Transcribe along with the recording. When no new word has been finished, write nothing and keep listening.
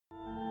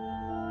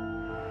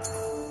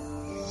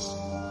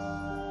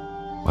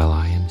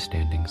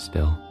standing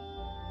still.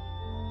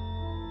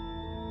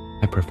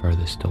 I prefer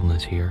the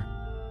stillness here.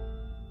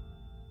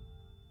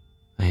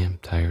 I am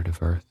tired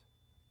of Earth,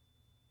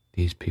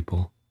 these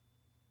people.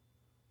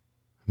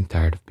 I'm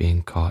tired of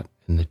being caught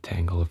in the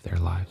tangle of their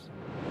lives.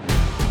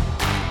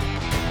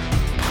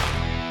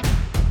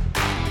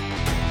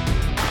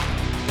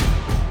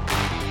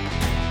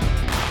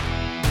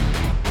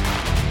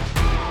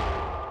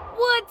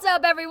 What's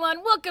up,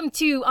 everyone? Welcome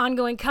to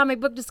Ongoing Comic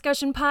Book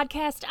Discussion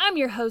Podcast. I'm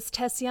your host,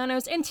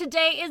 Tessianos, and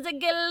today is a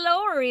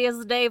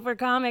glorious day for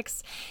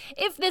comics.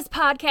 If this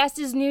podcast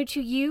is new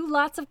to you,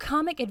 lots of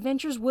comic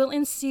adventures will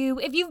ensue.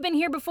 If you've been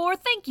here before,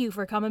 thank you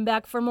for coming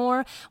back for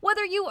more.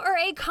 Whether you are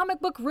a comic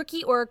book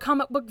rookie or a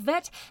comic book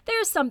vet,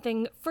 there's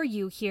something for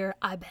you here,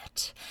 I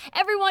bet.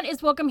 Everyone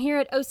is welcome here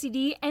at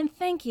OCD, and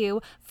thank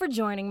you for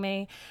joining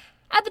me.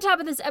 At the top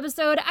of this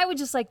episode, I would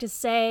just like to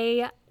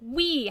say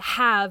we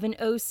have an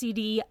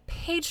OCD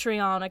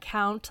Patreon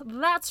account.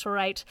 That's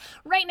right.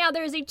 Right now,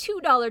 there is a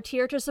 $2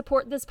 tier to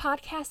support this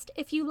podcast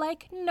if you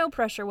like. No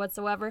pressure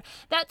whatsoever.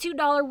 That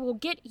 $2 will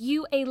get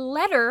you a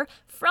letter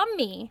from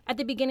me at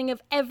the beginning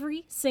of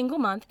every single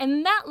month,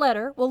 and that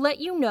letter will let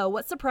you know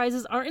what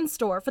surprises are in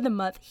store for the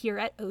month here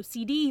at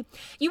OCD.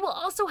 You will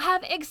also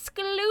have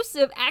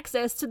exclusive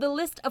access to the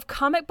list of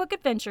comic book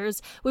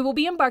adventures we will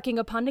be embarking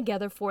upon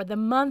together for the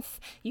month.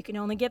 You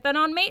can only get that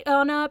on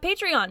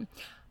Patreon.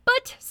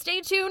 But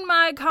stay tuned,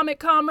 my comic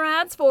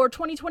comrades, for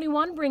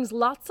 2021 brings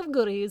lots of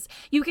goodies.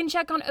 You can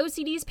check on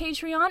OCD's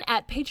Patreon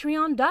at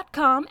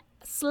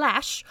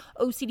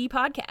patreon.com/OCD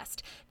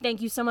podcast.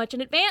 Thank you so much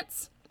in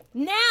advance.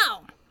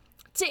 Now,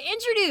 to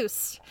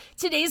introduce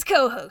today's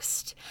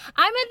co-host.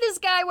 I met this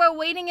guy while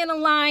waiting in a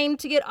line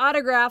to get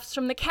autographs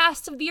from the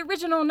cast of the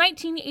original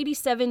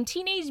 1987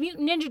 Teenage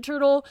Mutant Ninja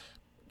Turtle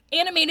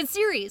animated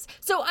series.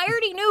 So I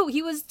already knew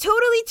he was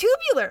totally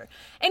tubular.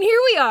 And here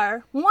we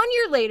are, 1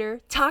 year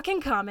later, talking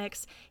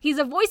comics. He's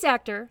a voice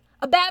actor,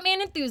 a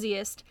Batman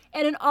enthusiast,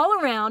 and an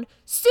all-around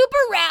super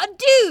rad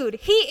dude.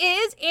 He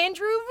is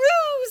Andrew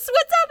Roos.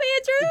 What's up,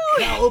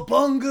 Andrew?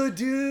 Cowabunga,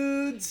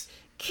 dudes!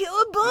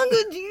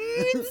 Cowabunga,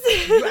 dudes!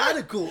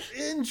 Radical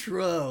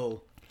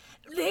intro!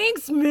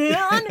 Thanks,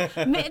 man.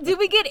 Did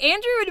we get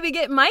Andrew or did we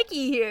get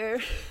Mikey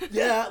here?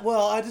 Yeah,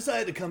 well, I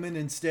decided to come in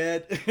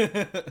instead.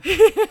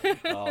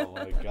 Oh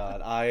my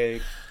god,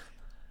 I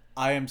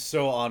am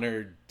so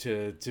honored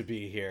to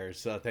be here.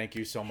 So thank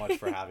you so much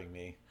for having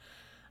me.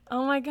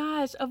 Oh my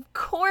gosh, of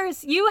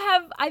course.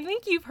 I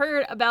think you've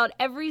heard about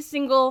every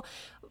single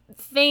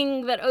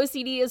thing that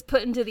OCD has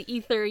put into the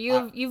ether.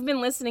 You've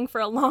been listening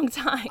for a long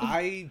time.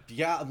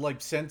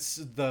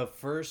 Since the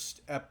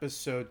first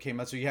episode came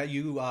out. So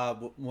you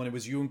when it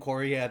was you and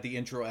Corey had the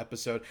intro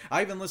episode.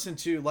 I even listened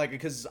to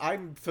because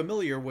I'm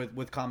familiar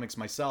with comics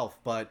myself,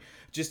 but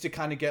just to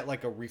kind of get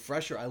a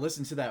refresher, I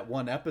listened to that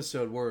one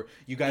episode where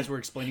you guys were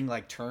explaining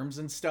terms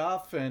and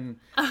stuff, and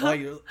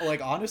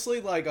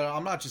honestly,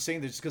 I'm not just saying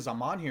this just because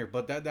I'm on here,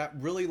 but that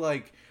really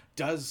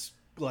does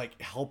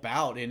help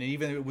out, and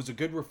even it was a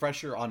good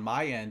refresher on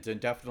my end, and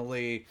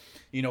definitely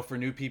for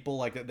new people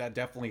that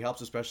definitely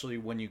helps, especially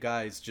when you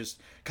guys just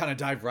kind of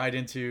dive right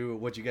into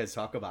what you guys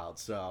talk about.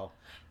 So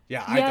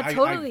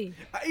totally.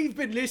 I've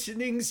been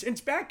listening since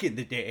back in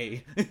the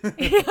day.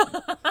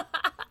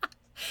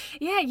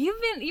 Yeah, you've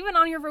been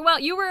on here for a while.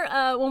 You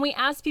were when we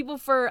asked people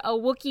for a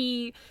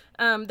Wookiee,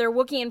 their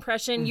Wookiee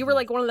impression, you were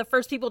one of the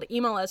first people to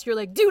email us. You're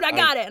like, dude, I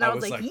got it, and I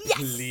was like, yes,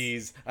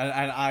 please.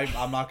 And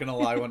I'm not gonna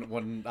lie,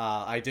 when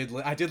I did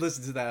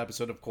listen to that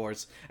episode, of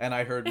course, and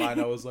I heard mine,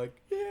 I was like,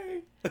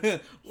 yay,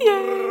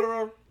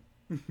 yeah.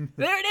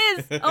 There it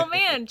is. Oh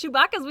man,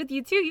 Chewbacca's with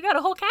you too. You got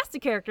a whole cast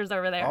of characters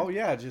over there. Oh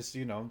yeah, just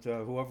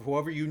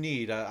whoever you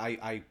need.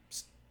 I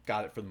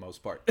got it for the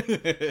most part.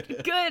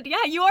 Good.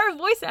 Yeah, you are a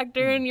voice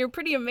actor and you're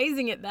pretty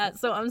amazing at that.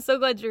 So I'm so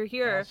glad you're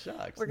here. Oh,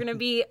 shucks. We're gonna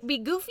be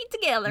goofy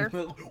together.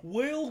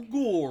 Well,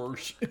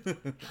 gosh.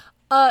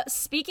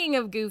 Speaking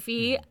of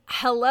goofy,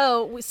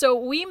 hello. So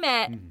we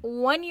met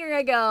 1 year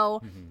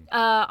ago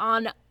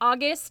on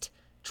August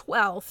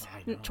 12th,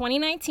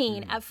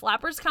 2019 at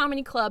Flappers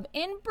Comedy Club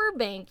in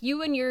Burbank.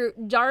 You and your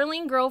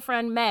darling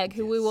girlfriend Meg,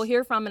 who we will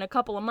hear from in a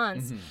couple of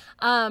months.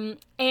 And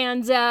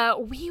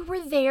we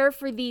were there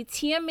for the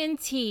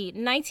TMNT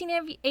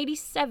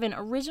 1987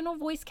 original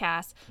voice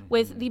cast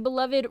with the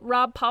beloved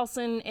Rob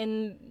Paulson,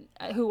 and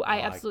who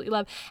I absolutely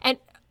love. And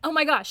oh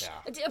my gosh!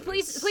 Yeah,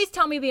 please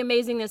tell me the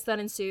amazingness that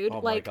ensued.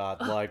 Oh my god!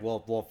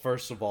 Well,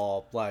 first of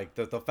all,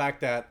 the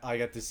fact that I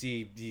got to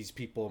see these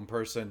people in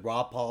person: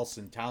 Rob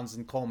Paulson,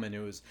 Townsend Coleman,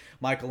 who is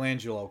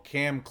Michelangelo,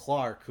 Cam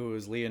Clark, who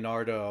is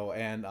Leonardo,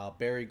 and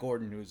Barry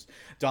Gordon, who's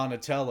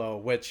Donatello.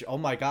 Which, oh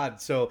my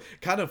god! So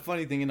kind of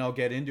funny thing, and I'll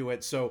get into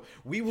it. So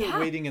we were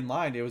waiting in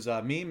line. It was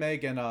me,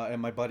 Meg, and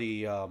my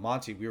buddy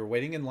Monty. We were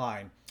waiting in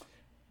line,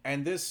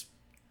 and this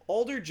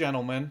older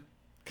gentleman,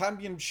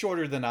 kind of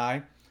shorter than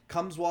I,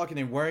 comes walking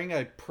in wearing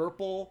a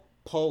purple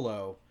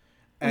polo,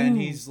 and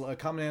he's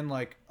coming in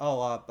I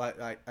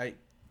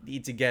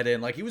need to get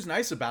in. He was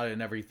nice about it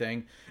and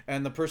everything,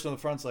 and the person on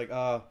the front's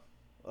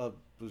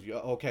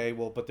okay,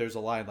 well, but there's a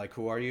line like,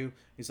 who are you?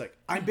 He's like,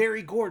 I'm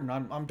Barry Gordon.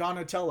 I'm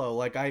Donatello.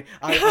 Like I'm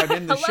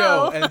in the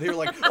show. And they're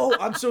like, oh,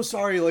 I'm so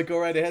sorry. Like, go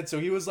right ahead. So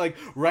he was like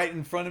right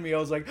in front of me. I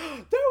was like,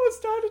 oh, that was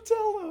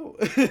Donatello.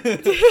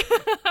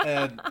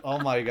 And oh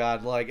my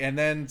God. Like, and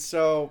then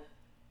so,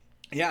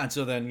 yeah. And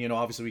so then,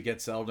 obviously we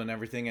get settled and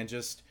everything, and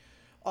just,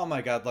 oh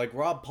my God, like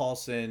Rob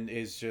Paulsen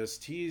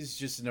he's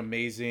just an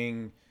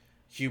amazing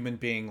human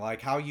being.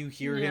 Like how you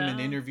hear him in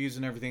interviews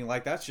and everything,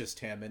 like that's just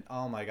him. And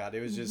oh my God,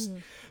 it was just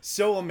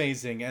so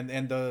amazing.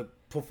 And the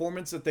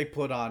performance that they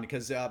put on,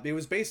 because it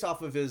was based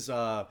off of his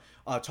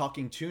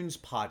Talking Tunes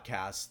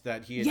podcast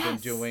that he had been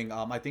doing.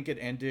 I think it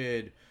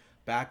ended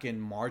back in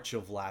March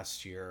of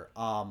last year.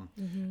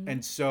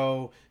 And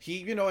so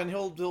he, and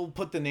he'll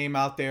put the name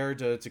out there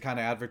to kind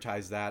of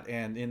advertise that.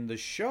 And in the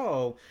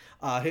show,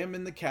 him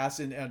in the cast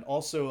and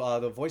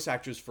also the voice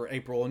actress for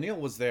April O'Neil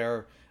was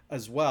there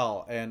as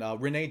well, and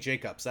Renee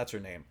Jacobs, that's her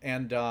name.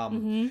 And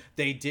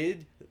they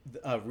did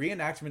a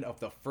reenactment of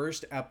the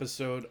first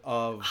episode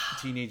of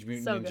Teenage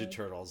Mutant Ninja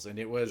Turtles, and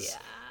it was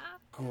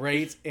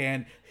great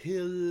and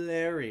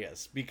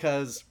hilarious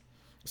because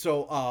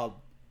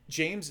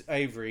James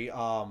Avery,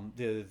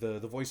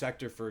 the voice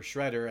actor for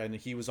Shredder, and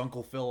he was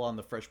Uncle Phil on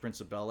The Fresh Prince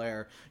of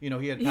Bel-Air.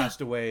 He had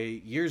passed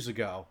away years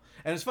ago,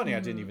 and it's funny, I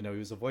didn't even know he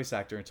was a voice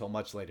actor until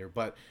much later,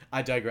 but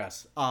I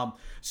digress.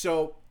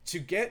 So to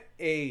get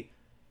a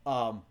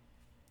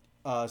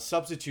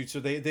substitute, so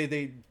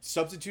they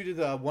substituted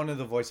one of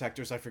the voice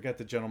actors. I forget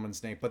the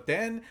gentleman's name, but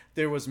then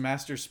there was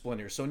Master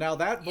Splinter. So now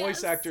that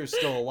voice actor is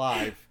still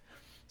alive.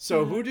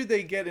 So who did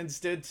they get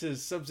instead to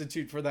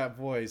substitute for that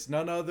voice?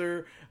 None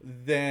other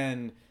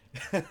than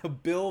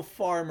Bill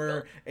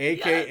Farmer,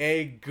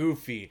 aka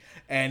Goofy.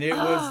 And it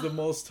was the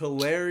most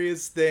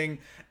hilarious thing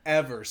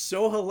ever.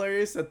 So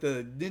hilarious that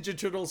the Ninja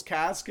Turtles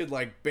cast could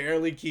like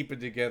barely keep it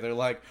together.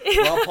 Like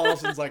Rob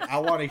Paulsen's like, I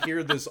want to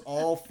hear this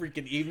all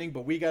freaking evening,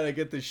 but we got to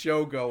get the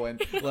show going.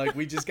 Like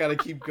we just got to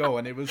keep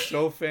going. It was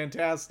so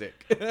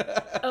fantastic.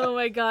 Oh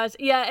my gosh.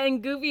 Yeah,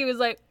 and Goofy was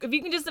like, if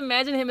you can just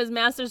imagine him as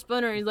Master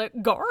Splinter, he's like,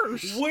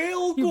 gosh.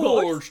 Well,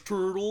 gosh,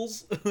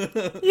 turtles.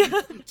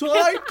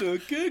 Time to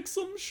kick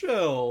some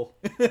shell.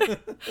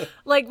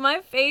 Like my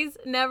face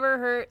never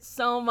hurt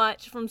so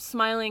much from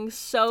smiling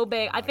so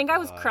big. I think I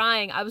was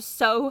crying. I was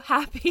so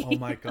happy. Oh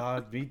my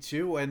God, me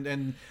too.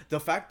 And the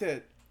fact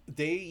that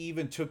they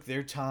even took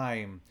their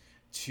time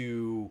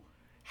to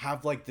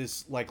have like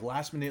this like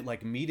last minute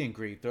like meet and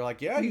greet. They're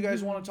like, yeah, you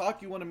guys want to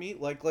talk? You want to meet?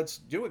 Like, let's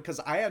do it. Because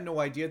I had no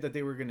idea that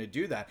they were going to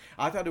do that.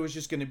 I thought it was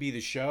just going to be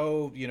the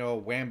show,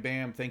 wham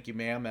bam, thank you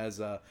ma'am,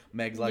 as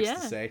Meg likes to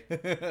say.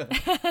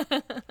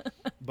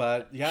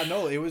 But yeah,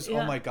 no, it was,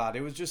 oh my God,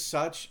 it was just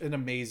such an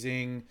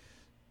amazing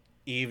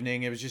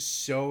evening. It was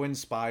just so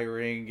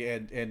inspiring,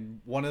 and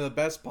one of the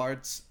best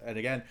parts, and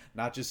again,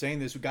 not just saying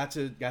this, we got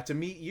to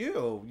meet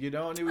you,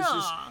 and it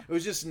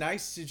was just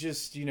nice to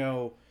just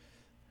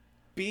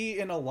be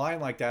in a line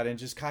like that and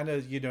just kind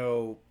of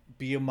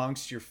be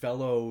amongst your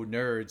fellow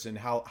nerds. And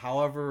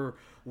however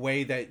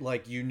way that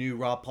like you knew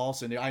Rob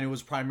Paulsen, I know it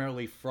was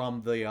primarily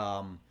from the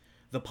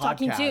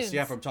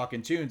podcast, from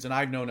Talking Tunes, and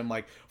I've known him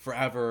like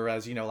forever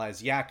as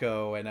as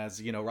Yakko and as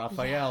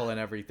Raphael and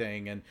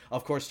everything, and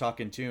of course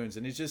Talking Tunes.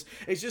 And it's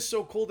just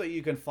so cool that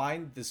you can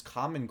find this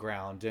common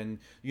ground, and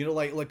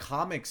like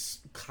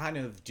comics kind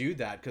of do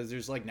that, because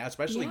there's like now,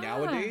 especially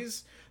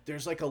nowadays,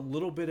 there's like a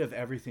little bit of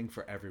everything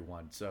for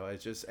everyone. So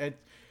it's just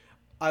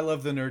I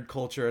love the nerd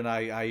culture, and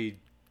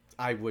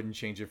I wouldn't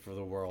change it for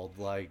the world.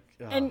 Like,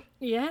 and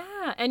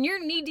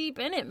you're knee deep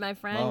in it, my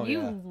friend.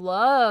 You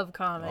love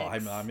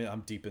comics. Oh,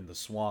 I'm deep in the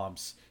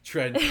swamps,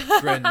 treading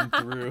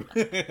through.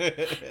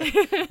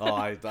 Oh,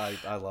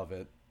 I love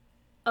it.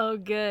 Oh,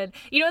 good.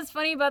 What's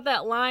funny about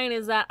that line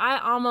is that I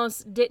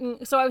almost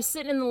didn't. So I was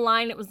sitting in the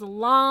line. It was a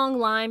long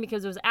line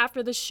because it was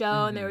after the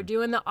show and they were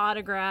doing the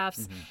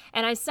autographs.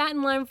 And I sat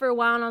in line for a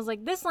while and I was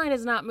like, this line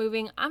is not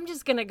moving. I'm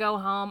just going to go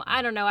home.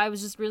 I don't know. I was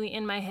just really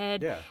in my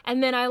head. Yeah.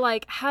 And then I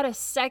had a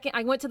second.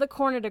 I went to the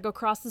corner to go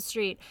cross the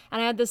street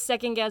and I had this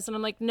second guess and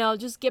I'm like, no,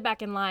 just get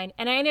back in line.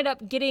 And I ended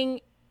up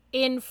getting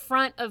in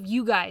front of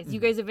you guys. You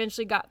guys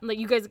eventually got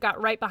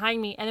right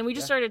behind me, and then we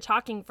just started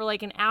talking for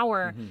like an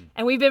hour,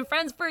 and we've been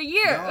friends for a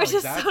year, which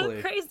is so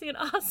crazy and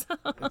awesome.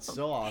 It's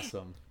so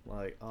awesome.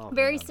 Like, oh,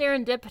 very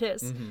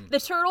serendipitous. The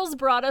turtles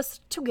brought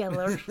us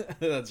together.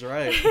 That's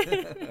right.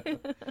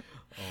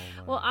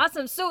 Well,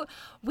 awesome. So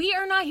we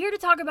are not here to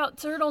talk about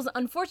turtles,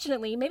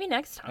 unfortunately. Maybe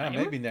next time.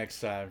 Maybe next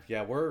time.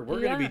 Yeah, we're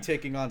going to be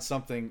taking on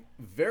something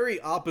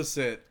very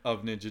opposite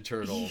of Ninja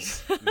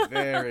Turtles.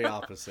 Very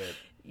opposite.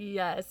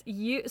 Yes.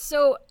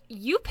 So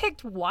you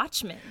picked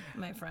Watchmen,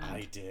 my friend.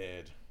 I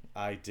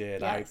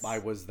did. Yes. I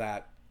was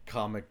that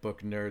comic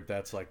book nerd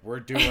that's like,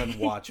 we're doing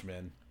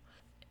Watchmen.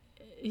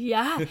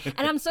 Yeah.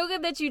 And I'm so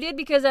glad that you did,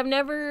 because I've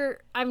never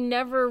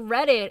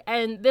read it.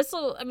 And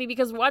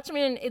because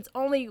Watchmen, it's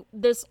only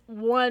this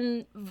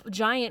one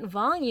giant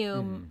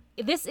volume.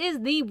 This is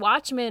the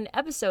Watchmen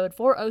episode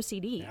for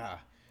OCD. Yeah.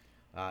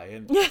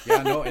 And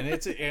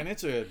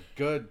it's a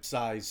good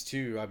size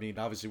too. I mean,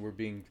 obviously we're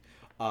being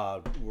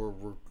we're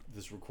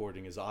this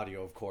recording is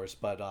audio, of course,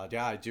 but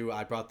yeah,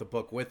 I brought the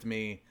book with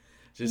me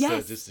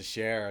just to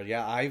share.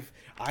 Yeah, I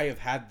have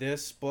had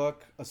this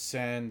book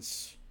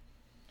since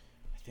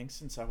I think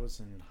since I was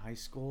in high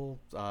school.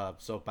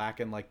 So back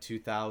in like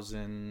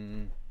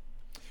 2000.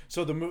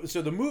 So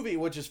the movie,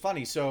 which is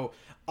funny. So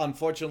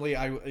unfortunately,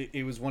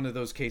 it was one of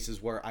those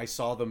cases where I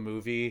saw the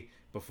movie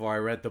before I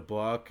read the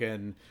book,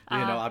 and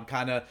I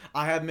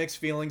have mixed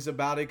feelings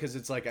about it, because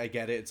it's like, I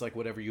get it, it's like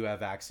whatever you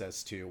have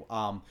access to.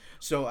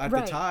 So at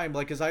the time,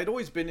 like, because I had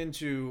always been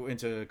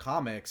into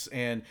comics,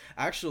 and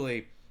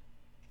actually,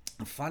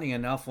 funny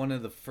enough, one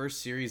of the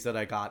first series that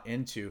I got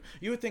into,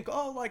 you would think,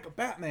 oh, like a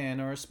Batman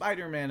or a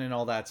Spider-Man and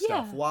all that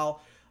stuff.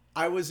 While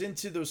I was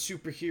into those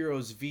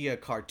superheroes via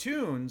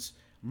cartoons,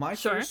 my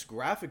first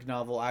graphic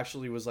novel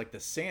actually was like the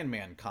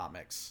Sandman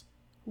comics.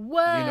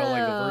 Whoa. You know,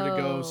 like the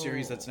Vertigo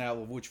series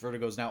which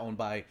Vertigo is now owned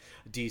by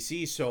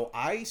DC. So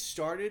I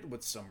started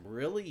with some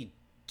really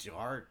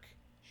dark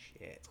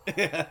shit.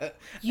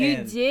 You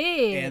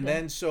did. And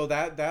then so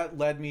that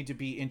led me to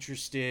be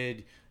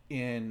interested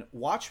in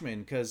Watchmen,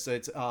 because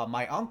it's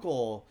my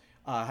uncle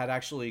had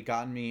actually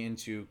gotten me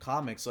into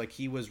comics. Like,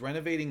 he was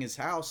renovating his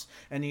house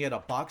and he had a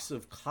box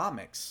of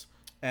comics,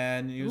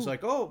 and he was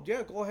like, oh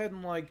yeah, go ahead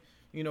and like,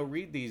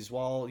 read these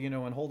while,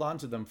 and hold on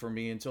to them for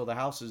me until the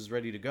house is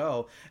ready to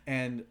go.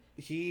 And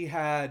he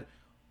had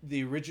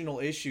the original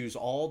issues,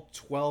 all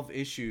 12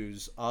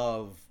 issues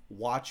of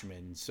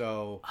Watchmen.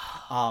 So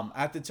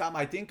at the time,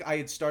 I think I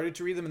had started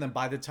to read them, and then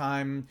by the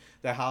time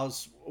the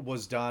house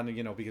was done,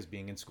 because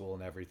being in school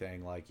and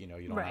everything, like, you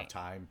don't have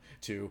time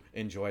to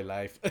enjoy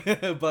life.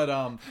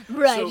 But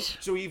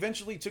so he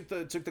eventually took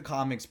the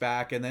comics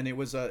back, and then it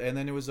was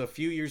a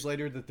few years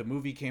later that the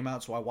movie came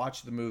out. So I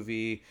watched the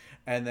movie,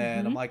 and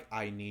then I'm like,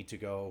 I need to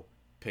go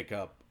pick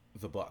up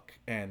the book.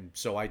 And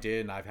so I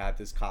did, and I've had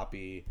this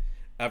copy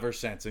ever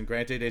since. And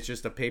granted, it's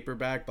just a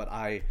paperback, but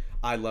I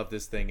love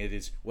this thing. It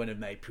is one of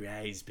my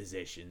prized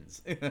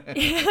possessions.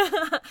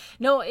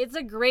 No, it's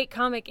a great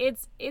comic.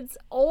 It's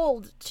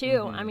old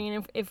too. I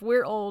mean, if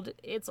we're old,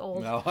 it's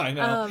old. No, I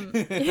know.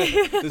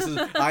 This is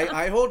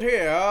I hold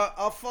here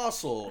a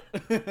fossil.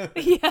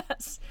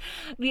 Yes,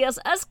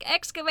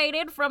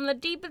 excavated from the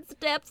deepest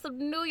depths of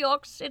New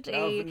York City.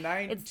 Of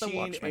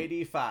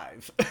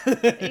 1985.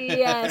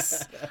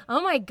 Yes.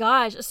 Oh my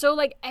gosh. So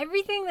like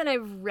everything that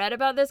I've read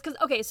about this, because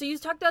okay, so you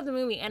talked about the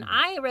movie, and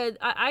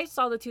I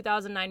saw the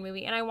 2009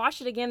 movie, and I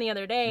watched it again the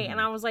other day,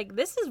 and I was like,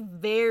 this is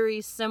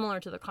very similar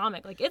to the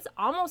comic. Like, it's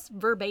almost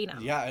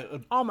verbatim. Yeah,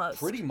 almost.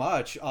 Pretty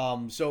much.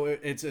 So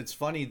it's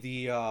funny.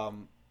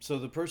 So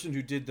the person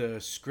who did the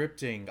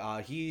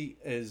scripting, he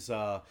is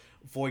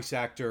voice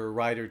actor,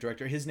 writer,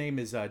 director. His name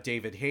is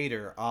David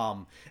Hayter.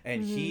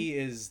 And he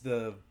is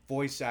the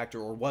voice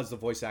actor, or was the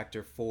voice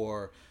actor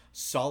for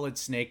Solid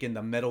Snake in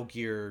the Metal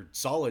Gear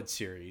Solid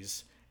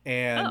series.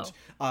 And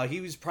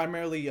he was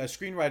primarily a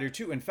screenwriter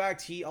too. In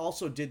fact, he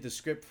also did the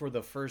script for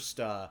the first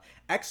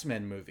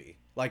X-Men movie,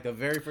 like the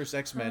very first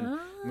X-Men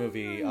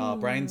movie.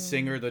 Bryan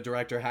Singer, the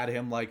director, had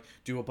him like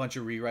do a bunch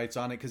of rewrites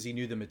on it because he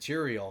knew the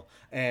material.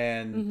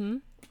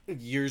 And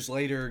years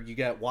later, you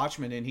get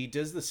Watchmen, and he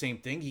does the same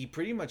thing. He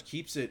pretty much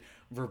keeps it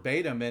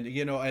verbatim, and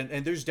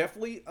and there's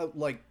definitely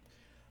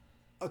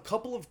a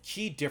couple of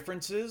key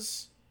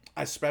differences,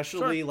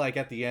 especially like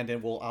at the end,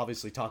 and we'll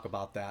obviously talk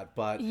about that.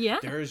 But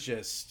there's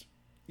just.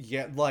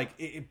 Yeah,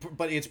 like,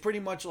 but it's pretty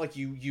much like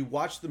you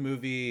watch the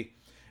movie,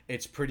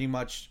 it's pretty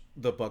much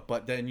the book,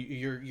 but then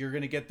you're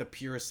gonna get the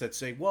purists that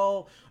say,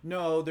 well,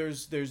 no,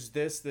 there's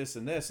this,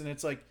 and this, and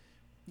it's like,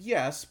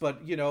 yes,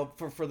 but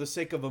for the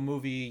sake of a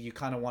movie, you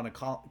kind of want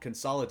to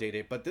consolidate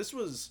it. But this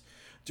was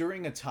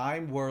during a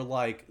time where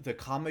like the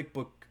comic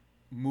book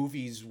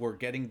movies were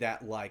getting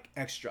that like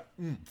extra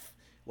oomph.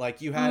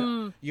 Like you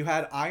had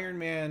Iron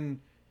Man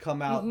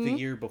come out the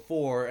year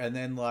before, and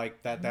then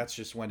like that's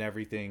just when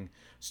everything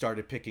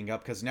started picking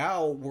up, because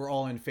now we're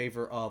all in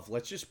favor of,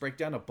 let's just break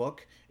down a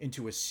book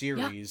into a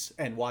series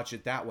and watch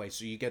it that way,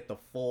 so you get the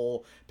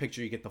full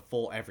picture, you get the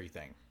full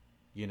everything,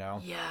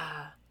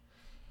 Yeah,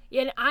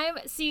 and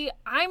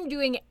I'm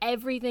doing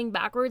everything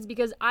backwards,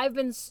 because I've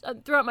been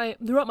throughout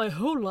my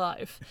whole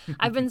life,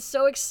 I've been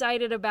so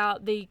excited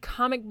about the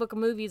comic book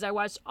movies. I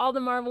watched all the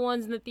Marvel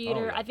ones in the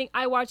theater. I think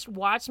I watched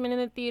Watchmen in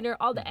the theater,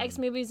 all the X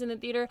movies in the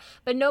theater.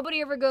 But nobody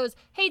ever goes,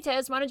 "Hey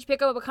Tess, why don't you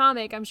pick up a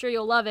comic? I'm sure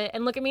you'll love it."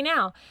 And look at me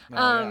now.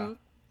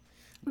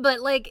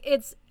 But like,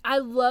 I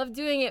love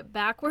doing it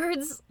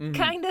backwards,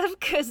 kind of,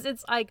 because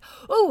it's like,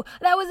 oh,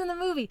 that was in the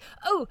movie.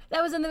 Oh,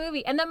 that was in the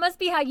movie. And that must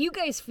be how you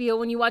guys feel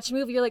when you watch a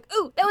movie. You're like,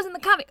 oh, that was in the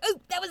comic. Oh,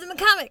 that was in the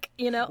comic,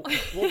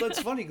 Well,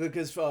 that's funny,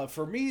 because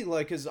for me,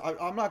 like, because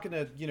I'm not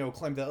going to,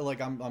 claim that,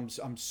 like,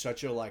 I'm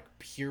such a, like,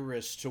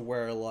 purist to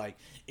where, like,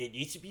 it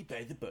needs to be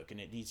by the book, and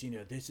it needs,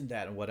 this and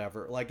that and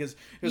whatever. Like, because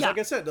like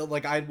I said,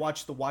 like, I'd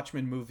watched the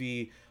Watchmen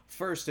movie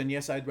first, and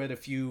yes, I'd read a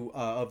few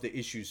of the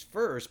issues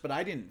first, but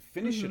I didn't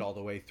finish it all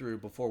the way through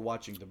before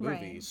watching the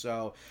movie. Right.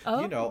 So,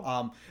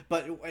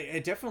 but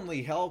it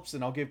definitely helps,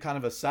 and I'll give kind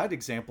of a side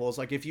example. Is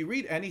like, if you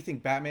read anything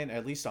Batman,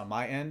 at least on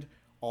my end,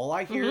 all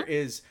I hear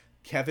is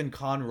Kevin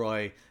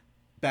Conroy,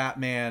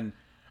 Batman,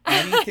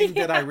 anything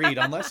that I read,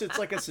 unless it's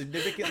like a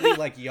significantly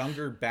like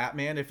younger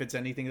Batman. If it's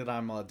anything that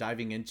I'm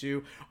diving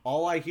into,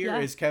 all I hear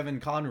is Kevin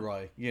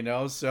Conroy, you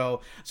know.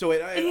 So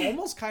it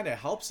almost kind of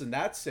helps in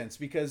that sense,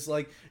 because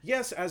like,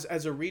 yes,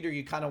 as a reader,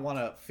 you kind of want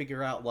to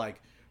figure out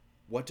like,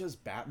 what does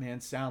Batman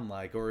sound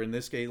like? Or in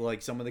this case,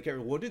 like some of the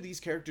characters, what do these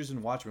characters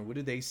in Watchmen, what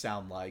do they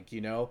sound like,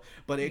 you know?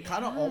 But it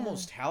kind of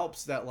almost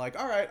helps that like,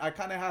 all right, I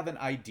kind of have an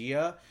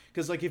idea.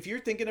 Because like, if you're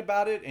thinking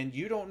about it and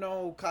you don't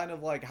know kind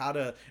of like how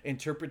to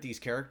interpret these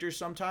characters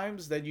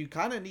sometimes, then you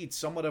kind of need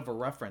somewhat of a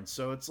reference.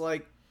 So it's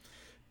like,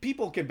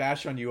 people can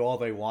bash on you all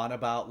they want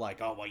about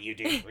like, oh, well, you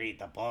didn't read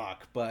the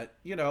book. But,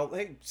 you know,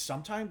 hey,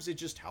 sometimes it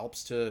just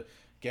helps to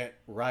get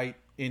right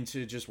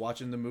into just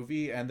watching the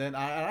movie, and then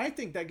I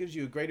think that gives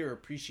you a greater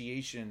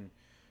appreciation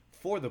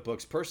for the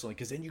books personally,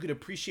 because then you could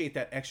appreciate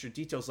that extra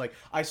details. Like,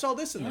 I saw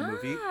this in the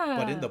movie,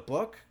 but in the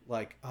book,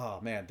 like, oh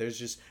man, there's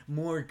just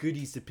more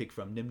goodies to pick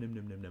from. Nim nim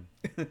nim nim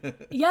nim.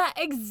 Yeah,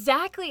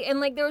 exactly. And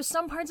like, there were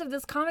some parts of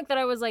this comic that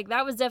I was like,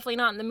 that was definitely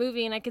not in the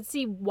movie, and I could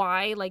see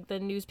why, like the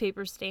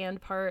newspaper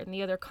stand part and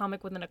the other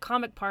comic within a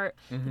comic part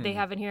that they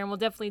have in here, and we'll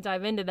definitely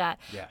dive into that.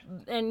 Yeah.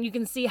 And you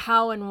can see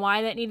how and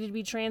why that needed to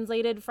be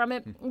translated from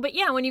it. But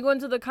yeah, when you go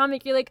into the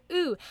comic, you're like,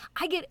 ooh,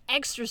 I get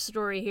extra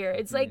story here.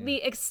 It's like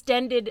the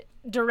extended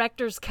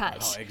director's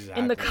cut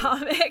in the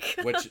comic.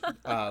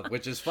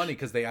 which is funny,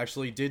 because they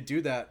actually did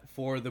do that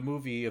for the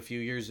movie a few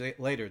years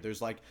later.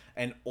 There's like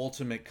an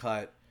ultimate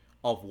cut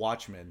of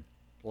Watchmen.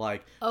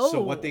 Like,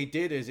 so what they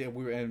did is,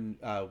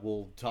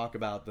 we'll talk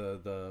about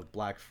the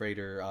Black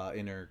Freighter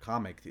inner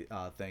comic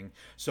thing.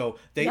 So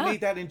they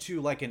made that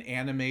into like an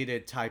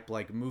animated type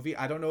like movie.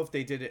 I don't know if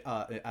they did it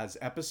as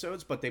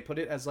episodes, but they put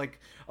it as like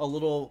a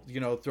little, you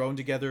know, thrown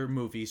together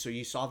movie. So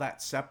you saw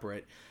that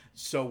separate.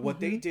 So what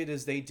they did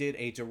is they did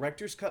a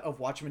director's cut of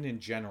Watchmen in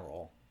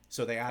general.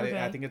 So they added,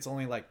 I think it's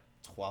only like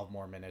 12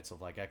 more minutes of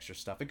like extra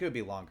stuff. It could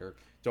be longer.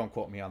 Don't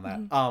quote me on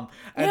that.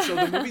 And so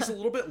the movie's a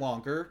little bit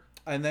longer.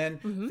 And then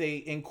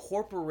they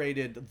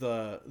incorporated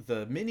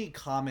the mini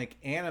comic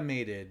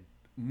animated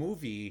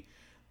movie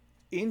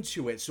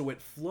into it, so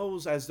it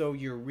flows as though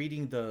you're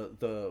reading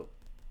the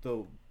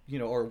you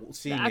know, or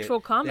seeing the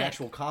actual comic. The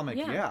actual comic.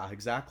 Yeah,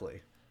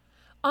 exactly.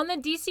 On the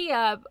DC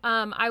app,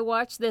 I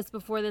watched this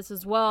before this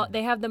as well.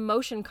 They have the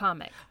motion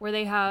comic where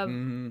they have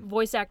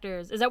voice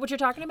acters. Is that what you're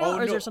talking about,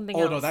 or is there something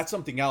else? Oh, no, that's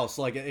something else.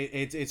 Like,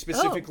 it's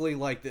specifically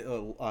like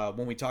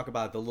when we talk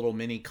about the little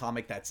mini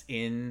comic that's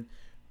in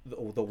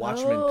the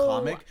Watchmen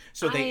comic.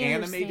 So they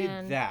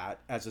animated that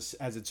as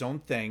its own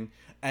thing,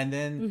 and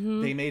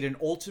then they made an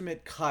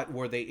ultimate cut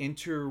where they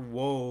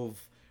interwove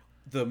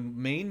the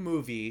main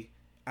movie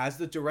as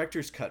the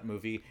director's cut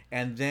movie,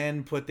 and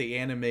then put the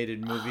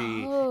animated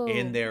movie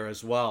in there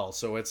as well.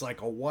 So it's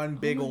like a one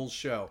big old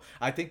show.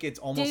 I think it's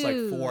almost like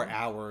 4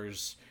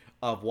 hours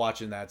of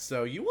watching that.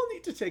 So you will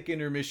need to take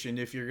intermission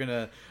if you're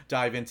gonna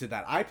dive into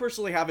that. I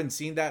personally haven't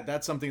seen that.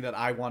 That's something that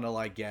I want to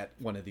like get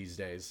one of these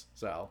days.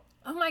 So.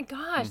 Oh my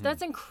gosh,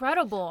 that's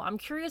incredible! I'm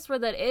curious where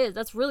that is.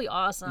 That's really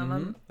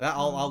awesome.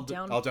 I'll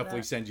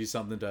definitely send you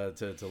something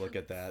to look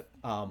at that.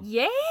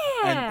 Yeah.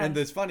 And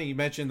it's funny you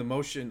mentioned the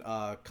motion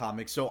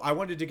comic. So I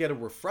wanted to get a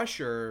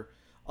refresher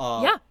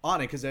on it,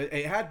 because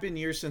it had been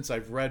years since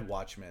I've read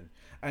Watchmen,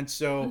 and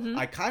so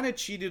I kind of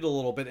cheated a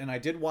little bit, and I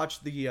did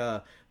watch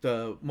the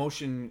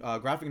motion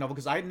graphic novel,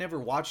 because I had never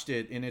watched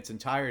it in its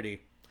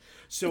entirety.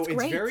 So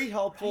it's very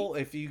helpful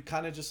if you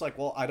kind of just like,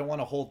 well, I don't want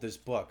to hold this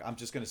book. I'm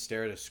just going to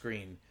stare at a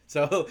screen.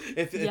 So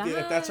if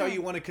that's how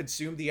you want to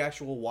consume the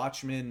actual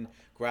Watchmen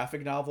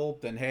graphic novel,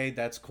 then hey,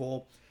 that's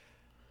cool.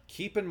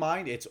 Keep in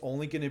mind, it's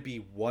only going to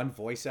be one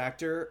voice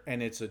actor,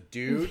 and it's a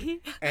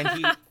dude, and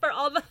he for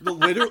all the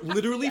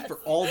literally for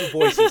all the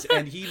voices,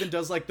 and he even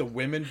does like the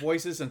women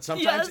voices, and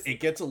sometimes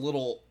it gets a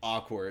little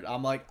awkward.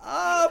 I'm like,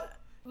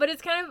 But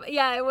it's kind of,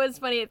 it was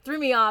funny. It threw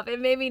me off. It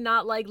made me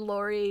not like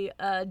Laurie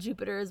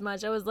Jupiter as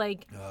much. I was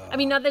like, I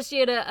mean, not that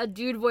she had a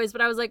dude voice, but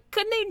I was like,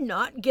 couldn't they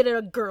not get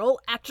a girl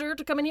actor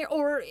to come in here,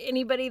 or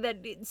anybody that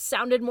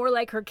sounded more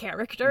like her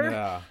character?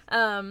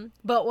 Yeah.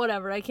 But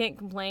whatever. I can't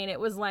complain. It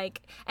was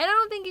like, and I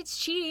don't think it's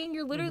cheating.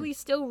 You're literally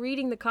still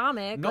reading the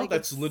comic. No, like,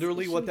 that's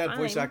literally what that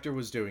voice actor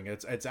was doing.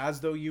 It's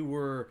as though you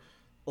were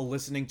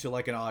listening to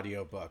like an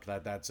audiobook.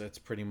 It's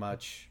pretty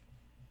much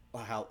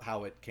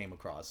how it came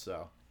across.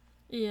 So.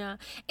 Yeah.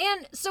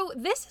 And so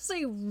this is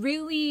a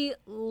really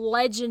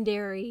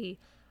legendary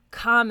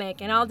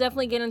comic, and I'll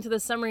definitely get into the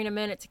summary in a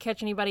minute to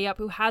catch anybody up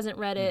who hasn't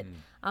read it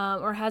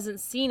or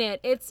hasn't seen it.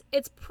 It's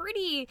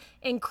pretty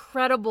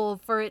incredible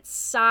for its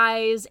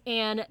size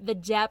and the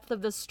depth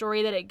of the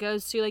story that it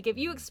goes to. Like, if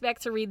you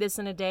expect to read this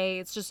in a day,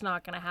 it's just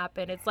not going to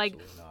happen. It's like,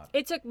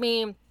 it took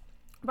me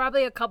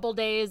probably a couple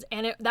days,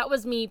 and that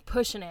was me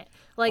pushing it.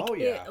 Like, when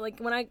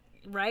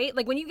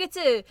you get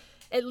to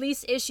at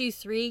least issue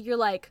 3, you're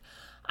like,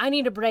 I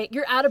need a break.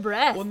 You're out of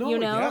breath. Well, no, you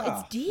know,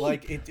 it's deep.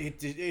 Like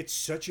it's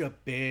such a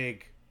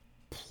big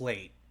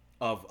plate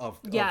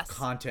of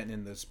content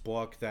in this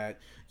book that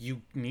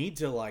you need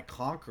to like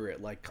conquer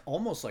it, like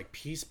almost like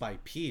piece by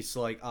piece.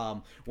 Like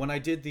when I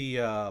did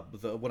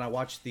when I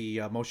watched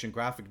the motion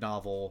graphic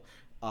novel,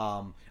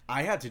 I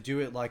had to do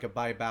it like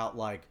by about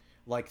like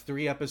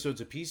 3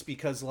 episodes a piece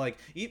because like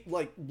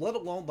let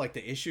alone like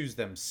the issues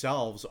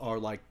themselves are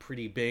like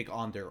pretty big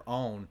on their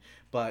own,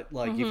 but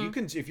like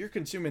if you're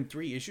consuming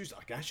 3 issues,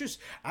 like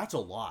that's a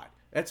lot.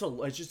 It's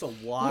just a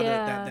lot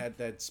of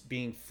that's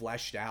being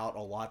fleshed out,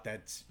 a lot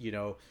that's, you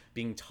know,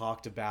 being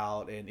talked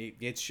about, and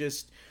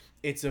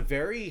it's a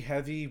very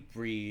heavy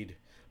read,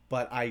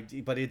 but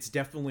it's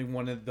definitely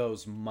one of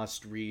those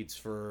must reads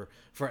for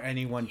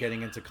anyone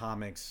getting into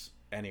comics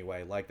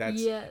anyway. Like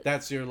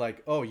that's your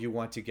like, oh, you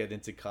want to get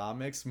into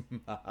comics?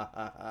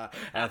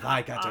 Have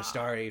I got a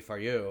story for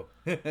you?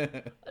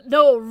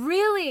 No,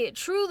 really,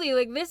 truly,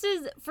 like this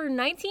is for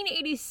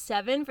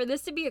 1987, for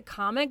this to be a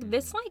comic,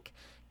 this like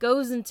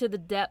goes into the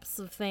depths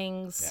of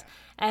things,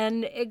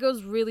 and it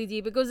goes really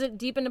deep. It goes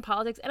deep into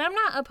politics, and I'm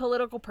not a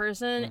political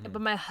person,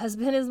 but my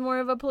husband is more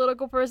of a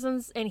political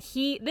person, and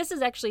this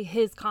is actually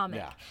his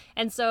comic.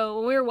 And so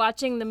when we were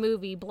watching the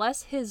movie,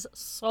 bless his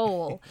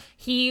soul,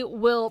 he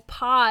will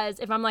pause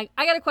if I'm like,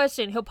 I got a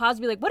question, he'll pause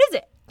and be like, what is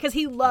it? Because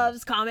he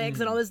loves comics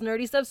and all this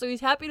nerdy stuff, so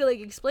he's happy to like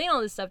explain all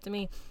this stuff to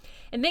me.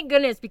 And thank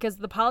goodness, because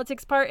the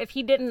politics part, if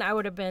he didn't, I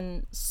would have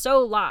been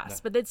so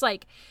lost. But it's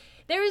like,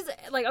 there's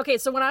like, okay,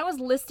 so when I was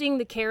listing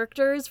the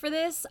characters for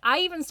this, I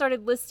even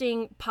started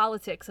listing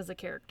politics as a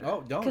character.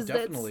 Oh, no,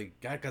 definitely.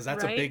 Because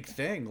that's right? a big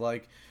thing.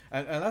 Like,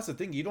 and that's the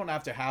thing. You don't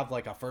have to have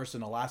like a first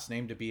and a last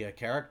name to be a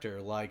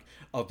character. Like,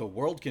 the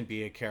world can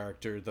be a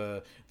character.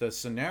 The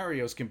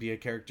scenarios can be a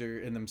character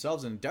in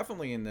themselves. And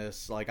definitely in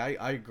this, like,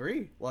 I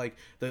agree. Like,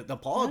 the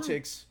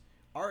politics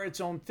are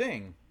its own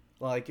thing.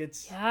 Like,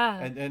 it's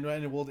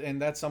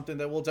and that's something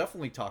that we'll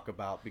definitely talk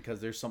about, because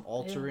there's some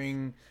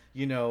altering,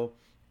 you know,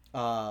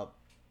 time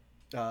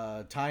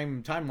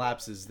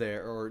lapses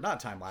there, or not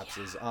time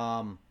lapses,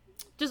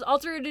 just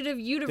alternative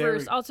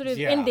universe,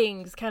 alternative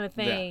endings kind of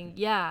thing.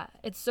 Yeah,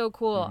 it's so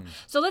cool.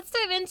 So let's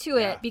dive into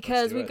it,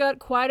 because we've got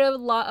quite a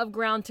lot of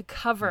ground to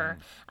cover.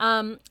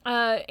 Andrew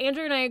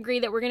and I agree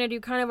that we're going to do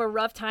kind of a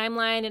rough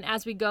timeline, and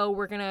as we go,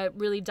 we're going to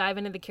really dive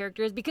into the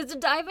characters, because to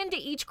dive into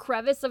each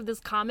crevice of this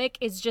comic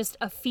is just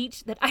a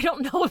feat that I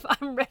don't know if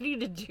I'm ready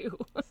to do.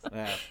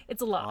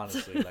 It's a lot.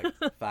 Honestly, like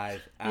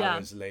 5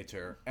 hours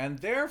later. And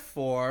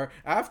therefore,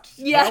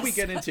 now we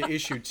get into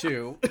issue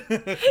 2.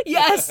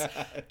 Yes,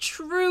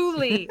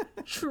 truly.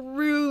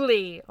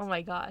 Oh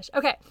my gosh.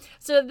 Okay,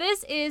 so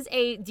this is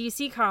a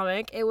DC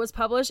comic. It was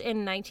published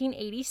in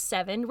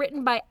 1987,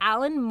 written by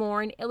Alan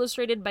Moore and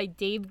illustrated by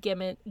Dave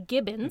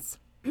Gibbons.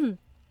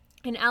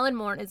 And Alan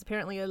Moore is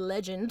apparently a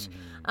legend.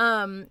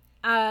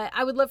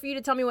 I would love for you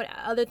to tell me what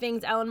other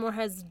things Alan Moore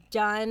has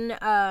done.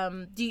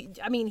 He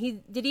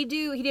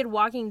did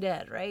Walking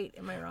Dead, right?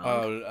 Am I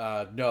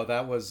wrong? No,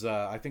 that was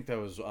I think that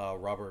was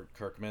Robert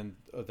Kirkman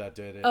that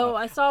did it.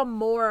 I saw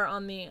more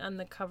on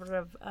the cover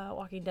of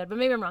Walking Dead, but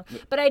maybe I'm wrong.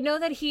 But I know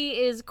that he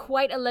is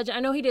quite a legend.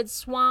 I know he did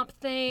Swamp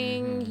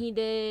Thing. He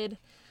did.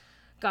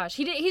 Gosh,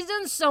 he's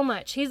done so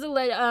much. He's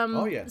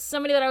a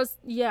somebody I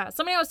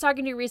was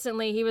talking to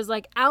recently. He was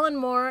like, Alan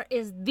Moore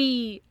is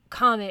the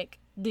comic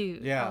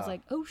dude. I was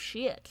like, oh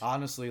shit.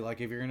 Honestly,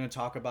 like, if you're gonna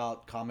talk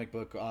about comic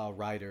book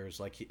writers,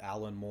 like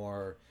Alan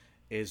Moore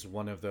is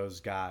one of those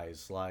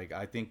guys. Like,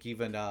 I think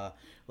even Neil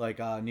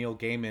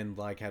Gaiman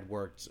like had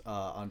worked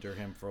under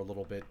him for a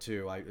little bit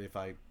too, if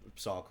I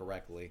saw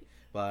correctly.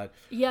 But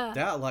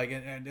that like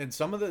and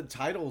some of the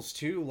titles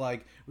too,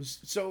 like,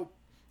 so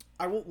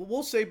I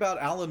will say about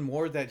Alan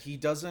Moore that he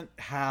doesn't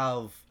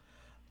have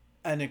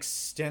an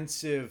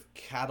extensive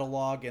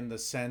catalog in the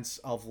sense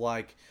of,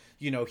 like,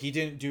 you know, he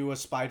didn't do a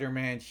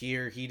Spider-Man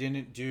here, he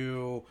didn't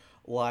do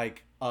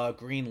like a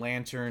Green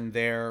Lantern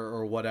there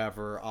or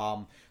whatever.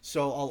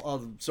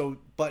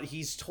 But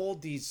he's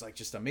told these like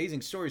just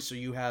amazing stories. So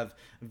you have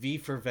V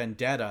for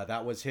Vendetta,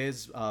 that was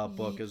his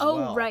book as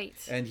well. Oh, right.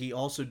 And he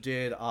also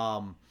did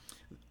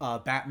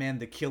Batman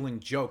the Killing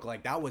Joke,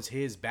 like that was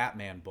his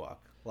Batman book.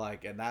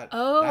 Like, and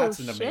that's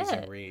an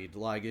amazing read.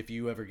 Like, if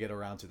you ever get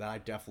around to that, I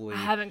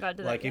haven't got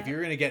to that like yet. If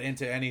you're gonna get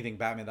into anything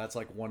Batman, that's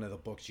like one of the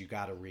books you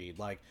gotta read.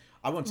 Like,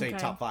 I wouldn't say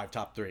top 5,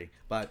 top 3,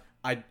 but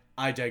I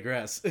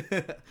digress.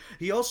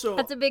 He also,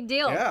 that's a big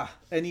deal. Yeah,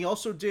 and he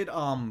also did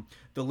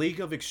the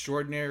League of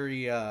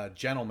Extraordinary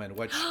Gentlemen,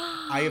 which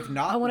I have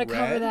not. I want to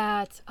cover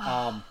that.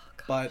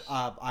 But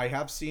I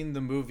have seen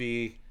the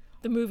movie.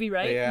 The movie,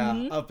 right?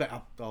 Yeah.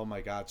 Oh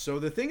my God. So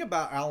the thing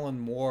about Alan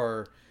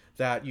Moore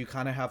that you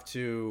kind of have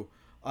to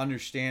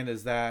understand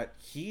is that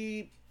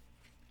he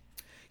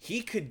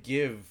could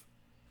give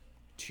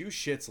 2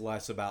 shits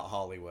less about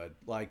Hollywood.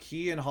 Like,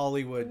 he and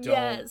Hollywood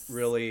don't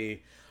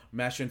really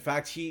mesh. In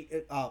fact,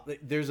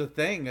 there's a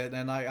thing,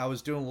 and I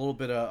was doing a little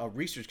bit of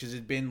research because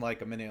it'd been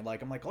like a minute.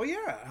 Like, I'm like, oh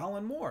yeah,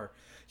 Alan Moore.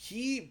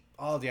 He's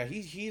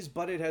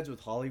butted heads with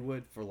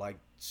Hollywood for like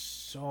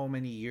so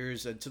many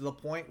years, and to the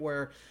point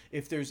where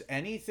if there's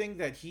anything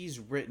that he's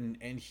written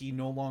and he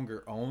no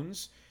longer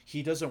owns,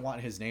 he doesn't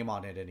want his name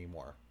on it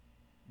anymore.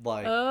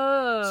 Like,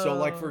 so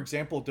like, for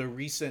example, the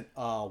recent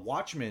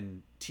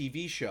Watchmen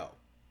TV show,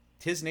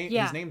 his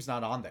name's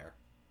not on there.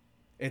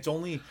 It's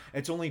only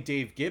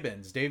Dave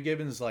Gibbons. Dave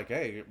Gibbons is like,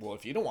 hey, well,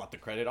 if you don't want the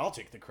credit, I'll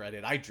take the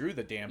credit. I drew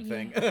the damn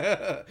thing.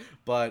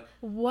 But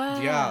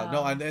wow. yeah,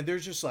 no, and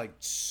there's just like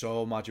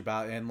so much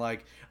about it. And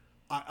like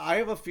I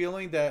have a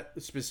feeling that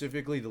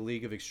specifically the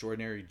League of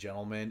Extraordinary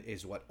Gentlemen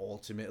is what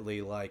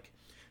ultimately like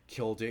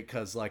killed it,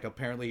 because like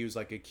apparently he was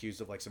like accused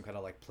of like some kind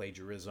of like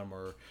plagiarism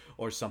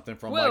or something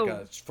from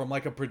Whoa.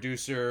 like a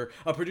producer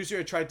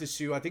had tried to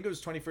sue, I think it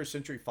was 21st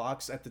Century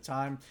Fox at the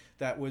time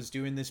that was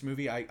doing this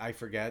movie. I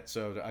forget,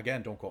 so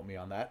again, don't quote me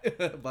on that.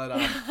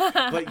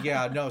 But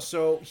yeah, no,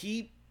 so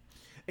he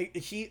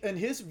in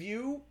his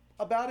view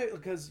about it,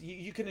 because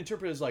you can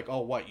interpret it as like,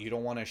 oh, what, you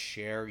don't want to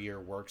share your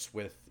works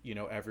with, you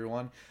know,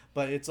 everyone.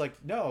 But it's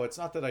like, no, it's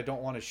not that I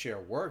don't want to share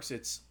works,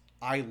 it's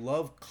I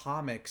love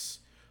comics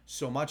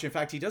so much. In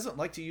fact, he doesn't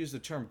like to use the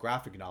term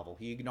graphic novel.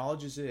 He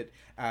acknowledges it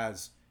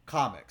as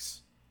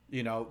comics,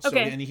 you know. So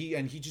okay. and he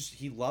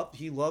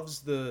loves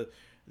the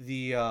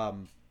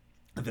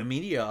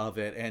media of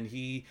it, and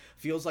he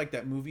feels like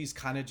that movies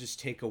kind of just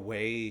take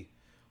away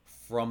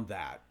from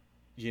that,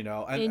 you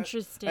know. And,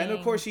 interesting. And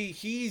of course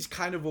he's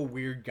kind of a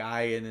weird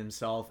guy in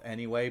himself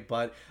anyway,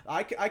 but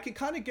I could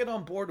kind of get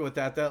on board with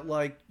that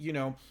like, you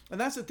know. And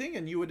that's the thing,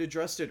 and you had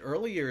addressed it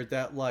earlier,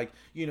 that like,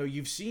 you know,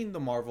 you've seen the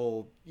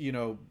Marvel, you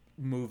know,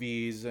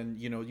 movies, and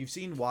you know, you've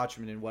seen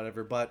Watchmen and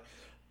whatever, but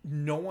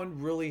no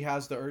one really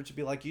has the urge to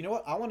be like, you know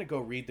what, I want to go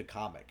read the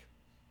comic,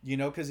 you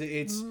know, because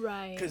it's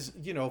right, because,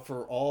 you know,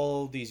 for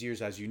all these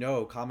years, as you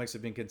know, comics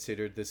have been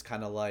considered this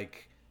kind of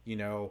like, you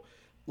know,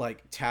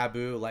 like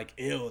taboo, like,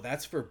 ew,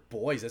 that's for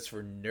boys, that's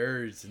for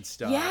nerds and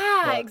stuff.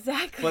 Yeah,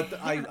 exactly.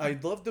 But I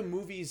love the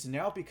movies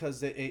now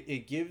because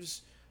it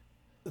gives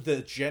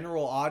the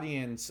general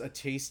audience a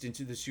taste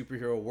into the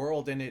superhero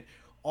world, and it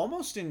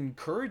almost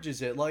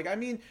encourages it. Like, I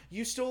mean,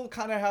 you still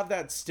kind of have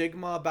that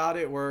stigma about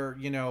it where,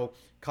 you know,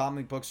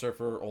 comic books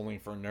are only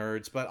for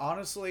nerds, but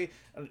honestly,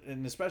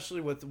 and especially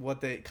with what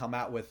they come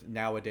out with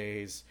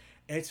nowadays,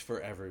 it's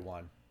for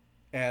everyone.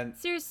 And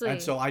seriously,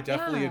 and so I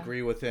definitely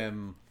agree with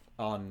him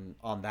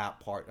on that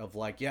part of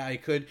like, yeah,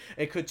 it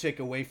could take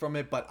away from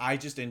it, but I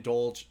just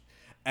indulge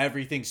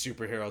everything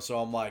superhero, so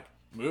I'm like,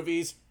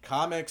 movies,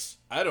 comics,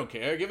 I don't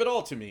care, give it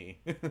all to me.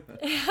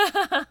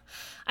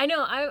 I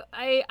know,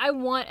 I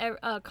want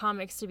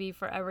comics to be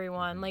for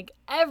everyone, like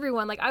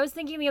everyone. Like, I was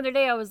thinking the other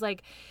day, I was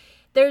like,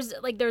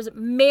 there's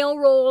male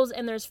roles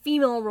and there's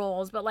female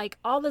roles, but like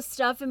all the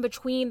stuff in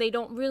between they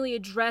don't really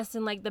address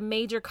in like the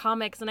major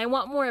comics, and I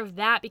want more of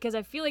that, because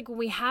I feel like when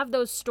we have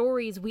those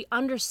stories, we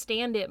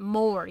understand it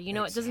more, you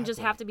know. Exactly. It doesn't just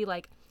have to be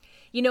like,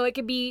 you know, it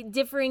could be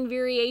differing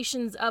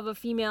variations of a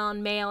female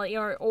and male,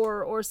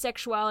 or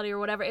sexuality or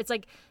whatever. It's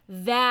like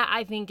that,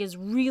 I think, is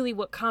really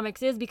what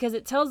comics is, because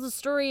it tells the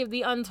story of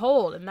the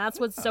untold, and that's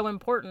what's so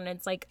important.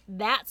 It's like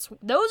those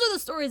are the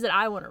stories that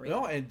I want to read.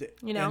 No, and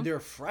you know, and they're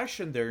fresh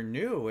and they're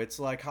new. It's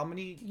like, how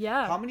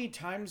many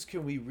times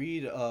can we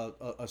read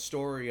a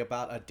story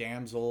about a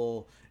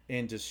damsel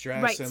in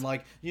distress, right? And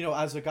like, you know,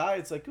 as a guy,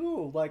 it's like,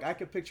 ooh, like I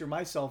could picture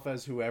myself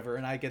as whoever,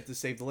 and I get to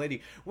save the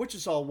lady, which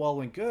is all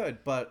well and good,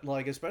 but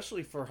like,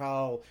 especially for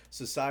how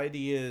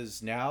society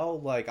is now,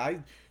 like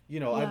I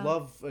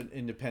love an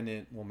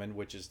independent woman,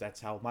 that's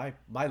how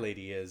my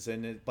lady is,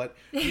 but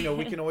you know,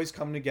 we can always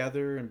come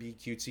together and be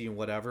cutesy and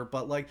whatever,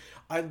 but like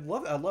I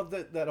love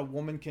that a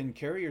woman can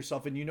carry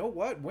herself, and you know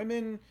what,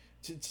 women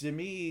to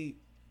me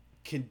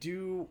can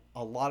do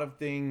a lot of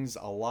things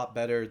a lot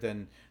better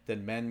than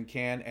men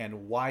can.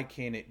 And why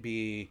can't it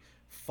be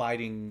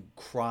fighting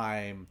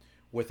crime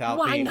without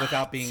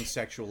being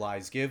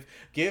sexualized?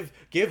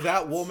 Give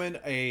that woman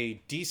a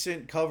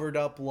decent covered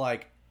up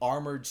like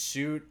armored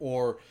suit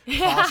or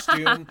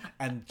costume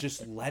and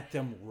just let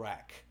them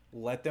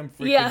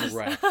freaking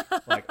wreck.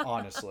 Like,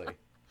 honestly,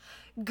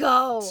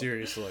 go,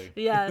 seriously.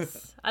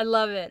 Yes, I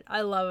love it.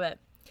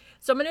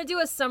 So I'm going to do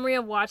a summary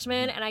of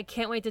Watchmen, and I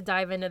can't wait to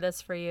dive into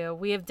this for you.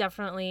 We have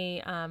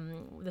definitely,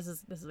 this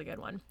is a good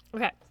one.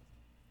 Okay.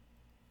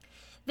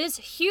 This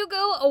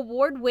Hugo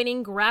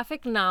Award-winning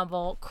graphic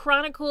novel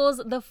chronicles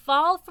the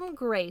fall from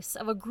grace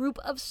of a group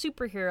of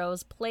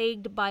superheroes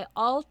plagued by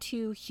all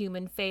too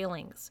human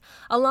failings.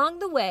 Along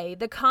the way,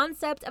 the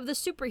concept of the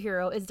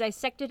superhero is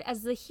dissected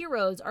as the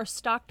heroes are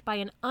stalked by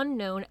an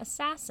unknown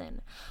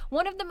assassin.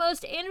 One of the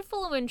most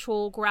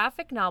influential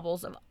graphic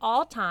novels of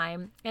all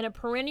time and a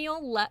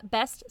perennial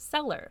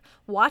bestseller,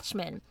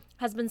 Watchmen,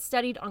 has been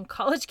studied on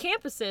college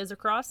campuses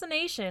across the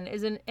nation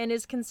and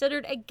is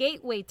considered a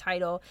gateway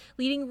title,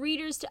 leading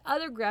readers to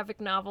other graphic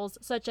novels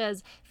such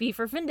as V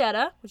for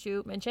Vendetta, which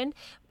you mentioned,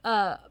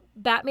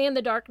 Batman: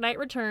 The Dark Knight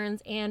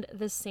Returns, and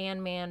the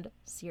Sandman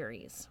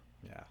series.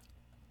 Yeah.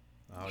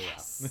 Oh,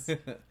 yes. Yeah.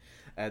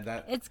 And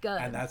it's good.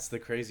 And that's the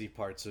crazy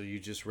part. So you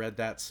just read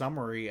that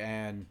summary,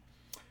 and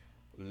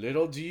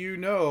little do you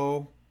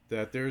know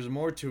that there's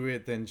more to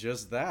it than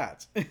just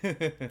that.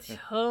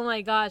 Oh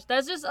my gosh,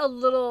 that's just a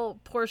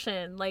little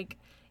portion. Like,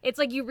 it's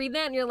like you read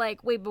that and you're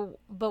like, wait,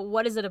 but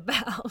what is it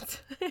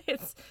about?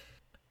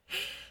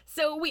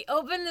 So we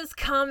open this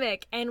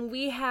comic and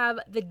we have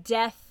the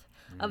death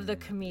of the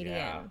comedian.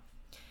 Yeah.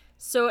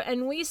 So,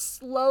 and we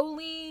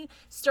slowly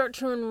start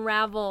to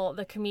unravel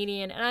the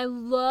comedian. And I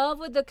love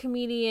what the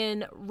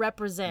comedian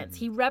represents.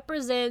 He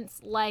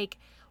represents like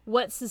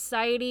what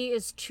society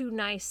is too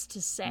nice to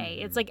say.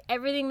 It's like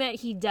everything that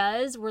he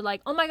does, we're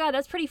like, oh my God,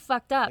 that's pretty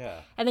fucked up.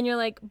 Yeah. And then you're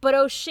like, but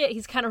oh shit,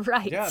 he's kind of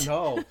right. Yeah,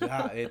 no,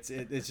 yeah, it's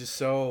just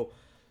so.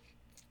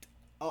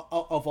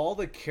 Of all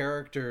the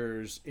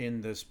characters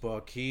in this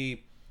book,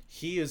 he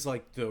is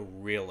like the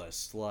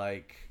realist.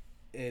 Like,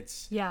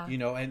 it's, you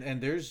know, and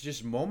there's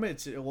just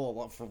moments,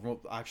 well, for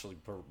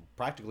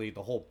practically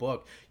the whole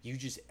book, you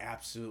just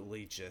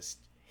absolutely just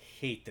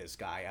hate this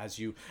guy as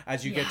you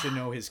get to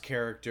know his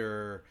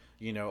character,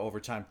 you know,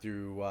 over time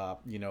through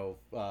you know,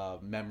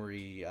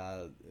 memory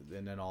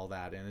and then all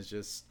that. And it's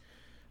just,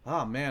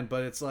 oh man,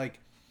 but it's like,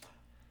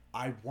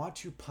 I want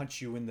to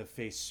punch you in the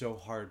face so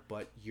hard,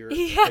 but you're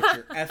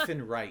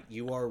effing right.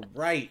 You are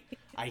right.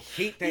 I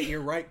hate that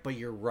you're right, but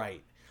you're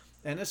right.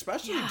 And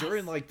especially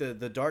during like the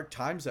dark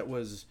times that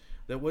was,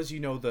 you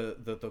know,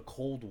 the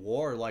Cold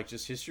War, like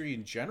just history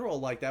in general,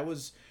 like that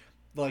was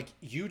like,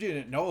 you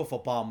didn't know if a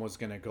bomb was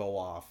going to go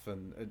off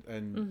and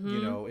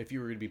you know, if you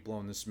were going to be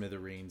blown to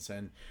smithereens,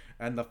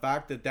 and the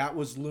fact that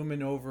was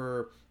looming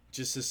over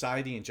just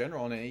society in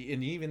general.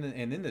 And even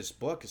in this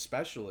book,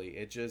 especially,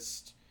 it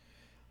just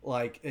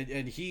like,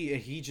 and he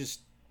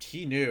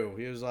knew.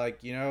 He was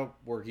like, you know,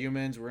 we're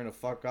humans, we're going to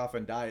fuck off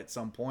and die at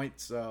some point.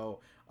 So,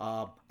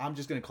 I'm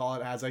just going to call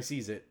it as I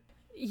sees it.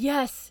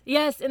 Yes,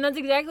 and that's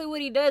exactly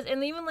what he does.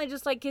 And even like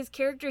just like his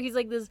character, he's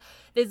like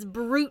this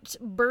brute,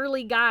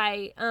 burly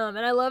guy. And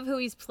I love who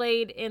he's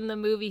played in the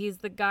movie. He's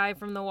the guy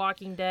from The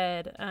Walking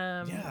Dead.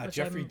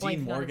 Jeffrey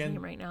Dean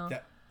Morgan. Right now.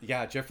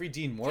 Jeffrey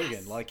Dean Morgan.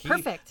 Yes, like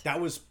perfect. That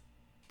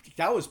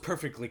was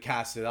perfectly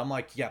casted. I'm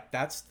like, yep,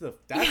 that's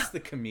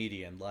the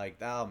comedian. Like,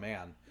 oh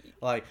man.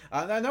 Like,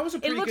 and that was a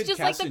pretty good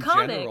cast like in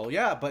general.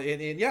 Yeah, but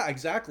yeah,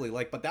 exactly.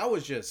 Like, but that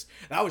was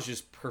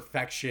just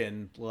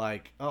perfection.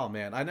 Like, oh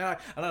man, I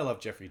love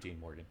Jeffrey Dean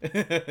Morgan.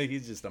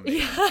 He's just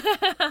amazing.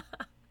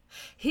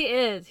 He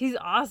is. He's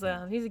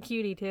awesome. He's a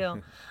cutie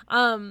too.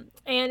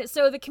 And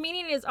so the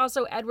comedian is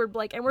also Edward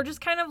Blake, and we're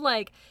just kind of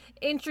like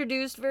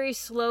introduced very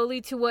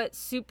slowly to what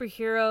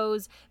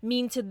superheroes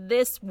mean to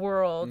this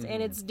world.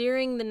 And it's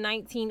during the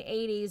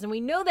 1980s, and we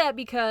know that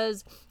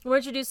because we're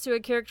introduced to a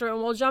character,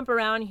 and we'll jump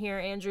around here,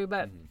 Andrew,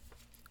 but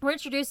we're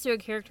introduced to a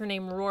character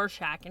named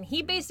Rorschach, and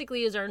he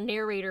basically is our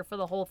narrator for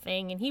the whole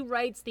thing, and he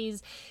writes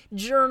these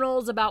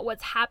journals about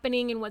what's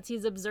happening and what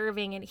he's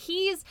observing, and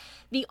he's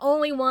the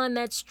only one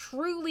that's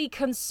truly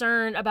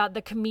concerned about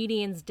the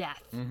comedian's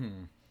death.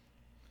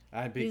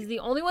 He's the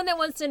only one that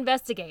wants to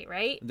investigate,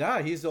 right?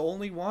 Yeah, he's the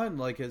only one.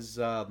 Like, as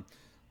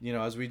you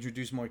know, as we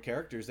introduce more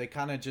characters, they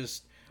kind of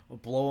just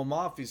blow him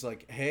off. He's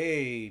like,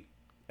 hey,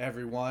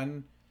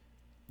 everyone,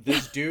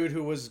 this dude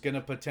who was going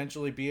to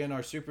potentially be in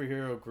our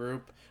superhero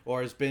group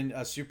or has been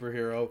a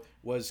superhero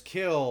was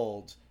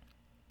killed.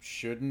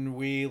 Shouldn't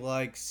we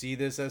like see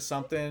this as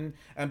something?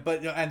 And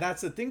that's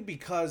the thing,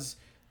 because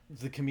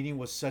the comedian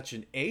was such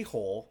an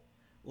a-hole.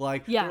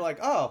 Like, they're like,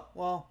 oh,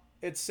 well,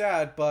 it's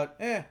sad, but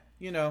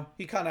you know,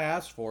 he kind of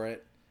asked for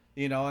it,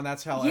 you know, and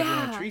that's how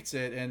everyone treats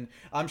it. And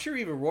I'm sure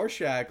even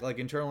Rorschach, like,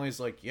 internally is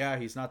like, yeah,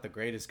 he's not the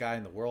greatest guy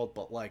in the world,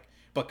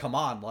 but come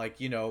on,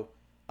 like, you know,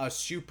 a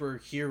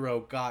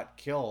superhero got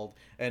killed,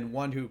 and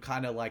one who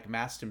kind of like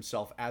masked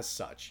himself as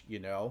such, you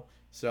know.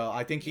 So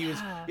I think he was,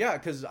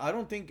 because I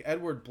don't think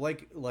Edward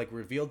Blake like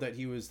revealed that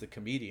he was the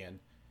comedian,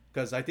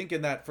 because I think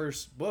in that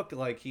first book,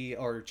 like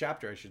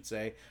chapter, I should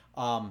say,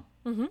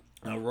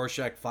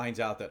 Rorschach finds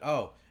out that,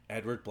 oh,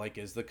 Edward Blake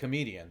is the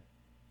comedian.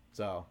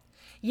 So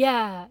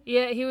yeah,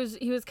 he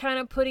was kind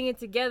of putting it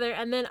together,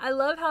 and then I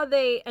love how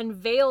they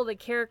unveil the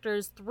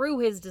characters through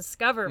his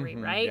discovery,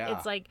 right?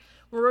 It's like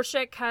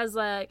Rorschach has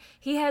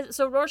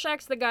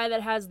Rorschach's the guy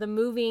that has the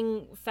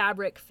moving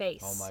fabric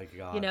face. Oh my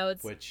god! You know,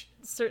 it's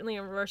certainly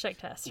a Rorschach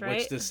test, right?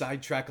 Which, to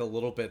sidetrack a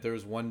little bit, there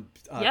was one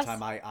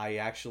time I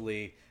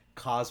actually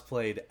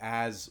cosplayed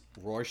as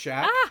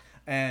Rorschach.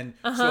 And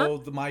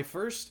so my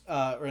first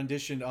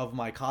rendition of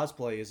my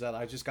cosplay is that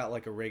I just got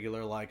like a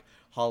regular like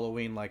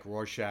Halloween like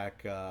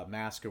Rorschach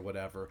mask or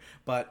whatever.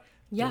 But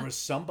there was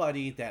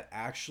somebody that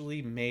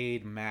actually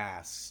made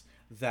masks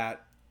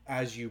that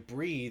as you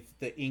breathe,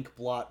 the ink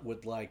blot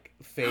would like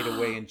fade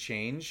away and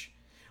change.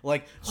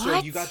 Like, so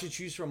you got to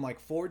choose from like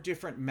 4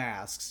 different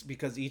masks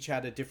because each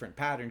had a different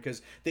pattern,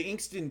 because the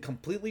inks didn't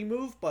completely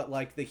move, but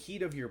like the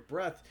heat of your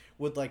breath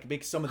would like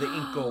make some of the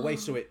ink go away,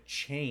 so it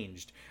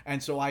changed.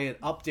 And so I had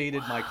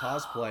updated my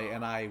cosplay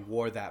and I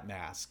wore that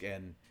mask.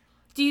 And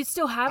do you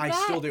still have that?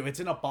 I still do.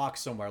 It's in a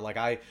box somewhere.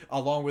 Like,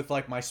 along with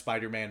like my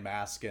Spider-Man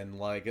mask and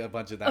like a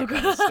bunch of that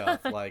kind of stuff.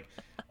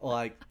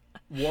 Like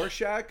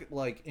Rorschach,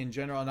 like in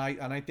general, and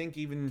I think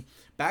even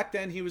back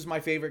then he was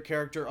my favorite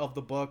character of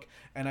the book,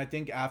 and I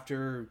think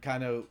after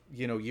kind of,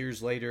 you know,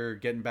 years later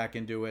getting back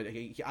into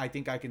it, I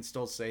think I can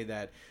still say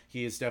that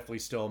he is definitely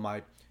still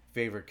my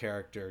favorite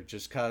character,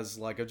 just because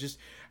like of just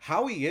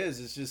how he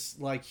is. It's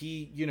just like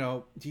he, you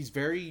know, he's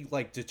very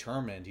like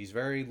determined. He's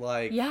very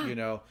like, you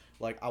know,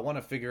 like I want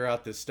to figure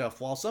out this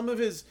stuff. While some of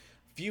his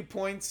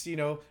viewpoints,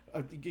 and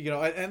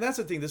that's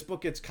the thing. This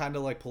book gets kind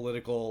of like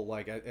political,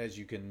 like as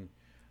you can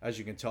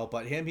tell.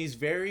 But he's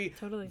very,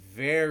 Totally.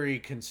 very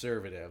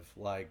conservative.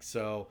 Like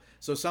so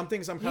some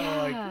things I'm kind of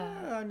like,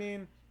 I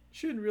mean,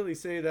 shouldn't really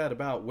say that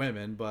about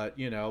women, but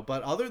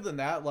but other than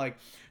that, like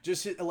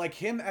just like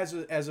him as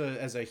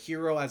a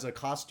hero, as a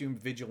costume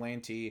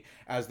vigilante,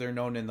 as they're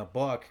known in the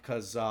book,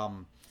 because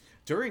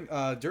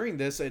during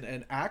this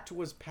an act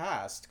was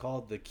passed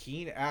called the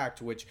Keene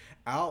Act, which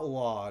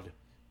outlawed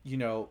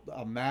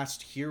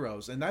masked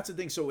heroes. And that's the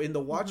thing. So in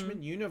the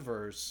Watchmen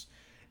universe,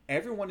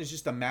 everyone is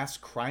just a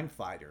masked crime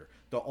fighter.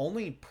 The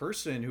only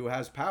person who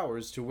has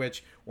powers, to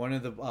which one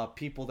of the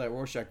people that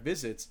Rorschach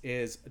visits,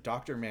 is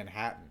Dr.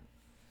 Manhattan.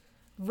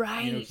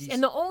 Right.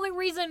 And the only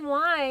reason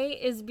why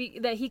is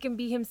that he can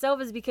be himself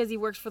is because he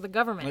works for the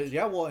government.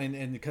 Yeah, well,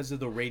 and because of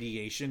the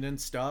radiation and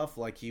stuff,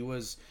 like he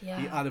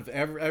out of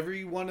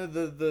every one of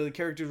the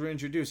characters were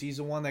introduced, he's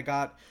the one that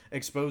got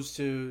exposed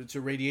to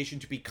radiation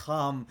to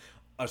become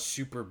a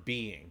super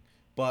being.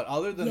 But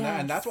other than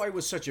that, and that's why it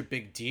was such a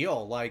big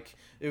deal. Like,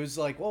 it was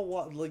like, well,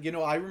 what, like,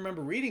 I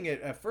remember reading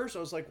it at first. I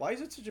was like, why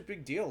is it such a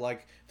big deal?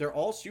 Like, they're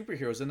all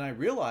superheroes. And I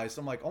realized,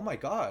 I'm like, oh my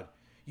God,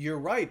 you're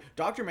right.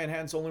 Dr.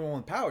 Manhattan's the only one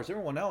with powers.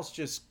 Everyone else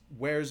just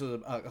wears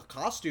a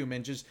costume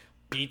and just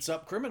beats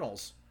up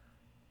criminals.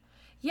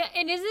 Yeah,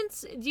 and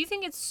do you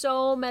think it's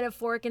so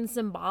metaphoric and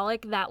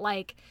symbolic that,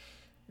 like,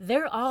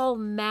 they're all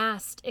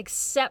masked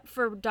except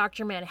for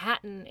Dr.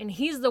 Manhattan, and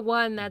he's the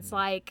one that's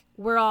like,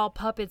 we're all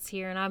puppets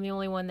here, and I'm the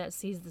only one that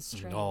sees the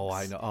strings. Oh,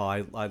 I know. Oh,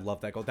 I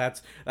love that quote.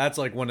 That's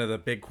like one of the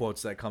big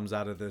quotes that comes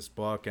out of this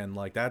book, and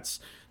like that's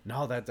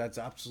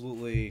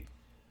absolutely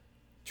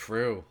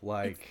true.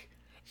 Like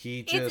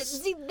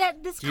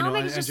this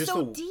comic is just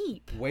so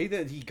deep. Way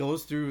that he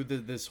goes through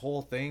this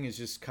whole thing is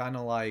just kind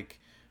of like,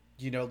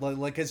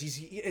 like because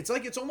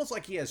it's almost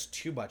like he has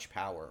too much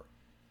power.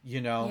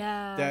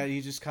 That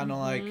he just kind of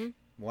like,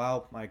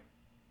 well,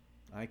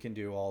 I can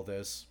do all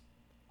this.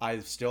 I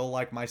still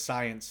like my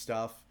science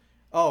stuff.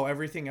 Oh,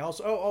 everything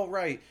else. Oh,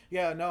 right.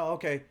 Yeah, no,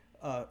 okay.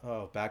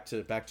 Back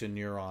to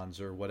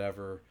neurons or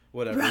whatever he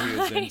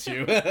was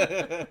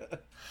into.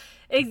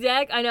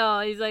 Exactly. I know.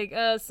 He's like,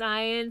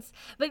 science.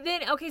 But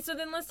then, okay, so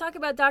then let's talk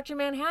about Dr.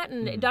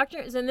 Manhattan.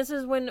 And this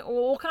is when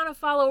we'll kind of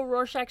follow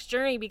Rorschach's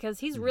journey, because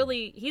he's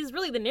really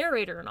the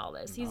narrator in all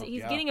this. He's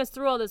getting us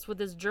through all this with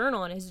his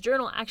journal, and his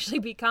journal actually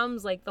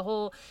becomes like the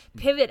whole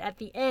pivot at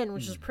the end,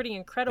 which is pretty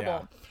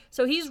incredible. Yeah.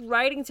 So he's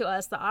writing to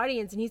us, the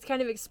audience, and he's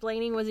kind of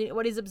explaining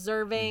what he's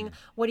observing,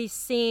 what he's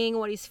seeing,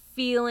 what he's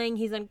feeling.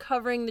 He's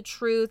uncovering the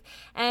truth.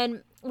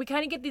 And we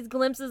kind of get these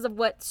glimpses of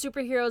what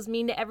superheroes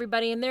mean to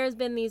everybody. And there's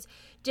been these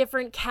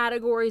different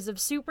categories of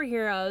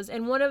superheroes.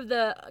 And one of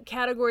the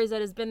categories that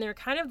has been there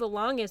kind of the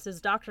longest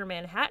is Dr.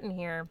 Manhattan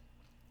here.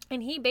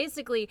 And he's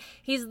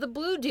the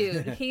blue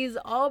dude. He's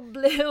all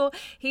blue.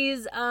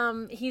 He's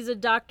a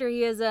doctor.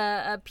 He has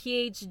a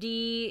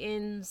PhD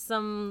in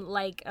some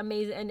like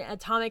amazing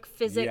atomic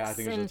physics. Yeah, I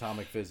think it's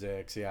atomic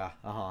physics. Yeah.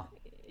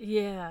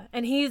 Yeah,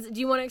 and do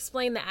you want to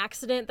explain the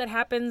accident that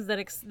happens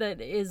that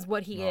is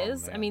what he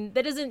is? Man. I mean,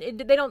 they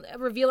don't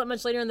reveal it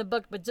much later in the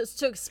book, but just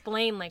to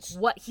explain like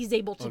what he's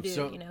able to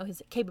do,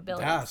 his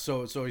capabilities. Yeah,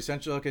 so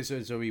essentially, okay,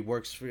 so he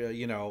works for,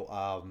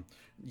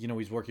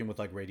 he's working with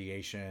like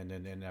radiation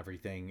and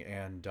everything.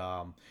 And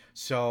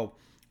so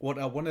one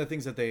of the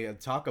things that they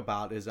talk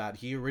about is that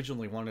he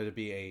originally wanted to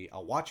be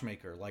a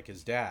watchmaker like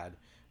his dad,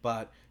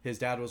 but his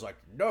dad was like,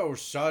 "No,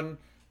 son,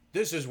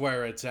 this is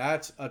where it's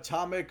at,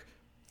 atomic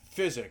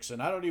physics,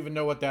 and I don't even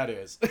know what that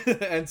is."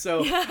 and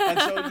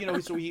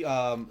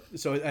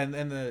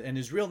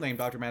his real name,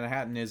 Dr.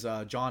 Manhattan, is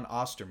John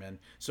Osterman.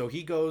 So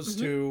he goes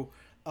to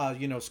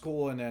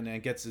school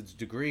and gets his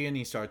degree, and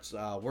he starts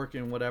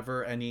working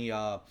whatever, and he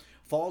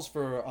falls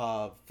for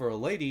a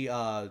lady,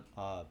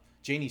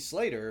 Janie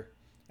Slater.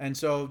 And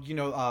so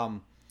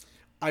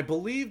I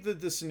believe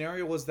that the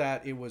scenario was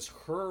that it was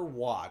her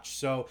watch.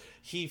 So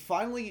he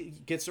finally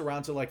gets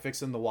around to like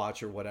fixing the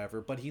watch or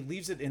whatever, but he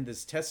leaves it in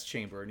this test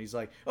chamber, and he's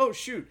like, "Oh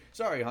shoot,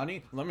 sorry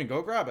honey, let me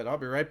go grab it, I'll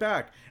be right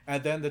back."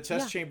 And then the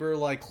test chamber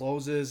like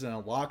closes and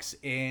it locks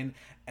in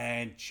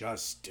and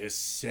just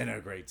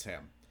disintegrates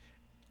him.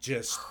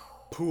 Just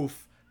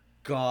poof,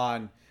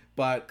 gone.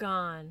 But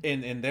gone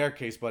in their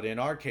case, but in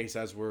our case,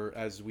 as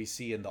we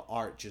see in the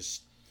art,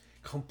 just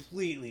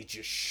completely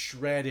just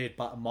shredded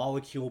by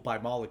molecule by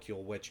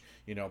molecule, which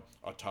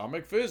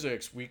atomic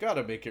physics, we got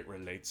to make it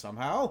relate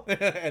somehow.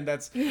 and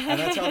that's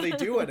how they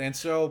do it. And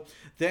so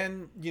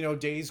then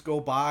days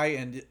go by,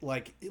 and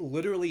like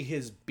literally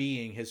his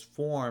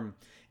form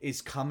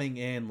is coming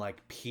in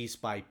like piece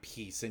by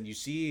piece, and you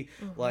see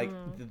like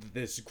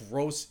this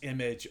gross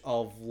image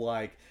of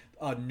like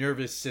a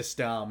nervous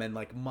system and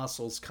like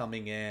muscles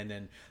coming in,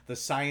 and the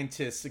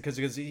scientists, because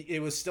he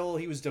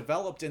was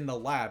developed in the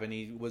lab, and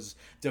he was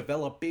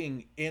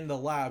developing in the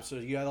lab, so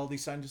you had all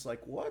these scientists like,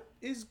 what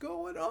is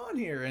going on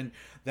here? And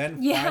then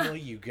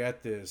finally you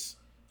get this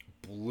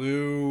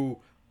blue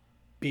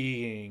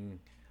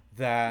being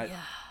that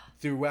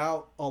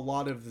throughout a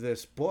lot of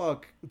this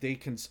book they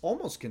can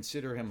almost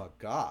consider him a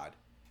god.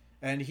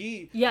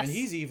 Yes. and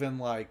he's even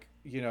like,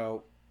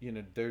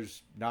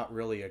 there's not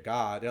really a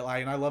God.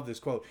 And I love this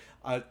quote.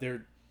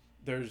 There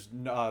is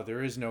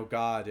no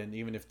God, and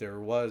even if there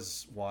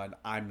was one,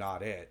 I'm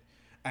not it.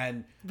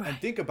 And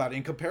think about it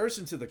in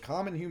comparison to the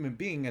common human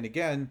being. And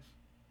again,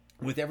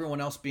 with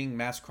everyone else being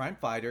mass crime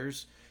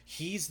fighters,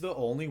 he's the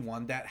only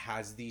one that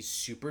has these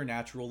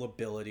supernatural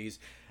abilities.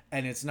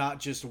 And it's not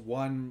just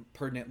one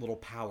pertinent little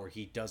power.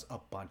 He does a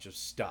bunch of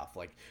stuff.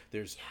 Like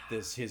there's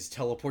this his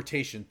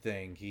teleportation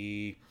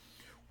thing.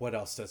 What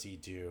else does he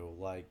do?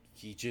 Like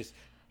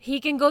he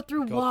can go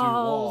through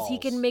walls. He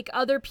can make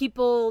other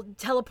people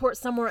teleport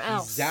somewhere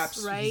else. He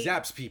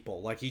zaps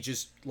people. Like he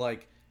just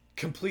like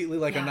completely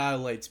like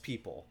annihilates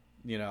people.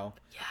 Yeah.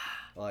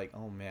 Like,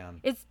 oh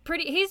man. He's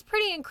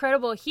pretty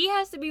incredible. He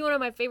has to be one of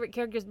my favorite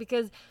characters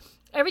because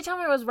every time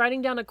I was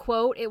writing down a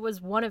quote, it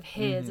was one of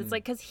his. It's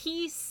like, because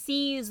he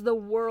sees the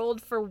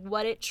world for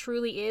what it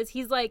truly is.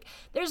 He's like,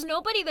 there's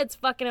nobody that's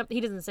fucking up.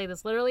 He doesn't say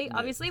this literally,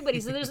 obviously, but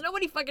he said there's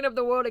nobody fucking up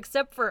the world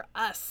except for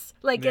us.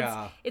 Like,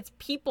 it's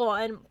people.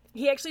 And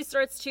he actually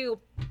starts to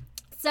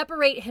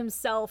separate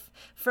himself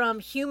from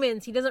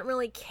humans. He doesn't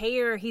really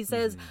care. He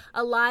says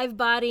a live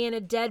body and a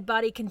dead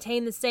body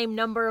contain the same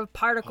number of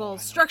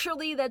particles.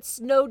 Structurally, that's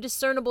no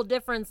discernible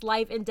difference.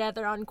 Life and death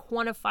are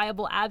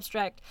unquantifiable,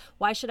 abstract.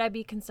 Why should I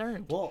be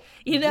concerned? Well,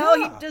 he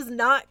does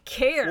not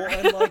care.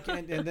 Well,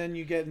 and and then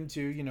you get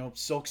into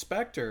Silk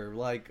Spectre,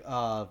 like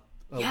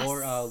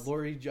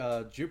Laurie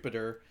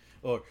Jupiter,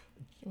 or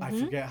I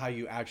forget how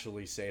you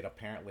actually say it.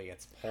 Apparently,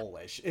 it's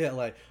Polish.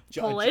 Like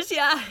Polish,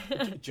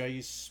 J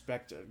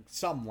Spectre,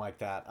 something like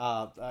that.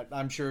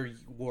 I'm sure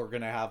we're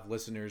gonna have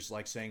listeners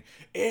like saying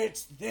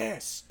it's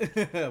this,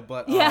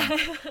 but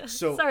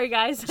So sorry,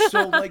 guys.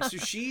 so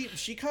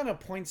she kind of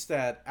points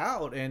that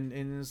out and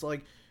is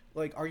like,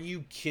 are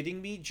you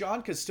kidding me,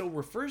 John? Because still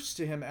refers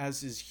to him as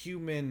his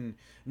human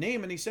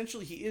name, and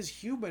essentially he is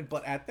human.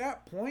 But at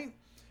that point,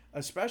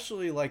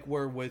 especially like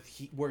where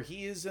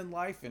he is in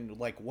life and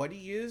like what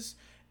he is,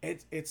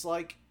 it's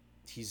like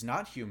he's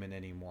not human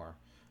anymore,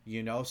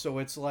 so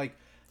it's like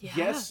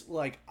yes,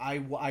 like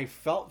I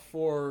felt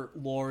for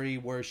Laurie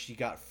where she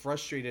got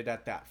frustrated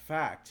at that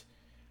fact,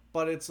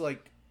 but it's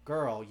like,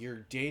 girl,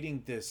 you're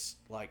dating this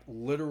like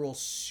literal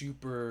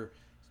super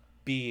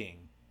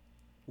being,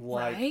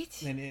 like,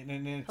 right?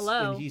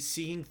 And he's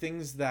seeing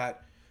things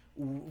that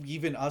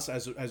even us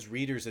as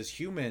readers, as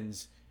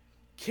humans,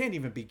 can't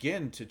even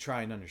begin to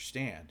try and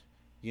understand,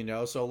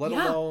 so let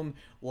alone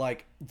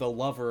like the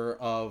lover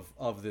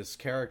of this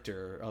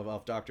character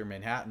of Dr.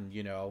 Manhattan,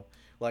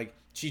 like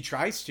she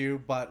tries to,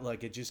 but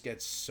like it just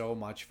gets so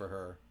much for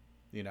her,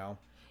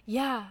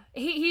 Yeah,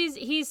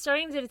 he's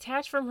starting to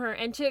detach from her.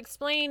 And to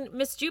explain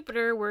Miss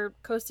Jupiter, we're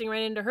coasting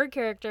right into her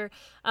character.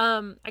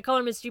 I call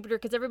her Miss Jupiter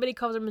because everybody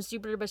calls her Miss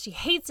Jupiter, but she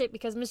hates it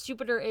because Miss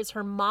Jupiter is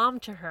her mom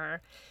to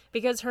her,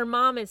 because her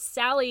mom is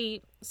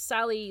Sally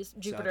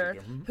Jupiter,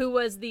 who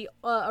was the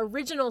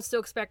original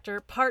Silk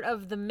Spectre, part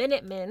of the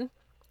Minutemen,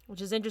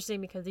 which is interesting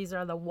because these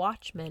are the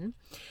Watchmen.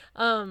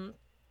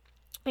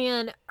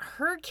 And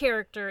her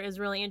character is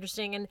really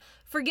interesting. And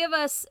forgive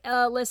us,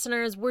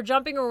 listeners, we're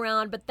jumping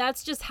around, but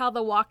that's just how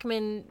the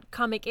Walkman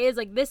comic is.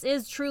 Like, this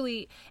is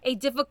truly a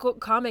difficult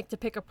comic to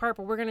pick apart,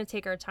 but we're going to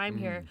take our time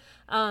here.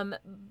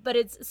 But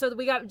so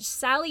we got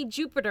Sally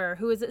Jupiter,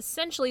 who is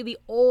essentially the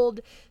old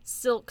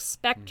Silk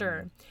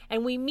Spectre.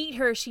 And we meet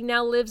her. She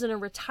now lives in a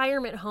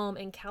retirement home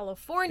in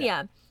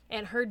California.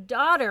 And her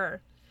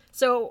daughter...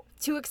 So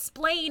to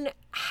explain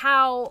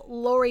how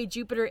Laurie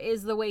Jupiter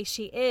is the way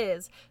she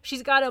is,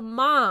 she's got a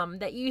mom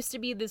that used to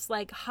be this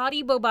like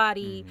hottie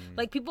bobati,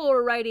 like people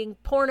were writing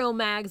porno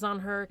mags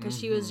on her because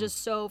she was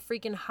just so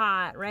freaking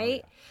hot,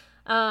 right?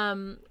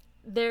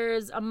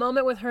 There's a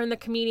moment with her and the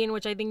comedian,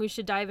 which I think we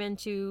should dive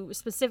into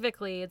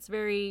specifically. It's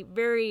very,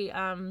 very,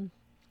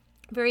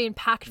 very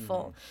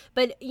impactful.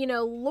 But,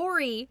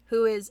 Laurie,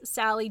 who is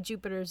Sally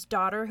Jupiter's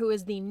daughter, who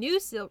is the new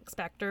Silk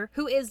Spectre,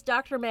 who is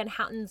Dr.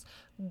 Manhattan's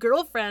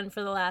girlfriend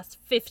for the last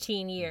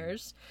 15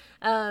 years.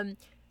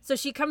 So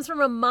she comes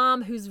from a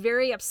mom who's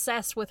very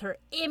obsessed with her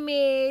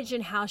image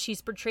and how she's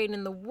portrayed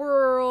in the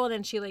world.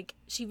 And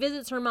she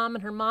visits her mom,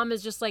 and her mom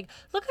is just like,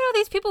 look at all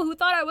these people who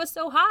thought I was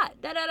so hot.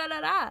 Da, da, da,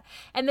 da, da.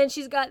 And then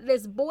she's got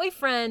this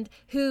boyfriend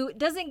who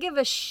doesn't give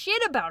a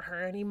shit about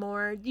her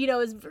anymore,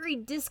 is very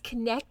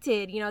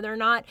disconnected. They're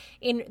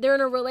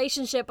in a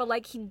relationship, but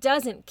like he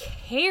doesn't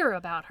care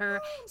about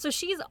her. So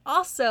she's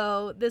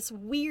also this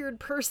weird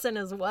person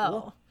as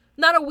well.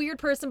 Not a weird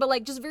person, but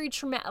like just very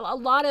traumatic. A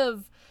lot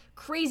of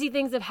crazy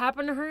things have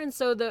happened to her, and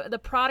so the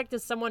product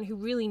is someone who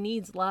really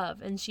needs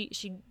love, and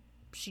she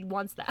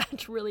wants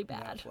that really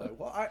bad.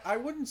 Well, I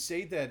wouldn't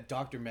say that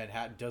Dr.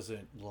 Manhattan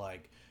doesn't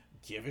like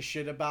give a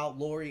shit about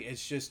Laurie.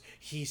 It's just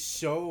he's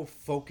so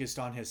focused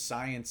on his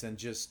science and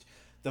just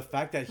the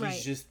fact that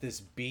he's just this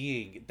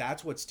being.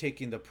 That's what's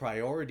taking the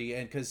priority,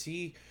 and because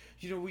he,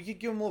 we could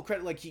give him a little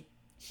credit, like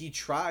he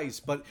tries,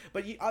 but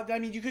I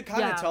mean you could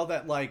kind of tell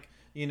that like.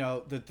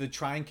 The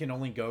trying can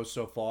only go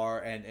so far,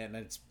 and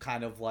it's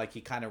kind of like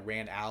he kind of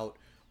ran out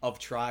of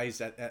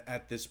tries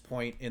at this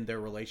point in their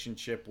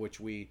relationship, which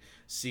we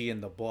see in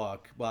the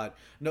book. But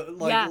no,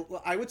 like Yeah.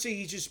 I would say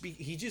he just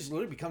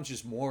literally becomes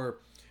just more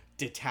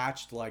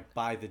detached, like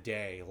by the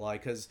day,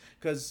 like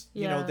because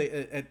you know Yeah.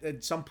 they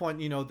at some point,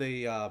 you know,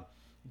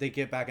 they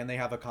get back and they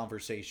have a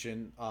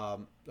conversation,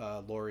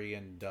 Lori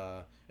and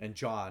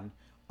John,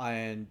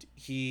 and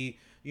he,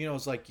 you know,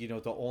 it's like, you know,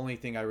 the only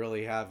thing I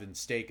really have in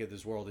stake in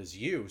this world is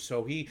you.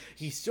 So he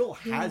still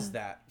has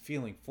that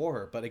feeling for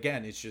her, but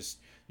again, it's just,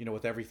 you know,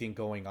 with everything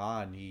going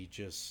on, he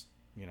just,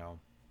 you know,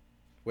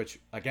 which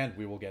again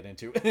we will get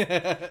into.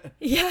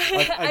 Yeah,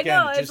 Like, I again,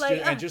 know. It's just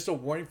like, and just a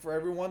warning for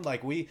everyone,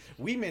 like we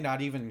may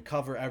not even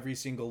cover every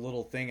single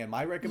little thing, and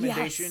my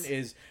recommendation Yes.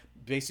 is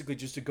basically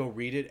just to go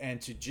read it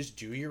and to just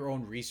do your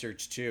own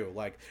research too.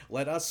 Like,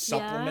 let us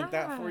supplement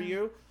that for Yeah.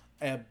 you,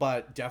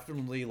 but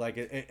definitely like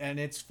and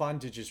it's fun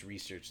to just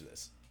research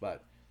this.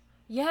 But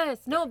yes,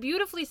 no,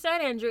 beautifully said,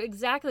 Andrew.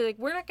 Exactly. Like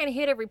we're not gonna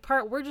hit every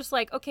part. We're just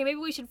like, okay, maybe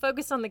we should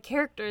focus on the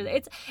characters.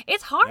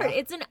 It's hard. Yeah.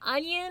 It's an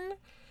onion,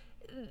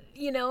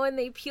 you know, and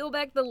they peel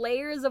back the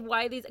layers of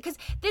why these, because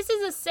this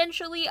is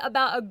essentially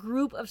about a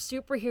group of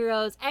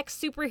superheroes,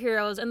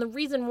 ex-superheroes, and the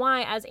reason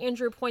why, as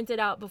Andrew pointed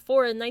out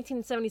before, in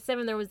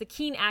 1977 there was the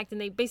Keene Act, and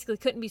they basically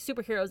couldn't be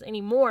superheroes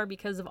anymore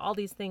because of all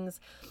these things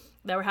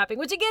that were happening,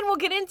 which again we'll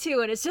get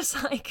into. And it's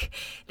just like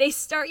they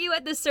start you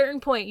at this certain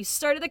point. You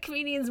start at the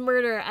comedian's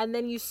murder, and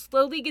then you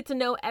slowly get to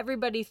know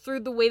everybody through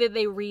the way that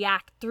they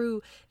react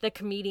through the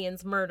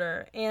comedian's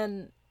murder.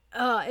 And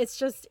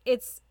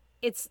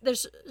it's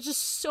there's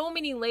just so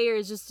many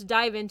layers. Just to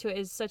dive into it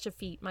is such a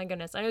feat. My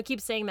goodness, I know I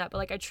keep saying that, but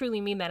like I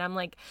truly mean that. I'm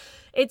like,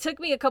 it took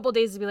me a couple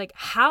days to be like,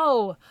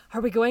 how are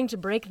we going to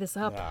break this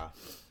up?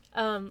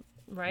 yeah.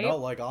 Right? No,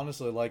 like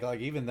honestly, like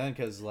even then,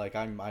 because like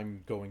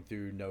I'm going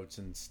through notes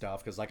and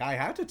stuff, because like I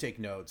had to take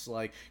notes,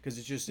 like because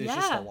it's just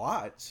Yeah. a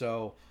lot.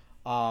 So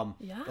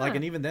Yeah. like,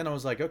 and even then I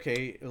was like,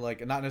 okay,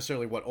 like not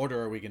necessarily what order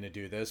are we gonna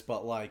do this,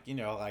 but like, you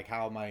know, like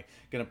how am I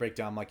gonna break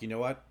down? Like, you know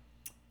what,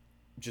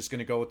 just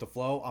gonna go with the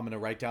flow. I'm gonna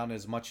write down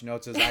as much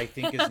notes as I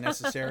think is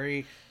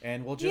necessary,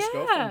 and we'll just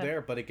go Yeah. from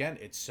there. But again,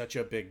 it's such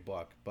a big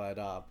book.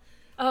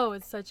 Oh,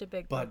 it's such a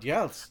big book. But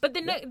yeah, But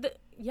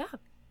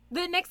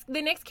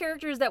the next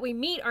characters that we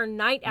meet are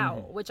Night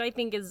Owl, which I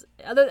think is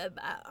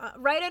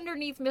right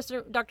underneath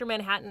Dr.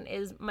 Manhattan.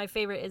 Is my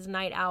favorite is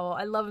Night Owl.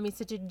 I love him. He's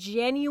such a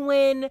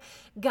genuine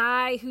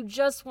guy who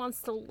just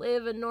wants to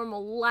live a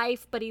normal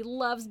life, but he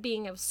loves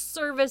being of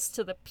service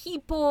to the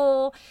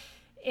people.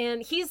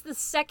 And he's the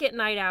second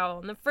Night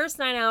Owl. And the first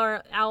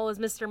Owl is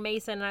Mr.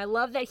 Mason. And I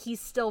love that he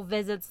still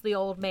visits the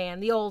old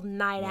man, the old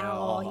Night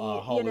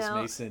Owl. Hollis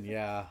Mason,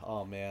 yeah.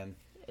 Oh man,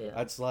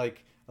 that's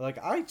like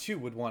I too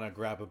would want to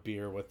grab a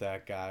beer with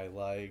that guy.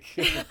 Like,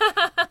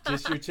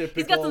 just your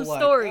typical. He's got some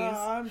like, stories.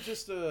 I'm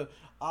just a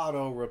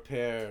auto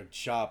repair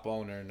shop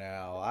owner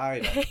now. I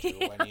don't do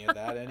any of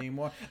that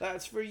anymore.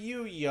 That's for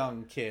you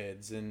young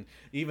kids. And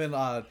even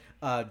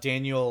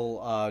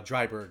Daniel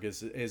Dryberg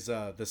is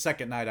the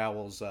second Night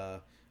Owl's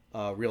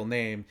real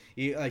name.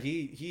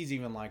 He's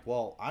even like,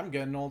 well, I'm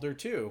getting older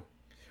too,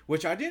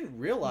 which I didn't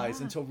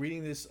realize until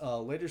reading this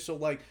later. So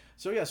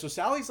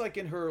Sally's like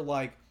in her,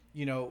 like,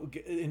 you know,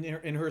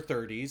 in her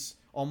 30s,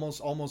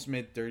 almost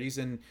mid 30s,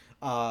 and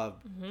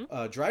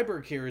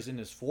Dryberg here is in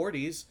his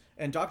 40s,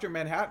 and Dr.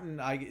 Manhattan,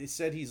 I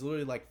said he's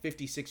literally like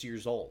 56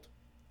 years old.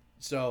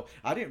 So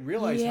I didn't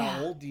realize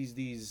how old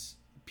these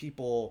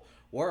people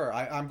were.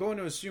 I'm going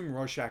to assume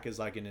Rorschach is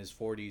like in his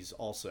 40s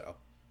also,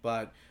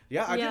 but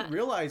I didn't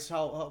realize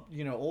how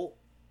you know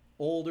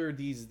older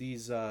these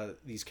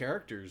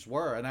characters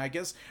were, and I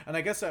guess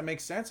that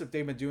makes sense if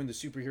they've been doing the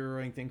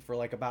superheroing thing for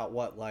like about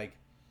what, like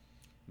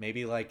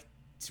maybe like,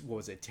 what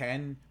was it,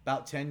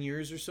 about 10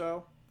 years or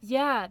so.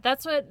 Yeah,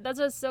 that's what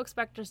Silk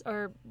Spectre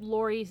or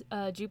Lori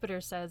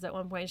Jupiter says at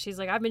one point. She's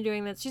like, I've been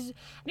doing this. She's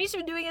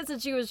been doing it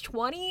since she was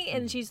 20,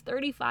 and she's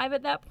 35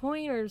 at that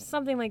point, or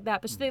something like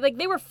that. But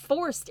they were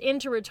forced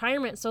into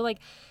retirement, so like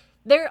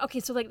they're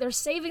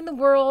saving the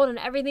world and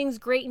everything's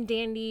great and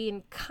dandy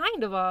and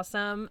kind of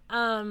awesome.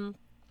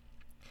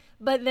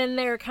 But then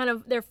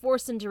they're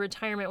forced into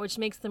retirement, which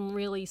makes them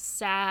really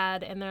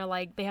sad, and they're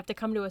like, they have to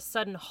come to a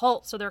sudden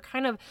halt. So they're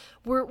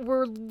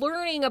we're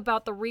learning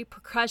about the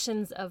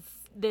repercussions of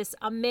this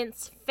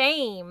immense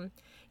fame,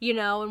 you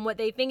know, and what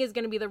they think is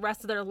going to be the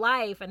rest of their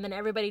life, and then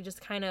everybody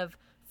just kind of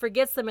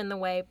forgets them in the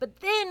way.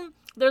 But then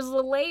there's a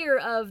layer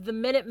of the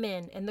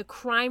Minutemen and the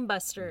Crime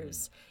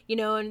Busters, you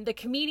know, and the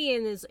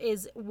comedian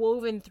is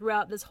woven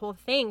throughout this whole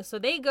thing. So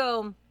they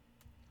go,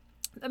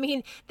 I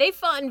mean, they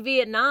fought in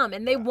Vietnam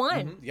and they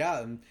won. Mm-hmm.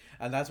 Yeah,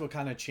 and that's what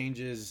kind of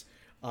changes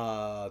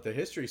the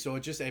history. So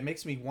it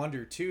makes me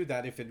wonder too,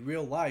 that if in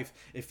real life,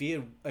 if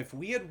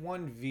we had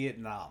won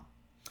Vietnam,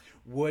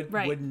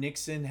 would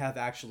Nixon have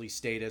actually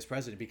stayed as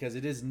president? Because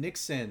it is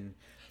Nixon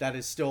that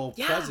is still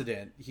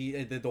president.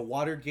 The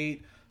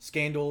Watergate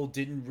scandal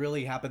didn't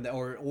really happen,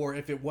 or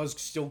if it was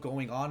still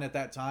going on at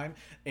that time,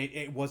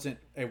 it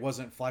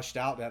wasn't fleshed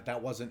out.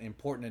 That wasn't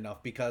important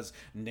enough because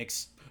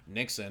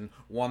Nixon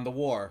won the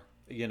war.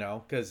 you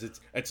know, because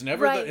it's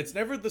never Right. it's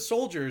never the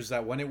soldiers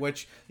that win it,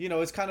 which, you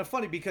know, it's kind of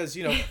funny because,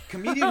 you know,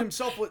 comedian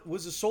himself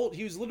was a soldier.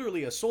 He was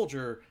literally a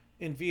soldier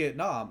in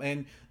Vietnam,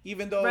 and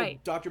even though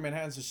Right. Dr.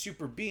 Manhattan's a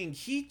super being,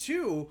 he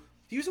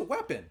was a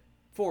weapon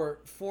for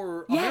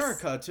Yes.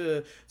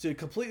 America to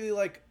completely,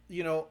 like,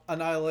 you know,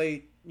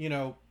 annihilate, you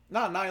know,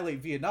 not annihilate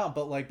Vietnam,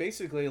 but like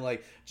basically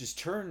like just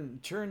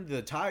turn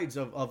the tides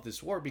of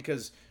this war,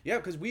 because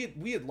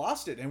we had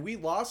lost it, and we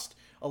lost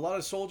a lot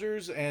of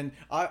soldiers. And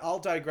I'll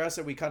digress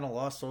that we kind of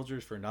lost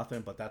soldiers for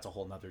nothing, but that's a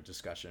whole nother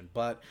discussion.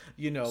 But,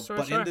 you know, Sure,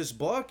 but sure. in this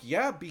book,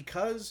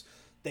 because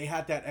they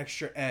had that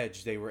extra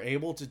edge, they were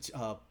able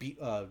to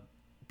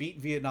beat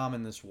Vietnam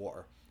in this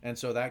war. And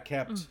so that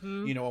kept,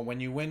 Mm-hmm. you know, when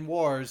you win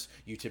wars,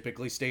 you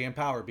typically stay in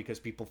power because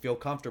people feel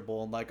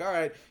comfortable and like, all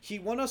right, he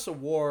won us a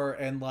war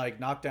and like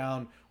knocked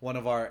down one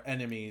of our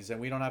enemies, and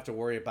we don't have to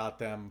worry about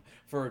them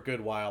for a good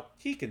while.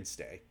 He can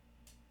stay,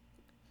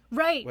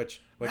 Right.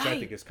 which Right. I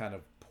think is kind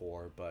of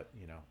poor, but,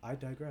 you know, I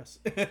digress.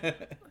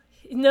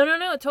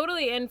 No,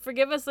 totally. And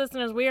forgive us,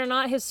 listeners. We are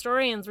not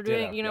historians. We're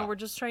doing, Yeah, yeah. we're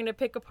just trying to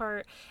pick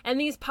apart. And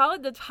this is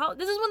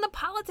when the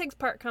politics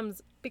part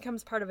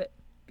becomes part of it.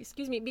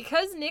 Excuse me,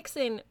 because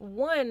Nixon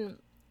won.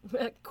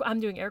 I'm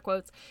doing air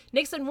quotes.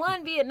 Nixon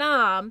won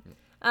Vietnam.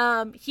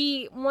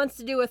 He wants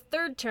to do a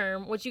third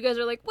term, which you guys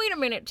are like, wait a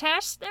minute,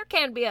 Tess, there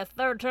can't be a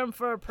third term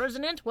for a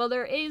president. Well,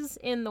 there is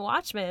in The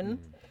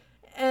Watchmen,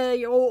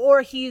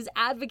 or he's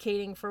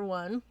advocating for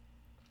one.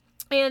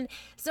 And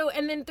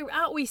then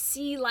throughout we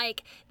see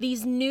like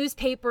these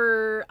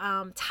newspaper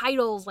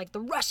titles like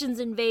the Russians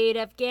invade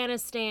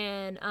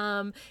Afghanistan,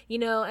 and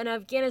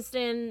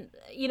Afghanistan,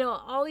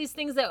 all these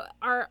things that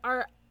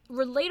are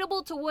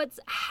relatable to what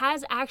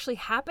has actually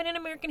happened in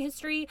American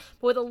history,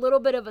 but with a little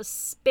bit of a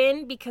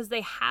spin because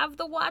they have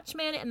the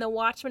Watchmen, and the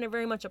Watchmen are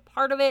very much a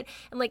part of it.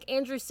 And like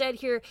Andrew said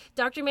here,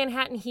 Dr.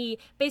 Manhattan, he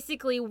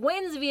basically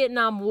wins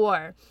Vietnam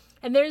War.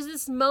 And there's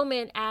this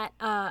moment at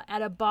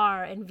a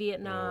bar in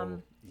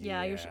Vietnam.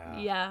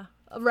 Yeah.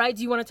 Right.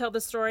 Do you want to tell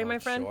the story, my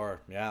friend?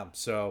 Sure. Yeah.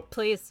 So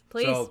Please,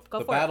 so go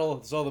the for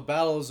battle. So the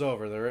battle is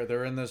over.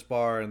 They're in this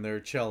bar and they're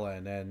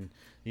chilling, and,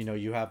 you know,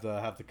 you have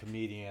the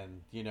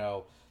comedian, you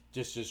know,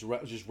 just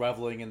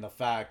reveling in the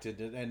fact,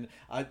 and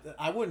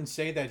I wouldn't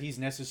say that he's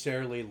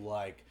necessarily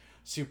like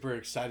super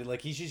excited.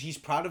 Like he's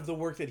proud of the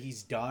work that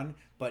he's done,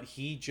 but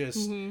he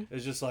just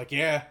is just like,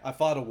 yeah, I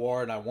fought a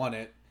war and I won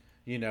it,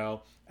 you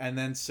know. And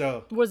then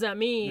so it. What does that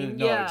mean?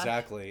 no, Yeah.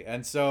 exactly.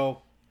 And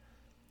so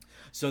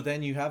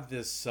then you have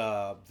this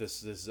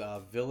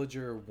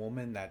villager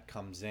woman that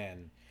comes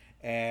in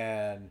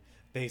and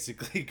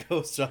basically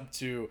goes up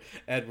to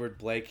Edward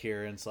Blake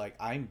here and it's like,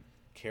 I'm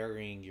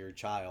carrying your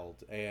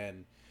child,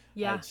 and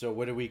so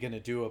what are we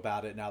gonna do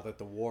about it now that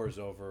the war's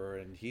over?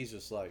 And he's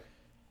just like,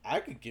 I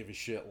could give a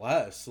shit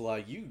less.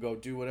 Like, you can go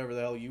do whatever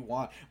the hell you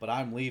want, but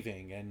I'm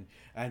leaving.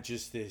 And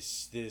just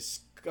this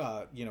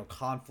you know,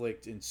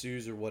 conflict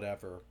ensues or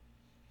whatever.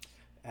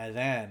 And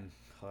then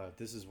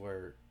this is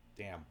where,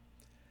 damn,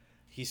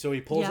 he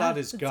pulls out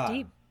his gun.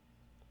 Deep.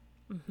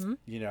 Mm-hmm.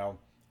 You know,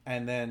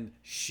 and then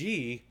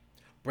she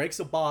breaks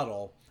a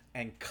bottle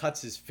and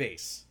cuts his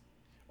face,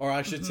 or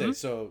I should say,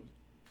 so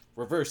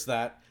reverse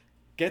that,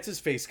 gets his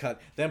face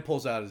cut, then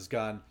pulls out his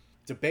gun,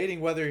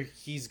 debating whether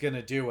he's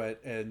gonna do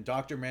it. And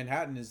Dr.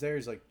 Manhattan is there.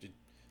 He's like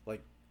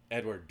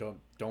Edward,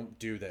 don't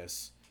do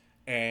this,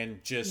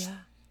 and just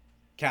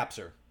caps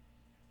her,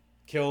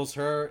 kills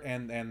her,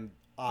 and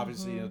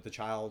obviously, you know, the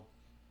child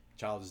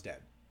is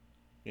dead.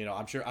 You know,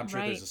 I'm sure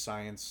there's a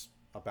science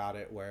about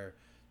it where,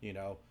 you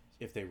know,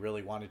 if they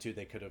really wanted to,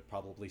 they could have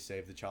probably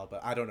saved the child,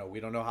 but I don't know. We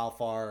don't know how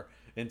far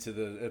into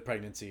the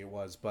pregnancy it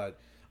was, but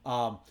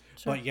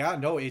but yeah,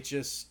 no, it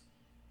just,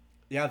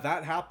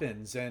 that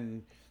happens.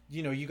 And,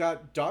 you know, you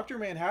got Dr.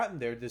 Manhattan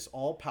there, this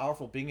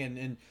all-powerful being,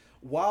 and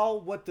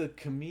while what the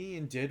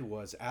comedian did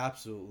was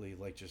absolutely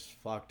like just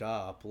fucked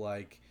up,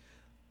 like,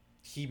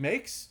 he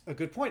makes a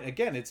good point.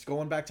 Again, it's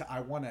going back to, I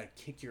want to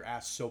kick your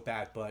ass so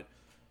bad, but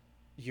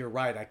you're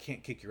right, I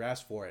can't kick your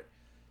ass for it.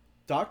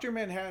 Dr.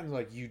 Manhattan's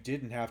like, you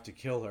didn't have to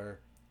kill her.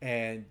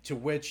 And to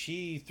which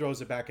he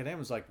throws it back at him.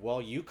 It's like, well,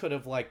 you could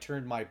have like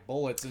turned my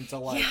bullets into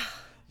like,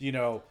 you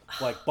know,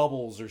 like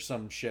bubbles or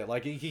some shit.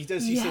 Like he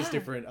says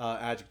different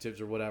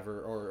adjectives or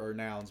whatever, or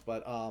nouns.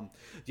 But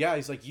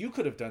he's like, you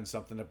could have done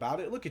something about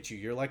it. Look at you.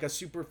 You're like a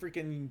super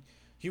freaking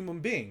human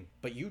being,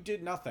 but you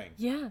did nothing.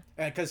 Yeah.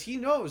 And because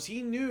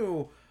he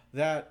knew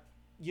that,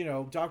 you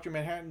know, Dr.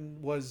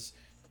 Manhattan was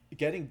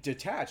getting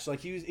detached.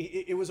 Like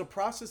it was a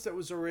process that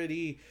was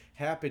already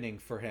happening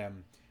for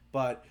him.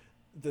 But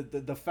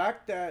the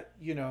fact that,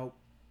 you know,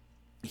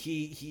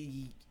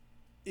 he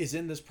is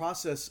in this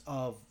process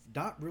of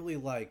not really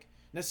like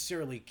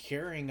necessarily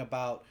caring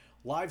about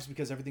lives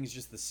because everything's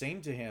just the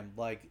same to him.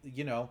 Like,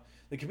 you know,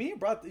 the comedian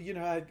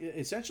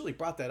essentially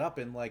brought that up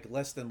in like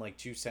less than like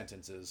 2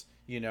 sentences,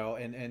 you know,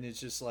 and it's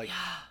just like,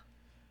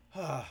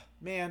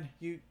 man,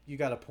 you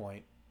got a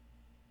point,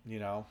 you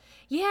know?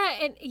 Yeah,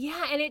 and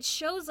it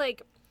shows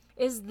like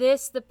is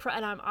this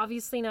and I'm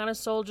obviously not a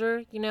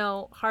soldier, you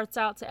know, hearts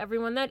out to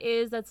everyone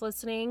that's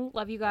listening.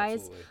 Love you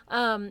guys.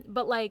 Absolutely.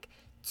 But like,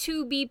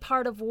 to be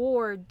part of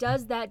war,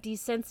 does that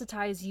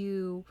desensitize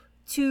you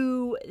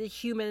to the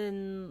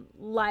human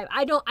life?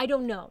 I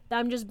don't know.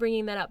 I'm just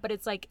bringing that up, but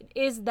it's like,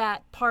 is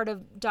that part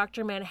of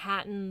Dr.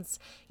 Manhattan's,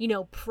 you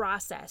know,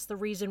 process? The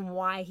reason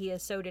why he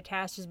is so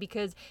detached is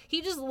because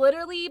he just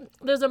literally,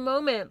 there's a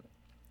moment,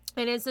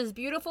 and it's this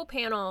beautiful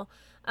panel.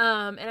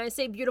 And I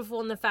say beautiful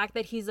in the fact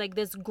that he's like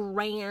this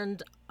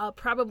grand,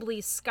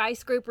 probably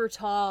skyscraper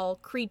tall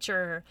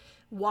creature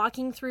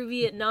walking through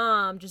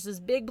Vietnam, just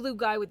this big blue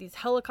guy with these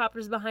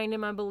helicopters behind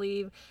him, I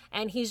believe.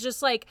 And he's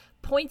just like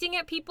pointing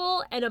at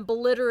people and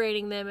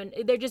obliterating them. And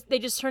they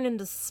just turn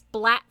into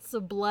splats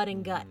of blood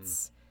and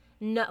guts.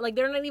 Not like,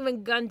 they're not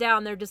even gunned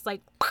down. They're just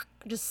like,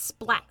 just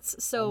splats.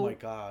 So, oh my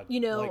God, you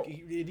know, like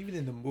even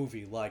in the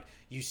movie, like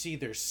you see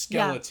their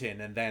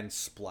skeleton and then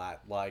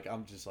splat. Like,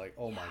 I'm just like,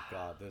 oh my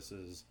God, this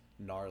is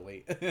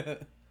gnarly.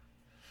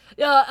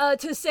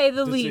 To say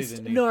the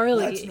least,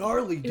 gnarly. That's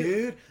gnarly,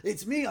 dude.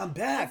 It's me. I'm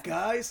back,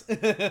 guys.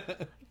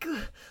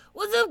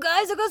 What's up,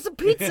 guys? I got some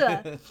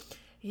pizza.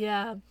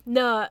 Yeah.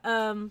 No,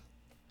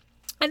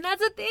 and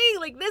that's the thing,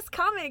 like, this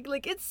comic,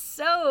 like, it's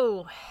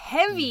so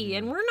heavy,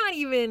 and we're not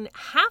even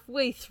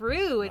halfway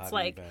through. It's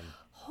like,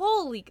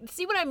 holy,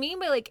 see what I mean?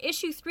 By, like,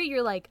 issue 3,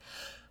 you're like,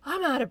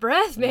 I'm out of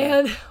breath,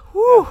 man.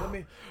 Whew.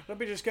 Yeah, let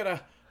me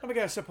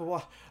get a sip of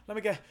water. Let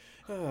me get,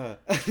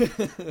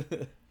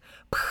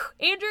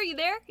 Andrew, you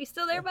there? You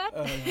still there, bud?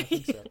 I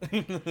think so.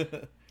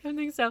 I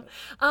think so.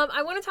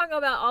 I want to talk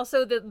about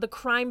also the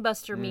Crime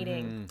Buster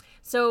meeting.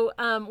 So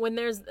when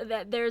there's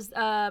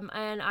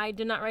and I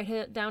did not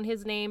write down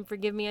his name.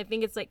 Forgive me. I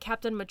think it's like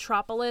Captain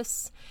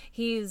Metropolis.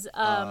 He's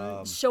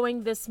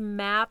showing this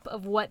map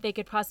of what they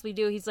could possibly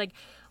do. He's like,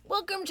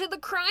 welcome to the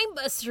Crime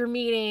Buster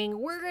meeting.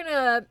 We're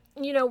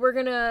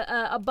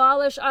gonna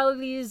abolish all of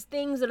these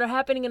things that are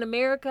happening in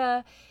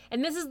America.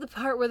 And this is the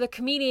part where the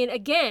comedian,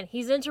 again,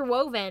 he's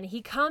interwoven.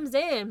 He comes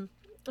in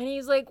and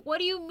he's like, what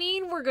do you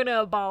mean we're going to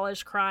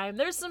abolish crime?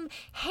 There's some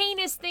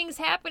heinous things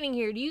happening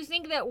here. Do you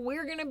think that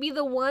we're going to be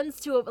the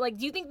ones to, like,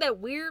 do you think that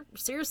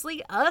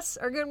us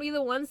are going to be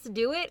the ones to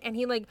do it? And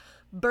he, like,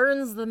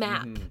 burns the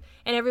map. And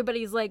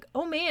everybody's like,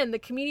 oh man, the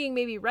comedian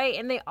may be right.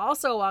 And they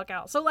also walk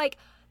out. So, like,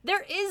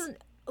 there is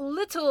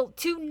little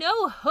to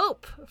no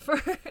hope for,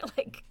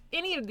 like,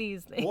 any of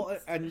these things. Well,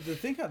 and the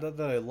thing that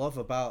I love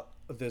about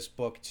this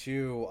book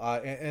too,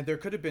 and there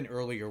could have been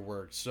earlier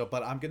works,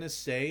 but I'm gonna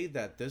say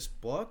that this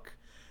book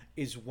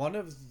is one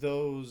of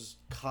those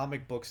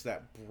comic books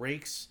that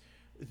breaks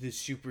the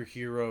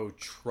superhero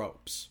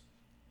tropes,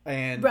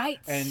 and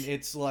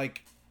it's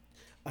like,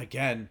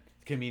 again,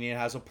 the comedian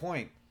has a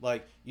point.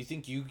 Like, you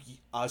think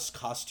us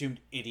costumed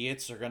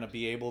idiots are gonna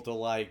be able to,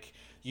 like,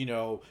 you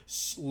know,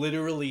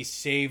 literally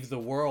save the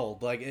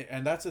world? Like,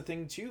 and that's the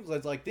thing too.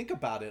 Like, think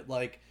about it.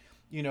 Like,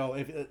 you know,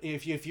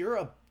 if you're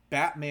a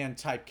Batman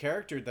type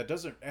character that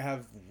doesn't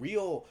have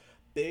real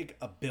big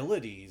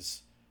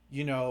abilities,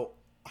 you know,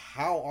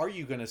 how are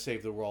you going to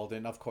save the world?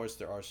 And of course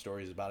there are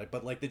stories about it,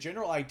 but like, the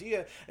general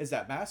idea is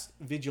that masked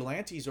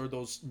vigilantes, or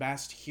those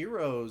masked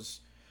heroes,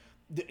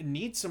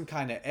 need some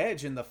kind of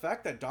edge. And the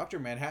fact that Dr.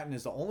 Manhattan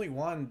is the only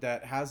one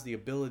that has the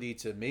ability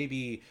to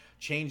maybe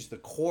change the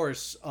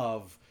course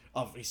of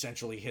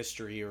essentially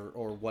history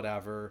or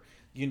whatever,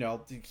 you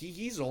know,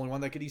 he's the only one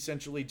that could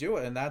essentially do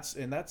it. And that's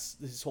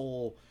his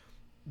whole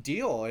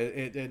deal.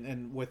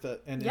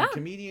 And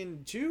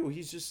comedian too,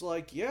 he's just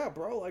like, yeah,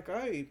 bro, like,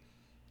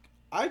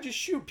 I just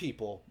shoot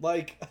people,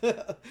 like,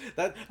 that.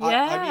 I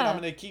mean, I'm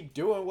gonna keep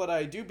doing what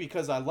I do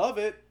because I love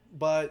it,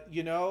 but,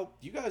 you know,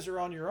 you guys are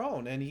on your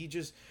own. And he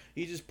just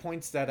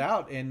points that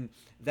out, and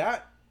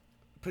that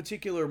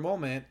particular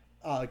moment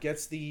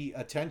gets the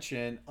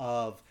attention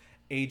of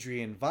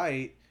Adrian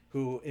Veidt,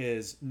 who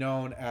is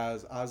known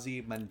as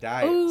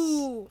Ozymandias.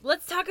 Ooh,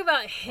 let's talk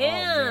about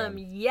him.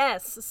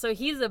 Yes, so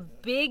he's a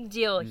big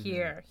deal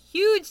here.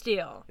 Huge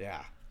deal.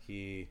 Yeah,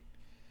 he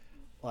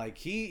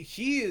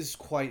is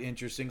quite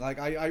interesting. Like,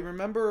 I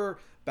remember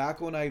back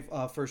when I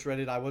first read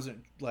it, I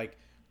wasn't, like,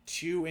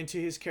 too into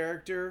his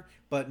character,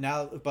 but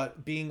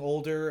being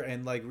older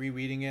and, like,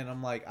 rereading it,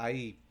 I'm like,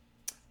 I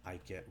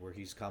get where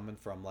he's coming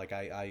from. Like,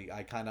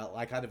 I kind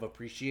of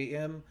appreciate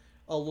him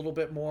a little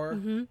bit more,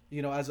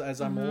 you know,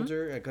 as I'm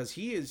older, because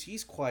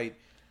he's quite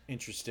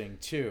interesting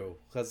too,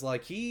 because,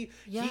 like, he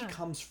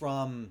comes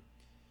from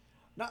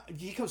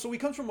he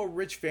comes from a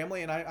rich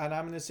family, and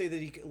I'm gonna say that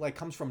he, like,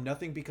 comes from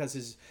nothing,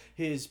 because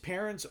his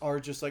parents are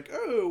just like,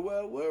 oh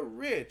well, we're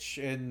rich,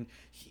 and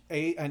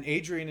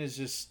Adrian is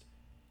just,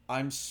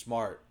 I'm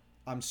smarter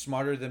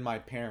than my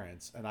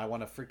parents, and I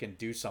want to freaking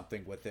do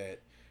something with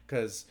it.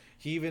 Because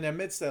he even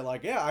admits that,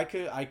 like, yeah, I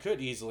could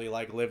easily,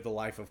 like, live the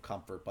life of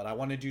comfort, but I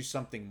want to do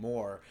something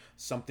more,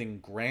 something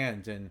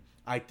grand. And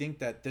I think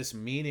that this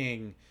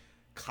meeting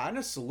kind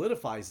of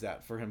solidifies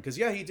that for him. Because,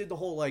 yeah, he did the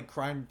whole, like,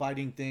 crime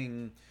fighting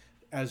thing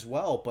as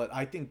well, but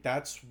I think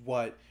that's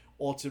what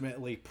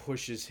ultimately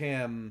pushes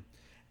him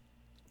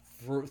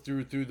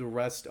through the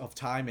rest of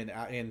time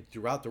and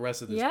throughout the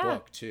rest of this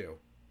book too.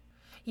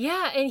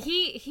 Yeah, and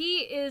he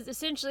is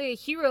essentially a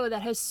hero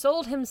that has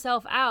sold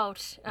himself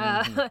out,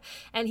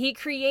 and he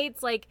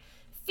creates like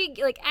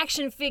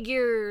action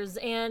figures,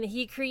 and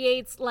he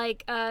creates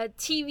like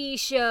TV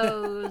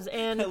shows,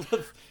 and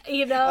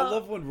I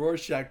love when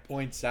Rorschach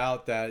points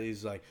out that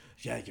he's like,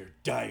 yeah, your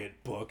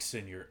diet books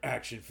and your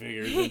action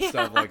figures and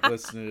stuff, like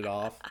listing it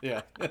off.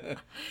 Yeah.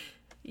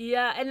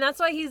 Yeah, and that's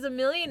why he's a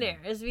millionaire,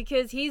 is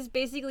because he's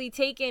basically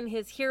taken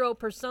his hero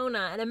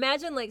persona. And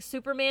imagine like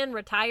Superman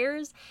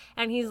retires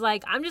and he's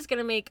like, I'm just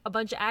gonna make a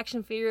bunch of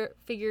action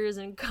figures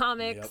and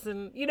comics,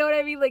 and you know what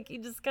I mean? Like, he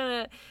just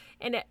kind of,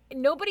 and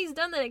nobody's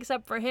done that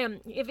except for him.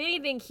 If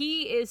anything,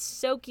 he is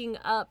soaking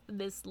up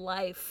this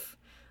life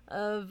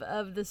of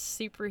the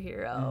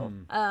superhero,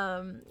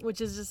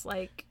 which is just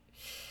like,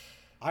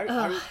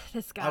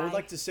 this guy. I would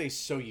like to say,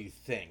 so you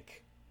think.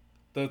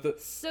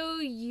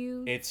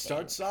 It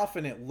starts off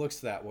and it looks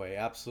that way,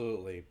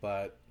 absolutely,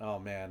 but oh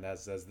man,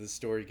 as this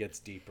story gets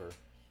deeper,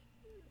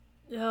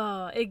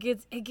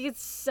 it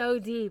gets so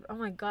deep. Oh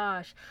my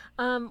gosh.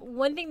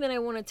 One thing that I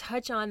want to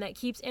touch on that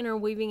keeps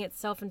interweaving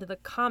itself into the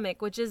comic,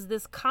 which is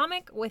this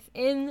comic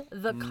within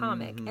the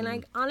comic. And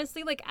I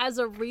honestly, like, as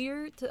a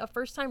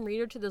first time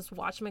reader to this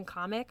Watchmen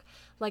comic,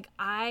 like,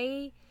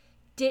 I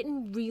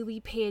didn't really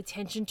pay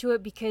attention to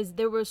it because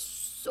there was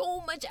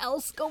so much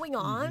else going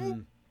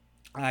on.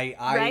 I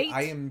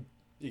am,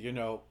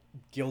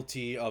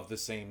 guilty of the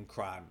same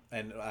crime.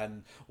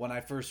 And when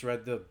I first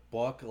read the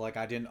book, like,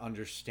 I didn't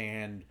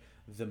understand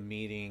the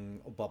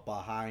meaning but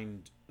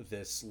behind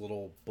this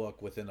little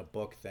book within a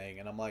book thing.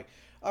 And I'm like,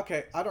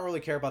 okay, I don't really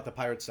care about the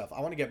pirate stuff. I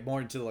want to get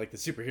more into like the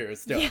superhero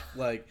stuff. Yeah.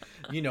 Like,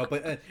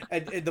 but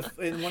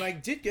and when I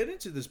did get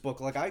into this book,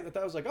 like, I thought,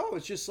 I was like, oh,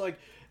 it's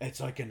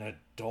like an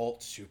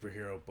adult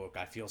superhero book.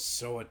 I feel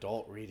so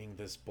adult reading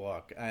this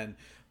book. And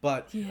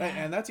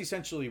that's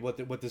essentially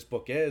what this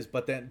book is.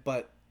 But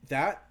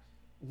that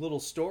little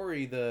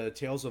story, the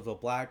Tales of the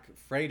Black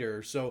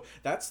Freighter, so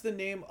that's the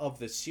name of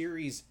the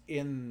series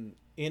in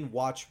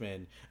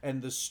Watchmen,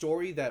 and the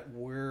story that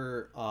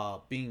we're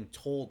being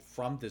told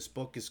from this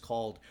book is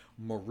called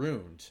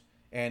Marooned,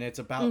 and it's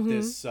about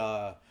this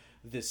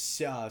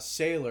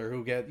sailor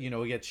who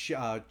gets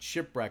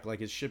shipwrecked, like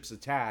his ship's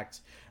attacked,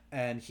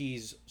 and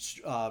he's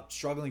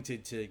struggling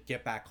to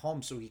get back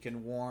home so he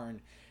can warn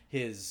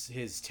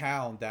his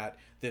town that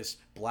this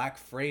black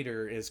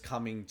freighter is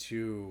coming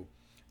to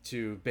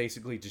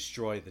basically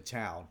destroy the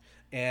town.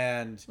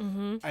 And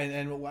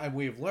and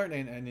we've learned,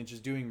 and in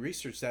just doing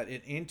research, that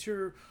it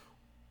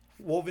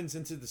interwovens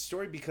into the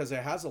story because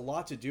it has a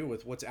lot to do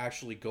with what's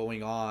actually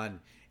going on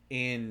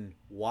in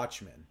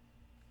Watchmen,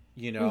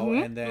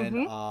 and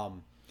then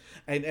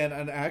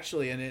and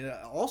actually, and it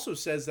also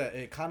says that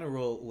it kind of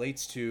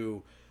relates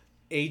to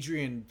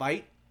Adrian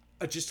Veidt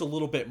just a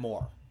little bit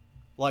more.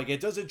 Like,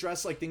 it does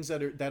address like things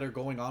that are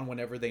going on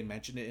whenever they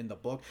mention it in the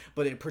book,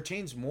 but it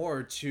pertains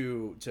more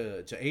to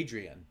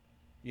Adrian,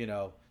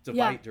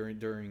 Veidt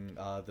during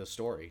the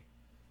story.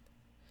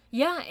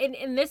 Yeah,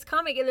 in this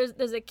comic,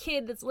 there's a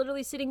kid that's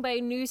literally sitting by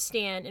a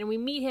newsstand, and we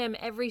meet him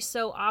every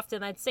so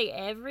often. I'd say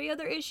every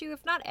other issue,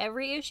 if not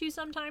every issue,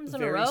 sometimes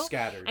in a row. Very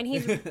scattered. And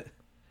he's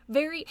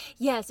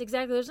yes,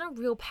 exactly. There's no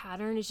real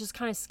pattern. It's just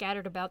kind of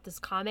scattered about this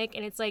comic,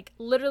 and it's like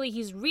literally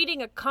he's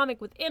reading a comic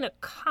within a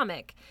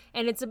comic,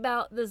 and it's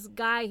about this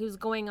guy who's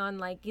going on,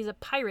 like, he's a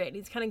pirate, and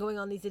he's kind of going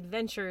on these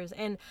adventures.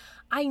 And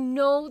I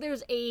know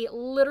there's a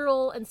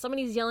literal, and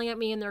somebody's yelling at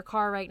me in their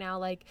car right now,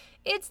 like,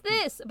 it's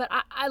this, but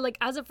I like,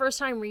 as a first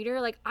time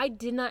reader, like, I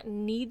did not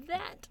need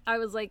that. I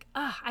was like,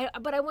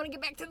 but I want to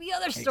get back to the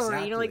other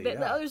story. Exactly,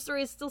 the other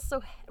story is still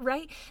so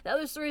right. The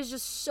other story is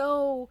just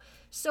so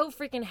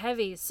freaking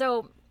heavy.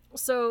 So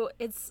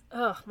it's,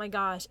 oh my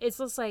gosh, it's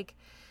just like,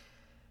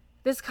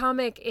 this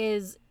comic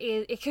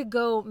it could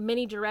go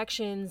many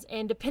directions,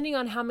 and depending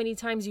on how many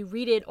times you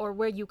read it or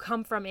where you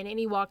come from in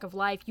any walk of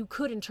life, you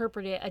could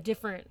interpret it a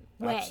different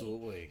way.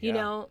 Absolutely, you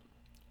know.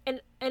 And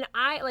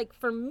I, like,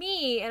 for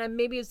me, and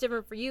maybe it's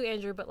different for you,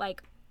 Andrew, but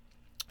like,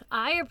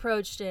 I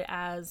approached it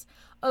as,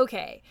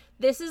 okay,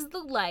 this is the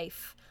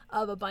life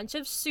of a bunch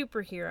of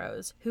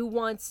superheroes who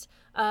once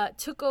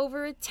took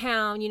over a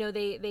town.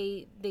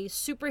 They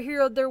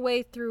superheroed their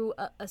way through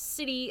a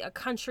city, a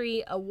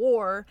country, a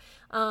war,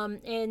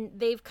 and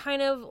they've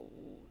kind of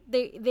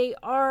they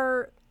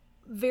are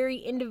very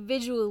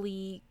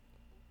individually,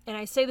 and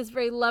I say this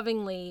very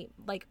lovingly,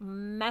 like,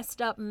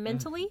 messed up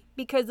mentally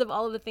because of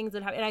all of the things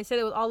that happen. And I say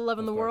that with all the love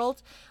in the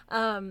world.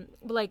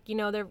 Like,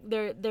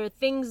 they're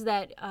things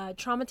that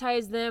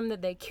traumatize them,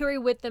 that they carry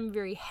with them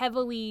very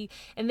heavily,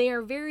 and they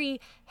are very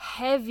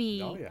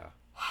heavy. Oh yeah.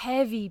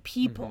 Heavy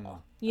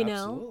people, you know.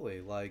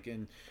 Absolutely. Like,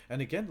 and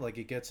again, like,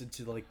 it gets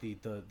into like the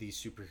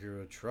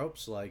superhero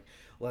tropes, like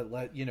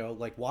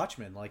like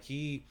Watchmen, like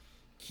he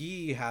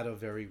had a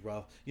very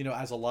rough,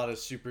 as a lot of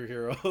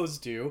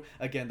superheroes do.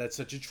 Again, that's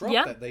such a trope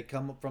that they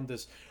come up from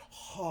this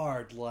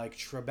hard, like,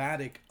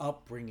 traumatic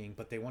upbringing,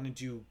 but they want to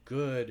do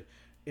good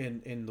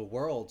in the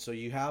world. So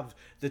you have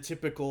the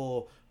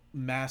typical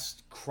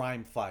masked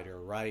crime fighter,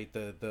 right?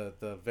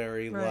 The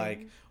very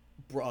like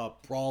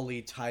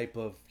brawly type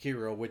of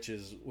hero, which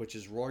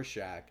is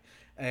Rorschach.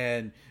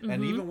 And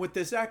even with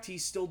this act,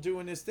 he's still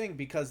doing his thing,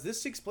 because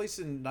this takes place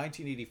in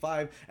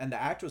 1985 and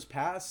the act was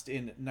passed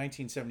in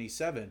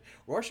 1977.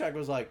 Rorschach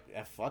was like,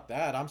 fuck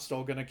that, I'm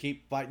still gonna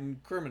keep fighting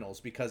criminals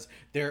because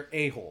they're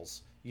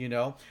a-holes, you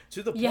know,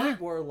 to the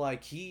point where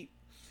like he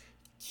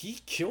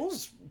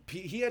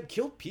had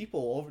killed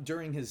people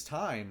during his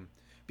time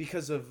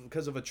because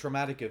of a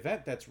traumatic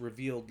event that's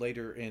revealed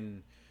later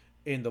in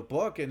the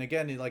book. And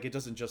again, like, it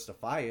doesn't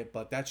justify it,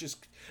 but that's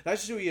just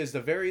who he is.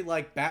 The very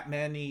like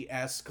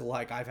Batman-y-esque,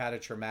 like, I've had a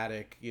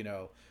traumatic, you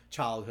know,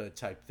 childhood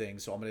type thing,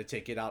 so I'm going to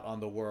take it out on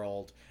the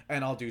world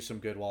and I'll do some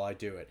good while I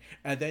do it.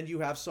 And then you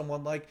have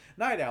someone like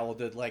Night Owl,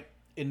 the like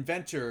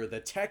inventor, the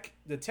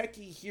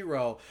techie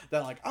hero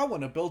that like, I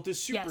want to build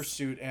this super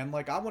suit and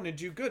like I want to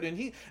do good,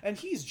 and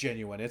he's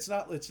genuine. It's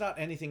not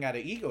anything out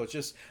of ego. It's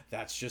just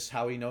that's just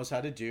how he knows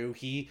how to do.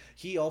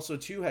 He also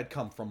too had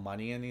come from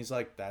money, and he's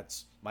like,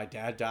 that's my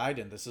dad died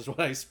and this is what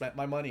I spent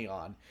my money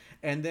on.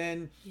 And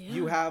then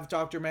you have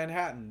Dr.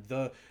 Manhattan,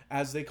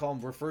 as they call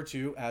him, referred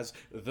to as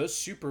the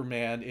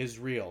Superman is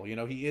real. You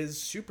know, he is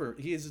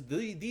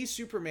the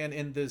Superman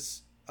in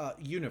this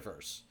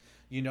universe.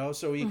 You know,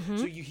 so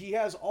he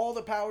has all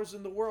the powers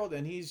in the world,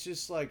 and he's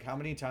just like, how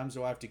many times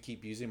do I have to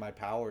keep using my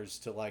powers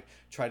to like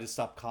try to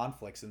stop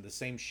conflicts? And the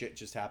same shit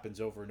just happens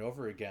over and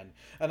over again.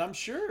 And I'm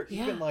sure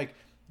even like,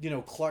 you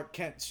know, Clark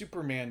Kent,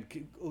 Superman,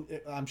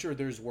 I'm sure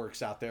there's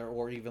works out there,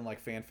 or even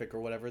like fanfic or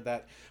whatever,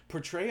 that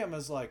portray him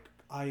as like,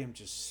 I am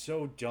just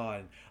so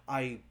done.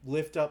 I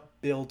lift up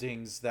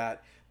buildings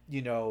that,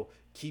 you know,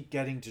 keep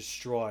getting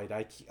destroyed.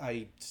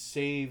 I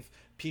save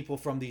people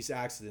from these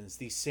accidents.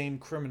 These same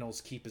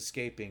criminals keep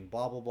escaping,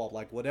 blah blah blah,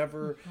 like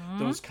whatever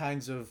those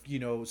kinds of, you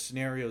know,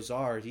 scenarios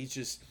are. He's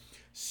just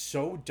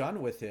so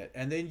done with it.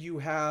 And then you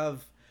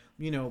have,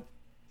 you know,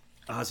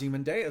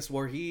 Ozymandias,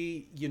 where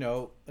he, you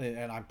know,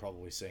 and I'm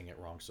probably saying it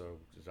wrong, so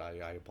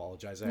I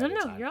apologize ahead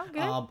of time. You're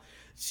all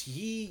good.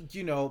 He,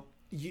 you know,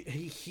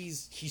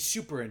 he's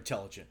super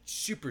intelligent,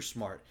 super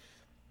smart,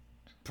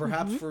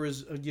 perhaps for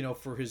his, you know,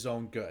 for his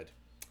own good.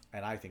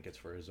 And I think it's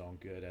for his own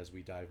good as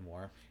we dive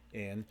more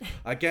in.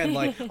 Again,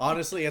 like,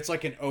 honestly, it's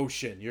like an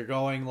ocean. You're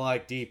going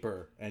like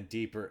deeper and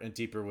deeper and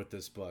deeper with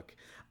this book.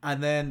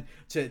 And then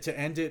to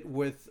end it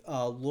with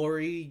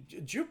Laurie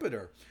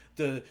Jupiter,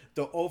 the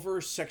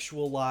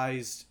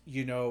over-sexualized,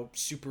 you know,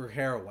 super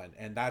heroine.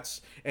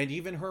 And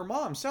even her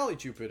mom, Sally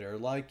Jupiter,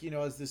 like, you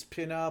know, as this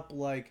pin-up,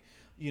 like,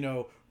 you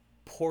know,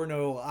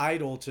 porno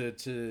idol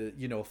to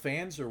you know,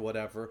 fans or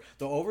whatever.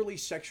 The overly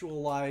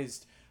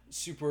sexualized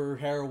super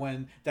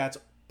heroine that's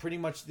pretty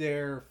much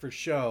there for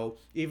show,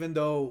 even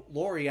though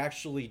Laurie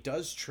actually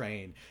does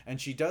train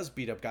and she does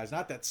beat up guys.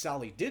 Not that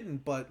Sally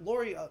didn't, but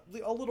Laurie a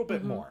little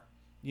bit more,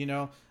 you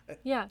know?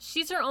 Yeah,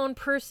 she's her own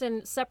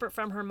person separate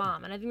from her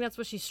mom, and I think that's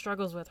what she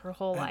struggles with her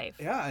whole life.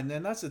 Yeah, and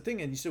then that's the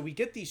thing. And so we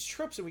get these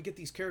tropes and we get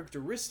these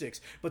characteristics,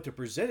 but they're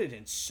presented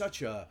in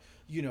such a,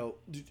 you know,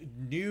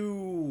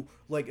 new,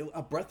 like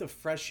a breath of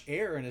fresh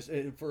air,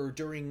 and for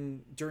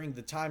during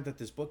the time that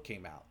this book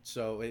came out.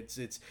 So it's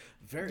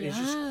very it's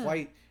just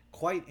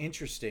quite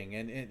interesting,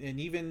 and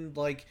even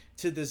like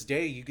to this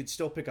day you could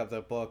still pick up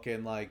that book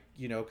and, like,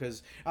 you know,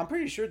 because I'm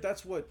pretty sure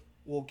that's what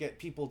will get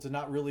people to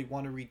not really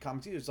want to read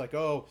comics either. It's like,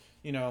 oh,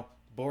 you know,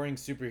 boring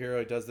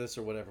superhero does this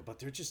or whatever, but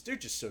they're just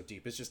so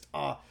deep. It's just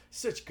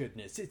such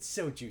goodness. It's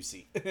so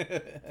juicy.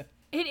 It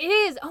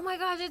is. Oh my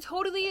gosh, it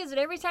totally is. And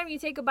every time you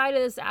take a bite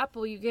of this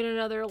apple, you get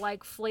another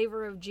like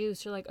flavor of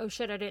juice. You're like, oh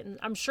shit,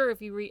 I'm sure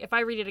if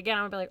I read it again,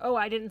 I'm gonna be like, oh,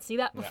 I didn't see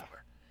that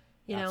before.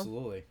 You know?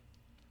 Absolutely.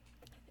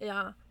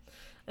 Yeah.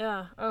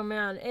 Yeah. Oh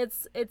man,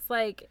 it's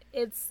like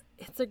it's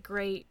a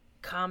great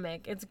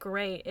comic. It's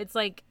great. It's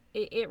like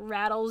it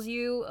rattles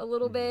you a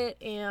little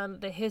bit, and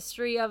the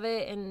history of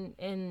it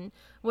and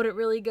what it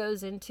really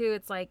goes into.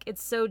 It's like,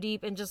 it's so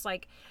deep, and just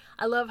like,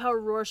 I love how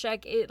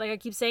Rorschach, like I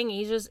keep saying,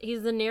 he's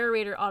the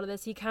narrator out of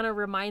this. He kind of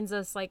reminds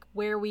us like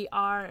where we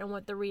are and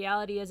what the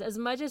reality is. As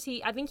much as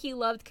I think he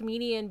loved the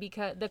comedian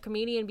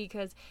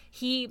because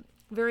he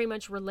very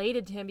much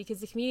related to him,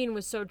 because the comedian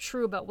was so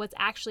true about what's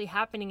actually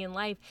happening in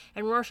life.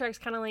 And Rorschach's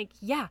kind of like,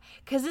 yeah,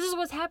 because this is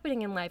what's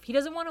happening in life. He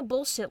doesn't want a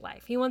bullshit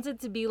life. He wants it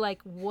to be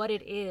like what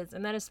it is.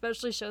 And that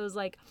especially shows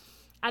like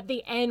at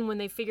the end when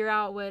they figure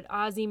out what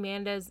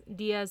Ozymandias's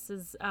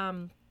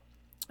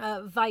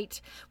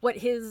Veidt, what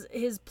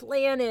his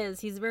plan is.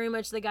 He's very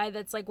much the guy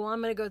that's like, well, I'm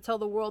gonna go tell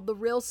the world the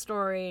real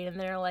story, and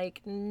they're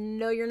like,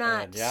 no, you're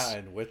not.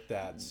 And with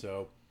that,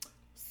 so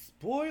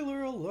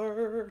spoiler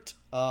alert.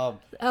 Oh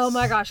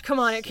my gosh, come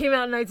on, it came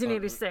out in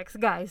 1986.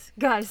 Guys.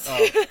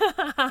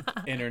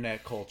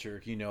 Internet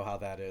culture, you know how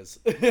that is.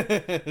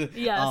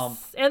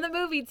 Yes. And the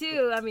movie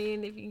too. I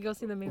mean, if you can go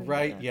see the movie.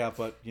 Right, yeah,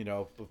 but you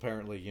know,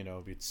 apparently, you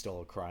know, it's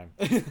still a crime.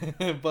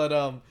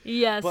 But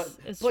yes,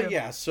 it's true.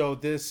 Yeah, so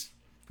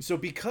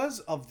because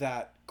of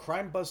that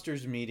Crime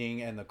Busters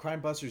meeting, and the Crime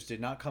Busters did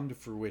not come to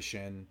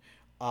fruition,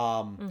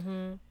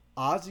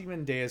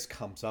 Ozymandias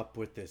comes up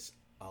with this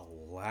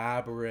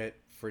elaborate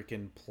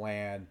freaking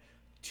plan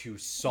to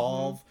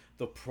solve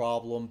the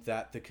problem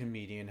that the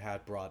comedian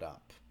had brought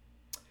up.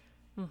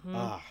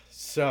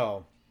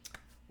 So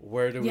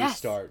where do we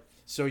start?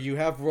 So you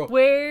have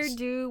where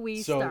do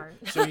we start?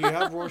 So you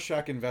have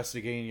Rorschach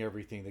investigating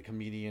everything. The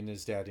comedian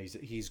is dead.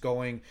 He's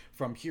going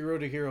from hero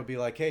to hero, be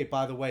like, hey,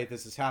 by the way,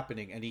 this is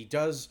happening. And he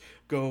does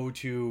go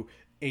to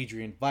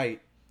Adrian Veidt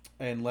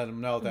and let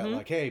him know that,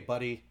 like, hey,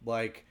 buddy,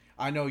 like,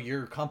 I know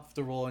you're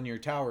comfortable in your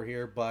tower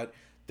here, but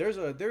there's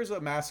a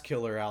mass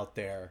killer out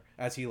there,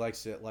 as he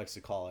likes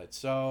to call it.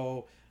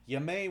 So you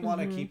may want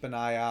to keep an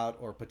eye out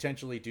or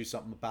potentially do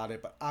something about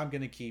it, but I'm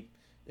going to keep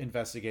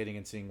investigating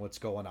and seeing what's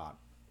going on.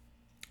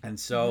 And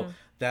so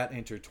that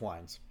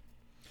intertwines.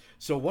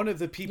 So one of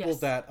the people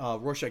that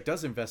Rorschach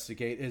does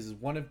investigate is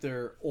one of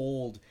their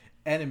old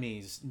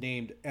enemies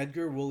named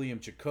Edgar William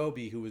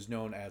Jacobi, who is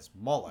known as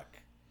Moloch.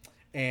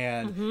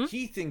 And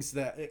he thinks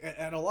that,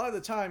 and a lot of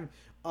the time,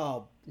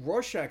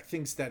 Rorschach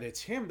thinks that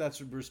it's him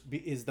that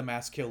is the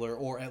mass killer,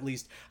 or at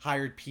least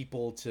hired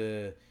people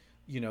to,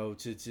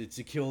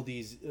 to kill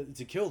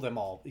to kill them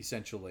all,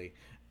 essentially.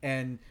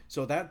 And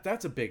so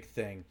that's a big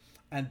thing.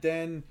 And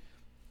then,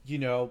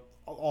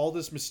 all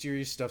this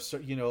mysterious stuff,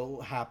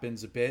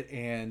 happens a bit,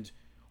 and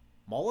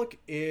Moloch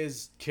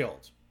is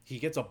killed. He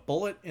gets a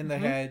bullet in the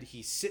head.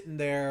 He's sitting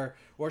there.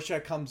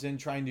 Rorschach comes in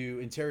trying to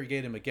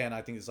interrogate him again.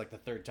 I think it's like the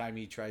third time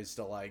he tries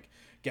to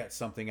get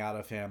something out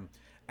of him,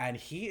 and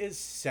he is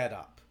set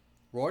up.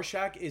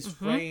 Rorschach is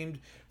framed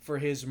for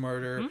his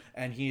murder,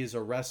 and he is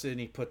arrested and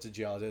he put to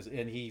jail,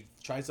 and he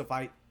tries to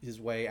fight his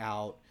way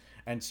out,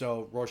 and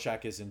so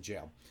Rorschach is in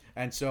jail.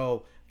 And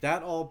so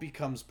that all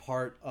becomes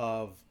part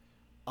of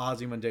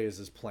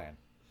Ozymandias' plan.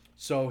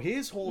 So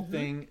his whole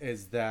thing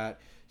is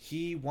that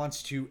he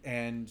wants to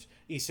end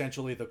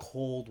essentially the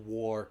Cold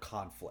War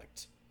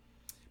conflict,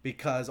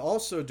 because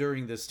also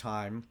during this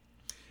time,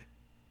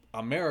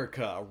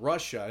 America,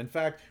 Russia, in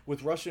fact,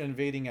 with Russia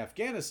invading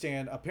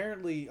Afghanistan,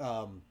 apparently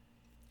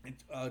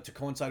to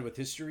coincide with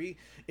history,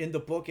 in the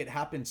book it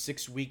happened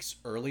 6 weeks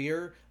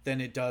earlier than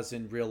it does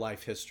in real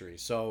life history.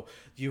 So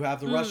you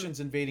have the Russians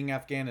invading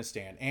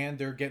Afghanistan, and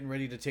they're getting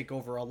ready to take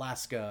over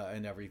Alaska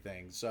and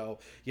everything. So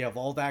you have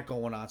all that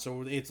going on.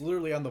 So it's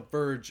literally on the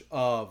verge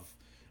of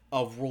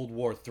World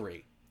War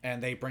III,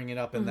 and they bring it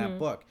up in that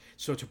book.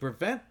 So to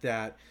prevent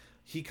that,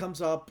 he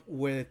comes up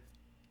with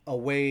a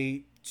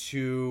way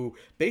to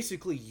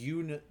basically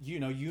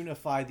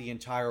unify the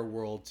entire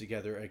world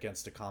together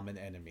against a common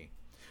enemy.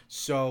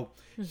 So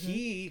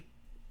he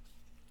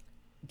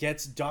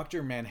gets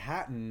Dr.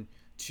 Manhattan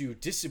to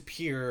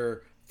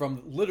disappear from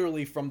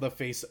the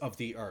face of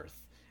the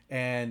earth.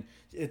 And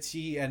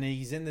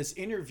he's in this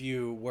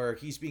interview where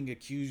he's being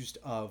accused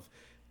of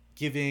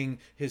giving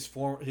his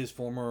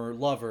former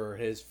lover,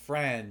 his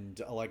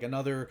friend, like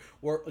another,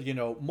 or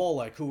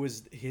Moloch, who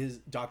was his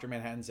Dr.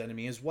 Manhattan's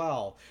enemy as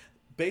well,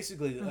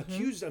 basically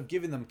accused of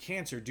giving them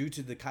cancer due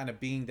to the kind of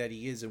being that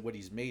he is and what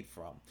he's made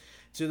from,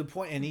 to the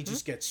point, and he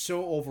just gets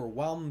so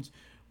overwhelmed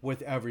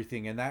with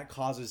everything, and that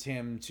causes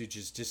him to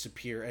just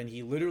disappear, and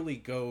he literally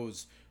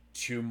goes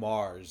to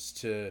Mars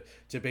to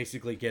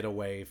basically get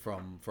away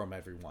from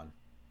everyone.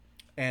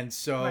 And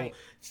so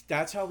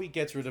that's how he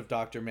gets rid of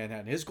Dr.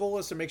 Manhattan. His goal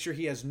is to make sure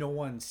he has no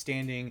one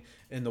standing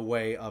in the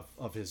way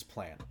of his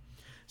plan.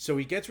 So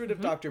he gets rid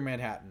of Dr.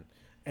 Manhattan.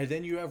 And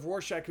then you have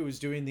Rorschach, who is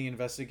doing the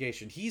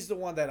investigation. He's the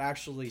one that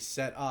actually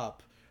set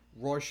up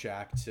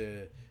Rorschach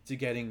to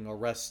getting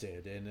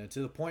arrested, and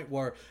to the point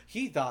where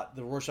he thought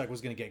the Rorschach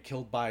was going to get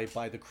killed by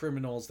the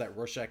criminals that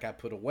Rorschach had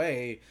put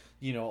away,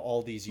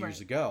 all these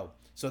years ago.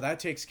 So that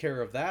takes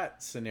care of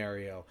that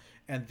scenario.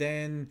 And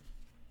then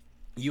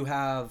you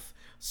have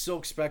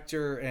Silk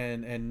Spectre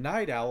and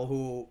Night Owl,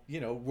 who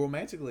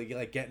romantically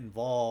get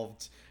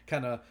involved,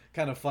 kind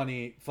of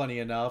funny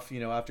enough,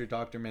 after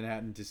Dr.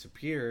 Manhattan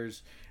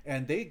disappears,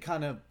 and they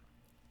kind of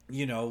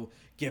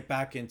get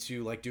back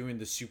into doing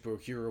the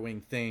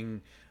superheroing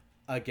thing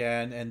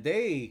again, and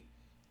they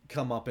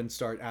come up and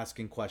start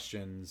asking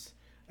questions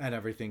and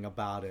everything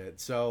about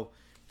it. So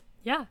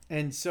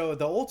and so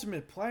the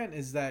ultimate plan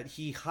is that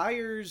he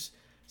hires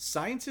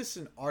scientists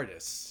and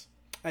artists.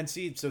 And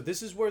see, so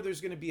this is where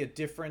there's going to be a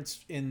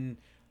difference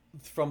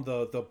from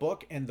the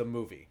book and the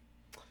movie.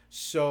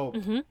 So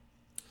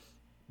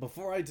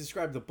before I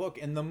describe the book,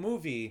 in the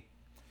movie,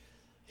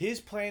 his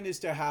plan is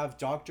to have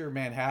Dr.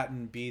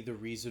 Manhattan be the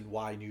reason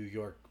why New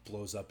York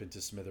blows up into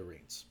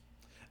smithereens.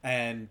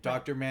 And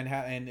Dr.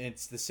 Manhattan,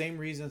 it's the same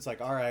reason. It's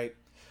like, all right,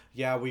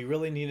 yeah, we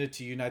really needed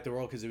to unite the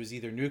world because it was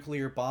either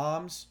nuclear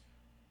bombs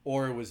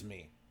or it was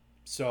me.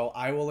 So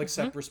I will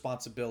accept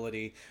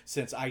responsibility,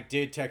 since I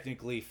did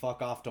technically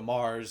fuck off to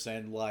Mars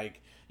and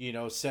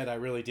said I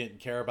really didn't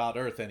care about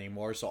Earth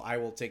anymore. So I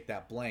will take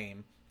that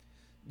blame,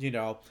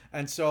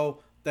 and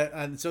so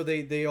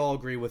they all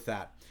agree with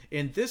that.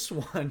 In this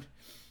one,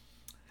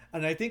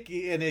 and I think,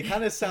 and it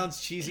kind of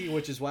sounds cheesy,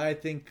 which is why I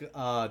think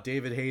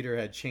David Hayter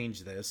had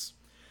changed this.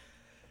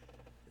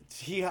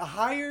 He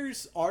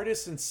hires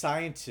artists and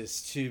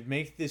scientists to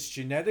make this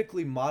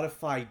genetically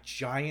modified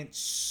giant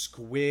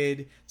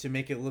squid to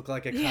make it look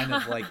like a kind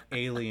of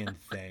alien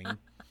thing.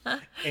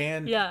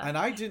 And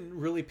I didn't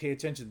really pay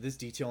attention to this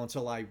detail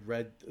until I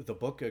read the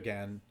book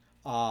again.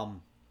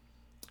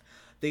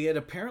 They had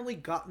apparently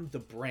gotten the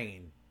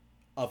brain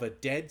of a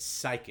dead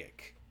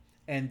psychic,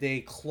 and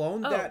they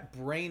cloned that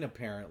brain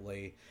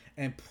apparently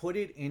and put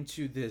it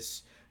into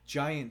this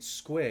giant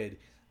squid,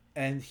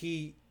 and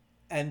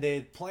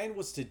the plan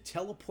was to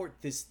teleport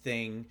this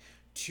thing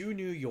to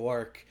New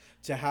York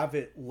to have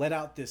it let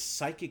out this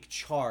psychic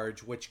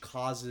charge which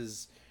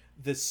causes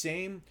the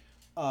same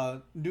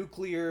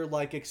nuclear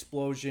like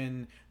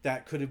explosion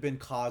that could have been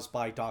caused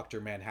by Dr.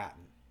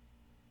 Manhattan.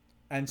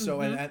 And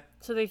so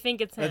so they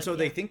think it's him. And so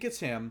they think it's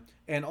him.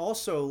 And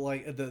also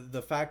like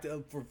the fact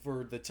of,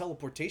 for the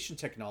teleportation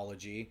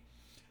technology,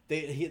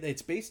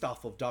 it's based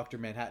off of Dr.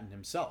 Manhattan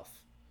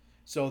himself.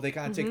 So they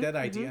kind of take that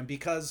idea, and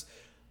because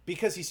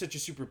he's such a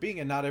super being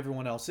and not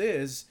everyone else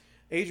is,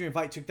 Adrian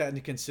Veidt took that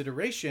into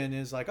consideration and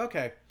is like,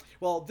 okay,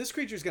 well, this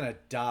creature's gonna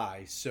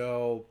die,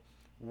 so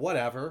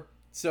whatever.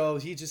 So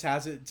he just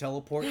has it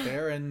teleport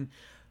there and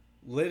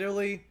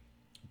literally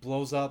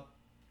blows up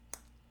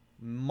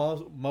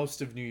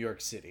most of New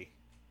York City.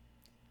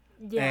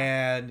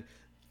 And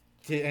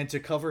to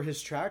cover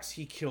his tracks,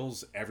 he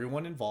kills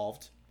everyone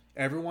involved,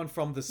 everyone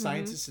from the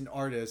scientists and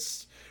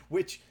artists,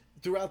 which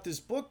throughout this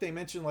book they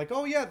mention like,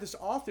 oh yeah, this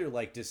author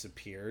like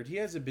disappeared, he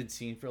hasn't been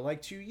seen for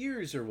like 2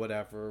 years or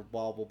whatever,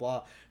 blah blah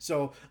blah.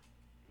 So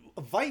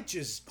Veidt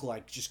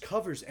just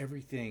covers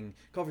everything,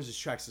 covers his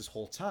tracks this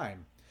whole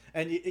time.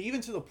 And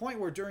even to the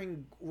point where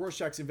during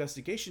Rorschach's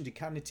investigation, to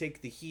kind of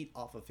take the heat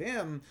off of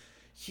him,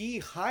 he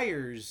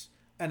hires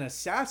an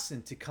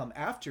assassin to come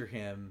after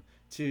him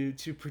to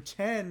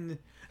pretend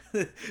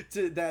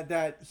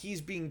that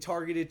he's being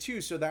targeted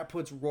too. So that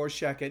puts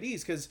Rorschach at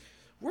ease, because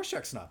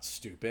Rorschach's not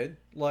stupid.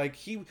 Like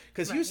he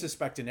was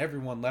suspecting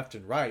everyone left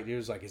and right. He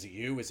was like, "Is it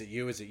you? Is it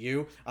you? Is it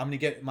you? I'm gonna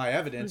get my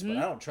evidence, but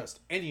I don't trust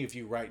any of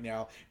you right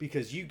now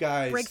because you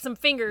guys break some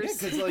fingers."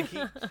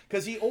 Yeah,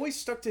 because he always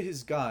stuck to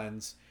his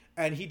guns,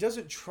 and he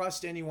doesn't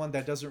trust anyone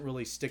that doesn't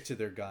really stick to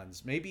their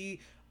guns.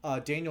 Maybe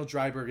Daniel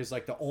Dreiberg is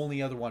like the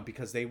only other one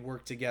because they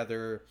work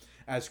together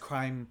as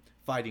crime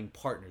fighting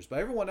partners. But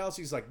everyone else,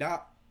 he's like, nah.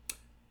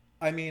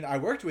 I mean, I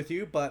worked with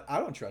you, but I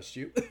don't trust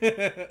you.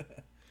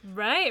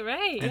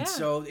 Right. And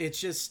so it's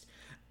just,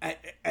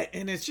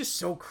 and it's just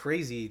so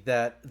crazy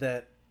that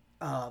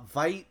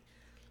Veidt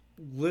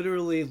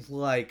literally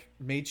like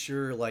made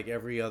sure like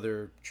every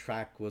other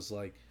track was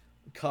like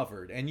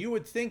covered. And you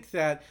would think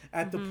that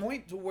at the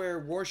point to where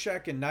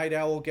Rorschach and Night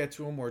Owl get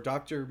to him, or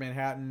Dr.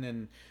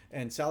 Manhattan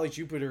and Sally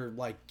Jupiter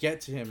like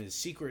get to him, his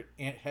secret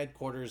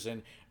headquarters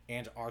in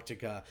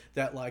Antarctica,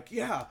 that like,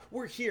 yeah,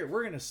 we're here,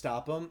 we're gonna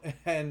stop him.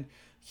 And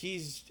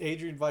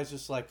Adrian Veidt's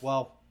just like,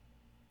 well,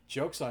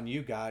 joke's on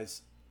you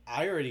guys.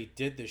 I already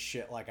did this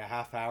shit like a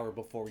half hour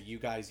before you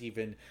guys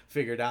even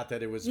figured out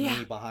that it was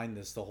me behind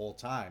this the whole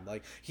time.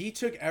 Like, he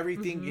took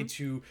everything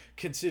into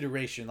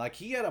consideration. Like,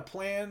 he had a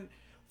plan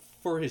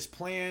for his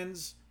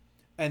plans,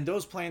 and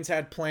those plans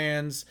had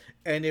plans,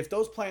 and if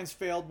those plans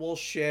failed, well,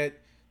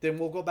 shit, then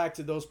we'll go back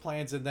to those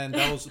plans, and then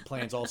those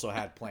plans also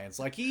had plans.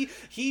 Like, he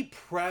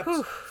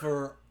prepped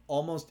for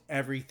almost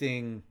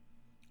everything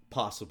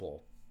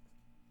possible.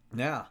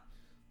 Yeah.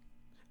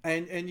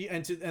 And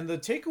the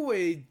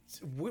takeaway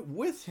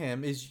with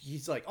him is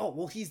he's like, oh,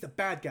 well, he's the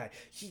bad guy.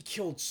 He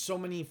killed so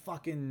many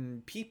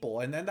fucking people,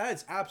 and then that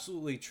is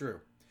absolutely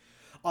true.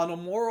 On the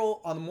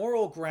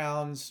moral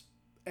grounds,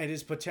 it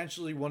is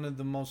potentially one of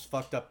the most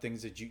fucked up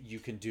things that you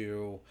can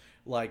do,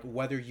 like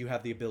whether you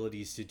have the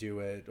abilities to do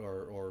it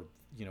or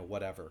you know,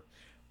 whatever.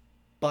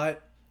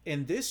 But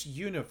in this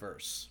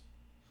universe,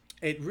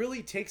 it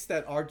really takes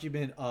that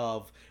argument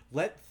of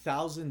let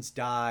thousands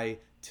die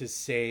to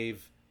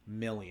save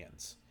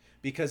millions.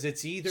 Because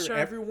it's either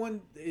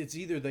it's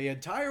either the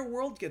entire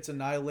world gets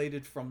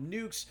annihilated from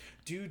nukes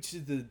due to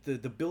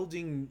the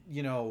building,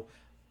 you know,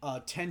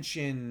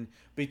 tension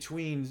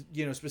between,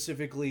 you know,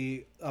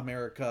 specifically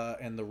America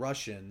and the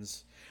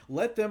Russians.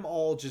 Let them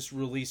all just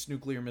release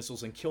nuclear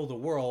missiles and kill the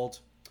world,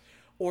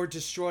 or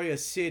destroy a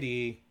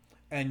city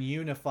and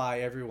unify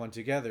everyone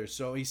together.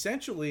 So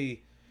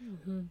essentially,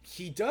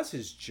 he does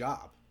his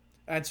job.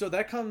 And so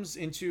that comes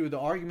into the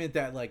argument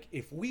that, like,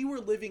 if we were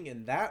living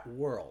in that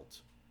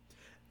world,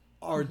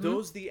 are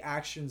those the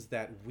actions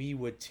that we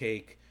would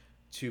take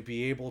to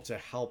be able to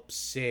help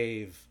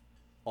save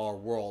our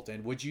world?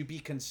 And would you be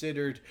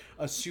considered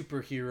a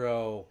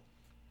superhero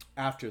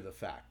after the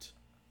fact?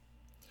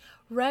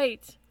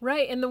 Right.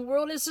 And the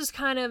world is just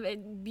kind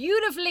of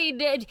beautifully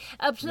did.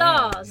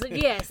 Applause. Man.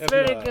 Yes,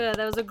 very good.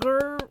 That was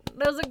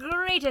a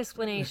great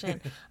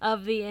explanation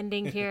of the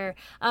ending here.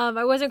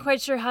 I wasn't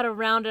quite sure how to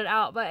round it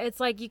out, but it's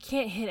like you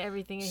can't hit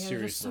everything in here. Seriously.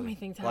 There's so many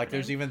things happening. Like,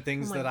 there's even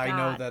things that I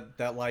know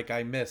that like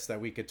I missed that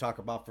we could talk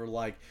about for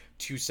like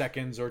 2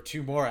 seconds or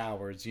 2 more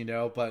hours, you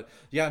know. But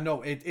yeah,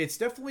 no, it's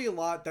definitely a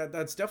lot.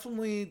 That's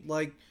definitely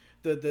like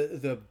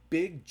the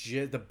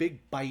big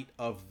bite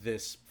of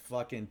this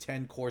fucking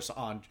 10 course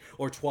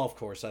or 12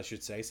 course, I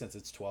should say, since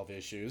it's 12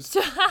 issues.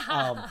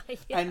 Yes.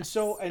 And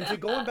to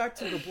going back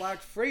to the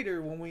Black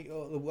Freighter, when we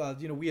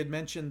we had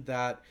mentioned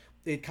that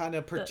it kind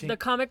of pertains the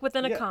comic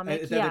within a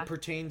comic. It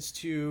pertains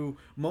to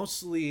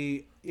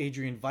mostly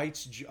Adrian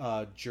Veidt's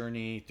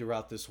journey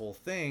throughout this whole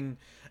thing,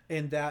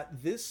 and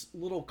that this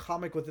little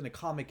comic within a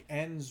comic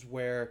ends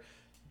where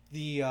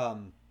the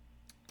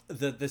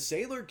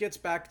sailor gets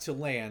back to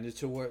land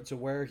to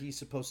where he's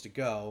supposed to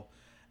go,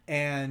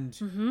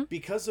 and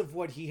because of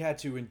what he had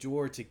to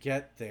endure to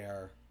get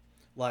there,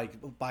 like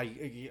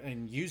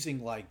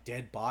using like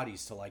dead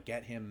bodies to like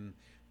get him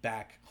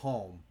back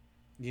home,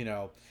 you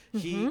know,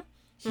 he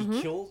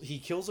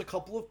kills a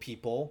couple of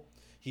people.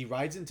 He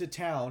rides into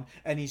town,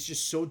 and he's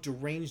just so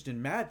deranged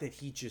and mad that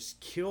he just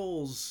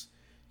kills,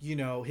 you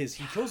know, he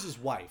kills his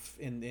wife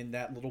in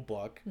that little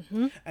book,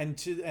 and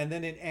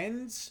then it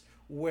ends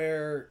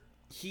where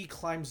he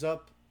climbs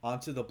up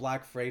onto the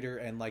Black Freighter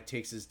and like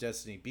takes his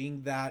destiny,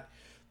 being that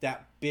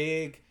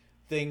big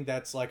thing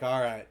that's like,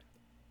 all right,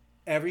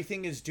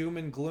 everything is doom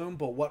and gloom,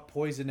 but what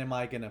poison am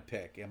I gonna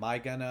pick? Am I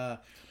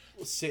gonna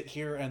sit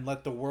here and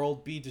let the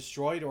world be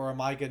destroyed, or am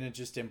I gonna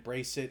just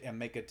embrace it and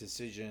make a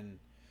decision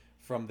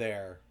from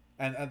there?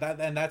 And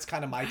that's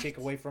kind of my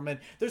takeaway from it.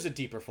 There's a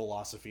deeper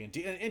philosophy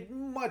and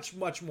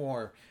much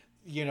more,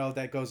 you know,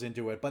 that goes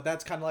into it, but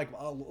that's kind of like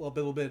a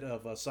little bit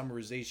of a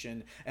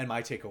summarization and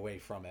my takeaway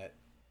from it.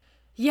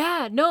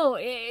 Yeah, no,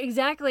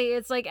 exactly.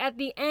 It's like at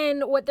the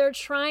end, what they're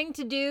trying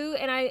to do,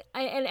 and I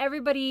and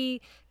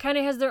everybody kind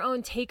of has their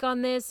own take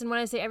on this. And when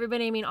I say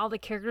everybody, I mean all the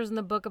characters in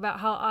the book,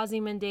 about how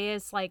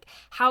Ozymandias, like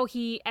how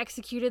he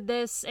executed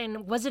this,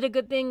 and was it a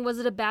good thing? Was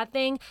it a bad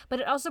thing? But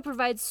it also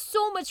provides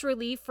so much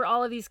relief for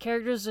all of these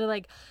characters. They're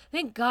like,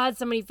 thank God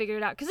somebody figured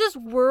it out, because this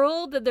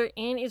world that they're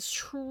in is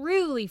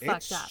truly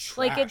fucked up. Trash.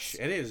 Like it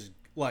is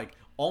like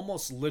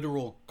almost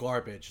literal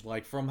garbage,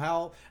 like from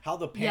how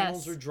the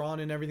panels are drawn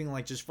and everything,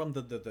 like just from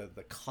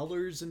the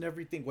colors and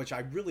everything, which I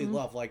really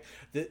love. Like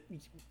that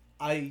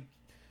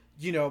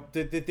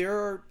there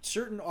are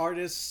certain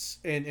artists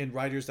and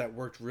writers that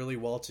worked really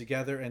well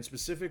together, and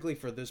specifically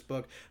for this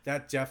book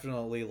that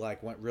definitely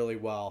like went really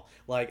well,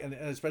 like and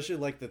especially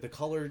like the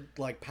colored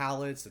like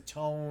palettes, the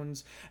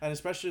tones, and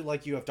especially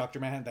like you have Dr.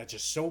 Manhattan that's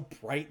just so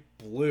bright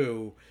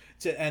blue,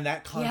 and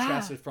that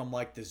contrasted from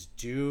like this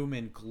doom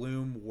and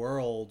gloom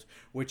world,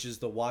 which is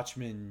the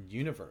Watchmen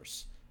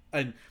universe.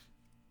 And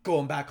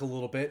going back a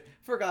little bit,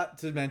 forgot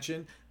to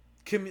mention,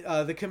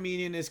 the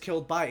comedian is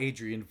killed by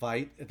Adrian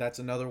Veidt. That's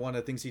another one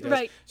of the things he does.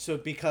 Right. So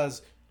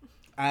because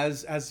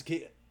as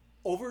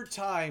over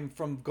time,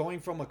 from going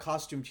from a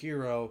costumed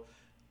hero,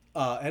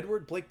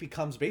 Edward Blake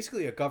becomes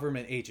basically a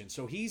government agent.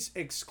 So he's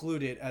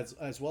excluded,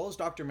 as well as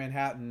Dr.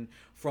 Manhattan,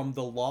 from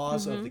the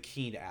laws of the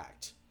Keene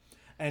Act.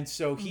 And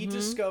so he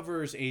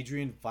discovers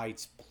Adrian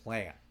Veidt's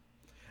plan,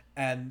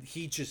 and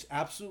he just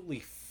absolutely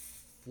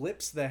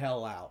flips the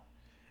hell out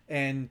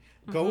and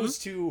goes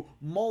to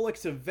Moloch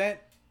to vent,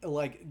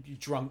 like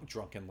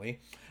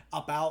drunkenly,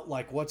 about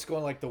like what's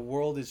going, like the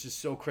world is just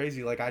so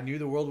crazy. Like, I knew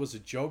the world was a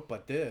joke,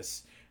 but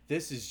this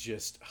is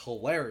just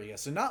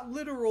hilarious, and not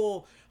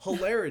literal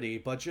hilarity,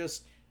 but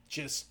just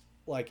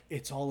like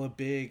it's all a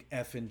big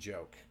effing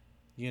joke.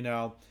 You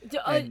know,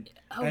 and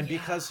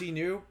because he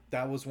knew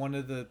that was one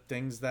of the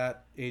things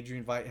that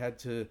Adrian Veidt had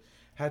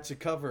to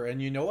cover.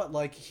 And you know what?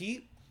 Like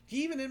he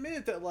even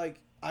admitted that, like,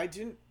 I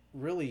didn't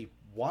really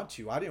want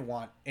to. I didn't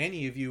want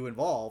any of you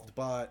involved,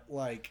 but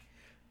like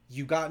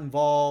you got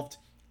involved.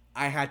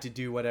 I had to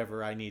do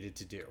whatever I needed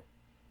to do.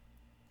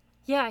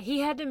 Yeah,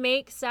 he had to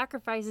make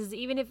sacrifices,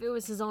 even if it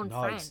was his own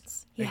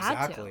friends. He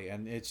had to.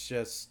 And it's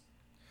just,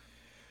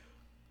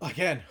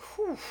 again,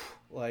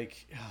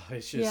 like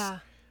it's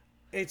just.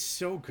 It's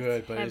so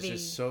good, but heavy.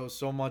 It's just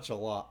so much a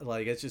lot.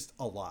 Like, it's just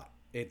a lot.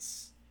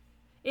 It's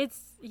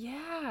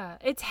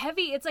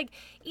heavy. It's like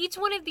each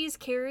one of these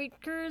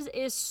characters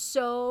is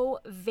so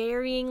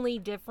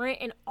varyingly different,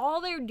 and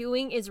all they're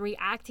doing is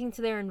reacting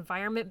to their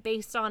environment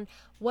based on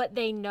what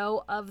they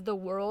know of the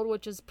world,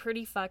 which is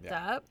pretty fucked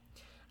up.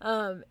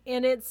 And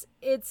it's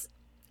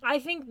I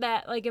think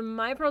that, like, in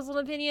my personal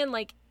opinion,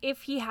 like,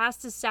 if he has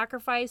to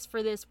sacrifice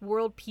for this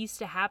world peace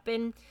to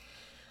happen,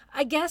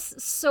 I guess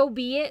so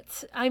be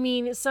it. I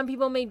mean, some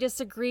people may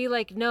disagree,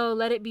 like, no,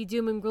 let it be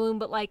doom and gloom,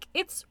 but, like,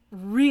 it's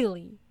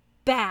really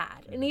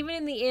bad. And even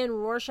in the end,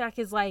 Rorschach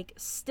is, like,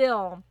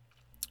 still,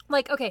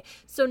 like, okay,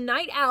 so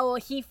Night Owl,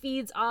 he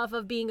feeds off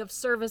of being of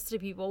service to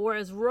people,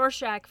 whereas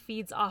Rorschach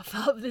feeds off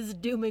of this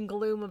doom and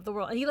gloom of the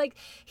world.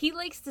 He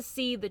likes to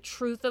see the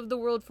truth of the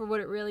world for what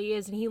it really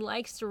is, and he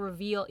likes to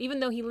reveal, even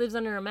though he lives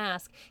under a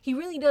mask, he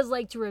really does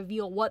like to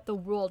reveal what the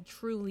world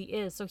truly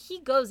is. So he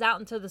goes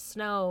out into the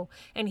snow,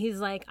 and he's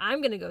like,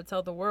 I'm gonna go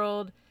tell the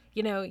world,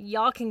 you know,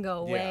 y'all can go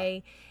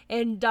away.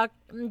 And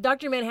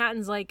Dr.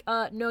 Manhattan's like,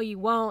 no, you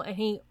won't, and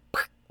he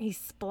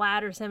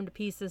splatters him to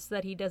pieces so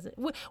that he doesn't,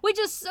 which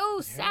is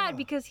so sad,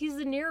 because he's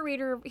the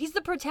narrator, he's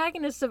the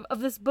protagonist of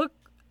this book,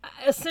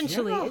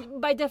 essentially,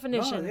 by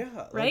definition.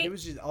 Right? Like, it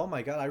was just, oh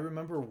my God, I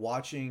remember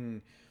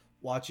watching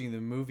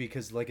the movie,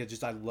 because like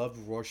I loved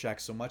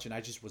Rorschach so much, and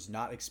I just was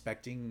not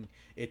expecting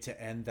it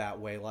to end that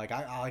way. Like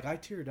I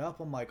teared up.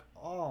 I'm like,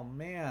 oh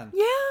man,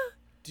 yeah,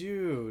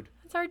 dude,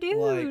 it's our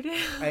dude.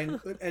 Like,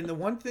 and the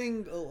one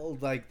thing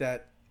like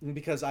that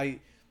because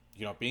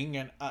being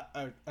an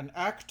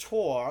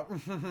actor,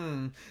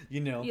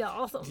 Yeah,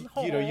 awesome.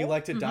 you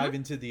like to dive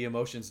into the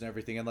emotions and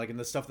everything, and like in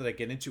the stuff that I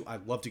get into, I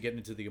love to get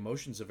into the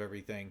emotions of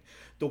everything.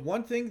 The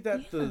one thing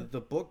that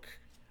the book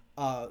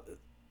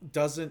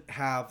doesn't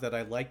have that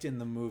I liked in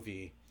the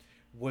movie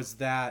was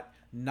that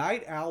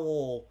Night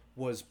Owl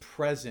was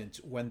present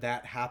when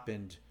that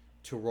happened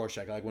to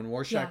Rorschach. Like when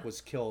Rorschach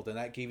was killed, and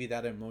that gave you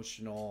that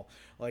emotional,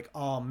 like,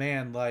 oh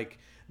man, like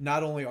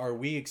not only are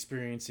we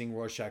experiencing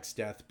Rorschach's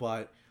death,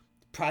 but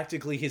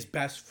practically his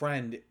best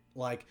friend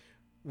like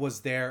was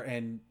there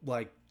and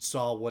like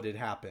saw what had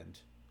happened,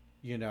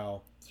 Yeah.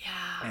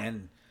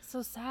 and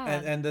so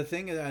sad. and the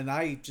thing, and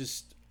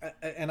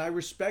I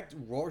respect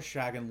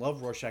Rorschach and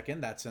love Rorschach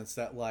in that sense,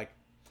 that like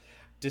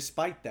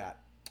despite that,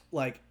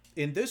 like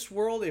in this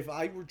world, if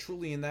I were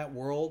truly in that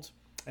world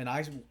and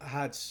I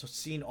had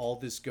seen all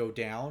this go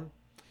down,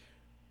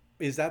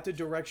 is that the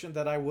direction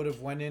that I would have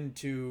went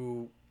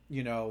into,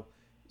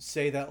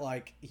 say that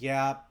like,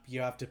 yeah, you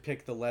have to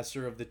pick the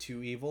lesser of the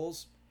two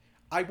evils?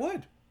 I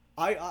would.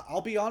 I'll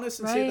be honest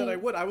and say that I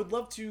would. I would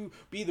love to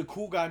be the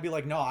cool guy and be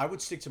like, no, I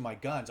would stick to my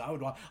guns.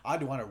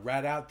 I'd want to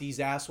rat out these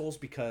assholes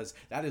because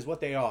that is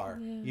what they are,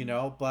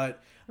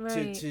 But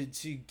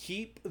to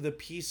keep the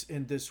peace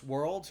in this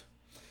world,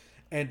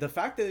 and the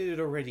fact that it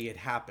already had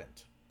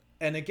happened,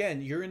 and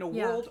again, you're in a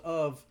world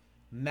of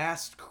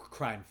masked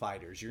crime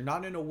fighters. You're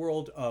not in a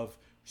world of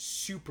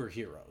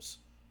superheroes.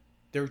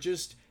 They're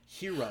just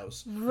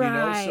heroes,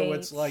 So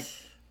it's like,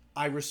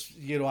 I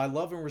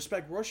love and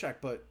respect Rorschach,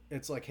 but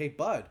it's like, hey,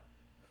 bud,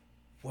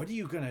 what are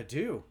you gonna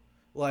do?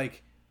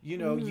 Like,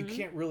 you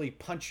can't really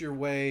punch your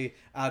way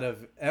out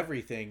of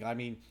everything. I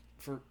mean,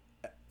 for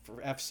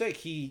F's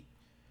sake,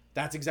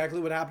 that's exactly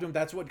what happened to him.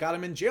 That's what got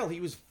him in jail. He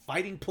was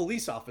fighting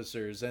police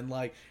officers, and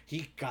like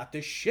he got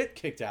the shit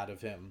kicked out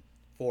of him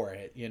for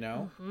it.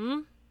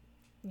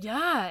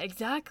 Yeah,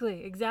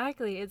 exactly.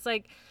 It's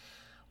like,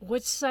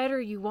 which side are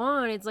you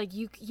on? It's like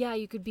you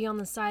could be on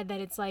the side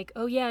that it's like,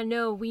 oh yeah,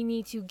 no, we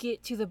need to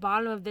get to the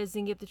bottom of this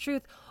and get the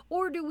truth.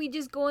 Or do we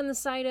just go on the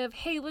side of,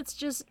 hey, let's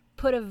just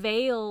put a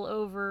veil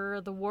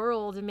over the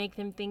world and make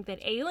them think that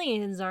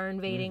aliens are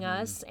invading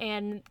us,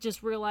 and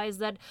just realize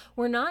that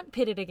we're not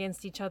pitted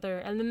against each other.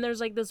 And then there's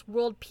like this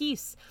world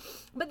peace.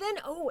 But then,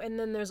 and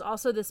then there's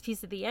also this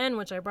piece at the end,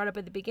 which I brought up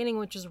at the beginning,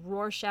 which is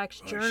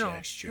Rorschach's journal,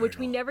 which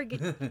we never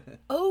get.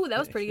 Oh, that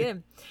was pretty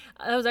good.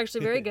 That was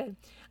actually very good.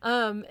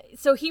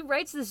 So he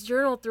writes this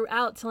journal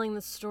throughout, telling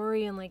the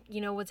story and like,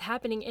 what's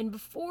happening. And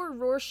before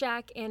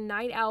Rorschach and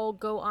Night Owl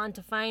go on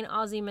to find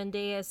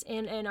Ozymandias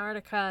in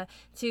Antarctica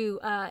to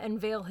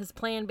unveil his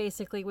plan,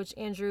 basically, which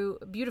Andrew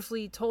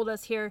beautifully told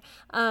us here,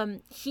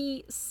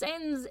 he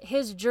sends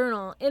his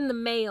journal in the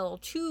mail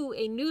to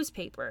a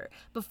newspaper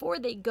before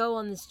they go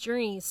on this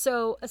journey.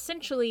 So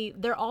essentially,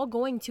 they're all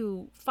going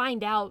to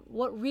find out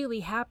what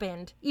really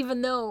happened,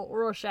 even though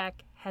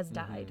Rorschach has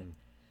died.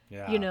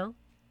 Yeah.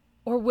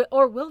 Or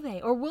will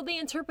they? Or will they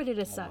interpret it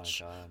as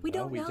such? We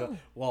don't know.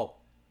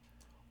 Well,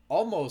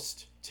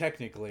 almost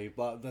technically,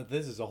 but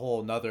this is a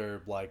whole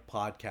nother like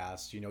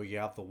podcast. You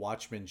have the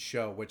Watchmen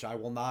show, which I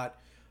will not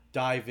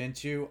dive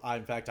into.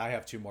 In fact, I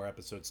have 2 more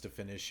episodes to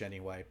finish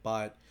anyway.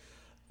 But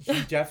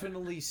you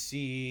definitely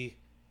see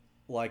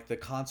like the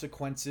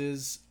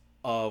consequences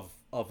of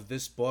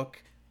this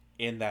book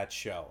in that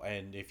show.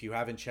 And if you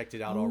haven't checked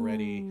it out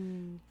already,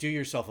 do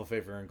yourself a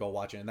favor and go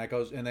watch it. And that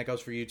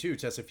goes for you too,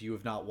 Tess, if you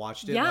have not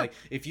watched it. Like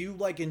if you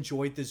like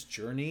enjoyed this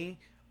journey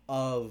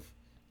of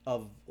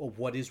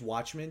what is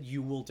Watchmen,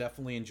 you will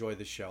definitely enjoy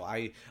the show.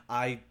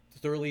 I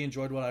thoroughly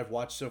enjoyed what I've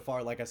watched so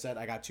far. Like I said,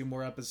 I got 2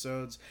 more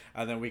episodes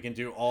and then we can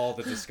do all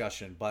the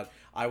discussion. But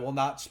I will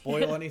not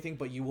spoil anything,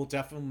 but you will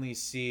definitely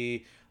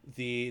see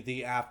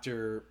the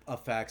after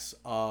effects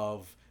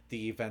of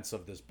the events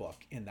of this book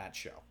in that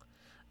show.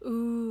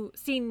 Ooh,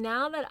 see,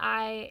 now that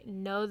I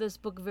know this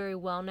book very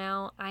well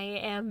now, I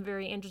am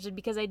very interested,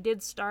 because I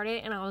did start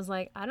it and I was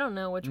like, I don't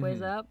know which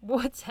way's up.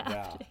 What's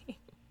happening?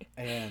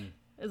 And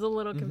it's a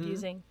little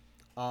confusing.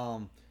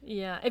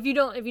 Yeah, if you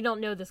don't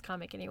know this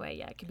comic anyway,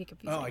 it can be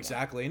confusing. Oh,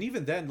 exactly. And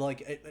even then,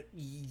 like,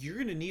 you're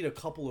going to need a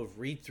couple of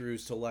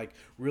read-throughs to like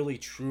really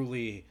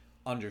truly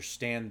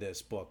understand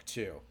this book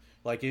too.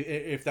 Like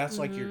if that's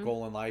like your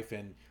goal in life,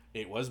 and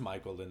it was my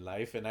goal in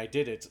life, and I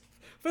did it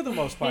for the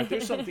most part.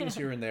 There's some things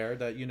here and there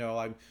that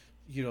I'm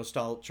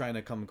still trying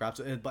to come grasp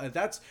it. But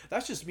that's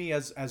just me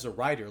as a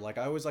writer. Like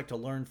I always like to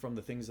learn from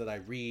the things that I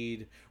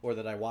read or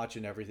that I watch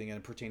and everything,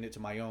 and pertain it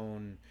to my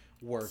own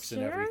works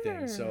and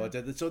everything. So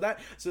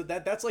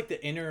that's like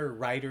the inner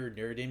writer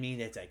nerd in me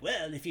that's like,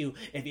 well, if you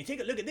take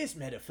a look at this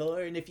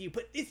metaphor and if you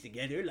put this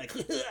together, like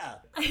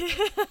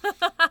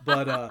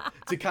but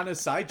to kind of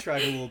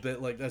sidetrack a little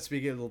bit, like that's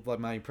speaking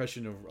about my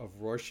impression of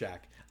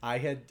Rorschach.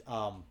 I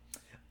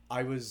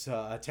was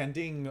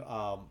attending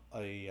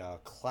a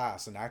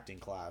class, an acting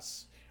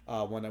class,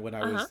 when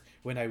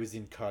I was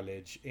in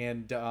college,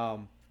 and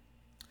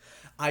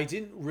I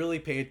didn't really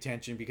pay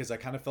attention because I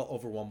kind of felt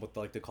overwhelmed with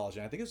like the college.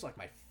 And I think it was like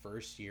my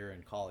first year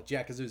in college.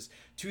 Yeah, because it was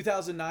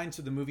 2009,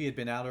 so the movie had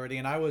been out already,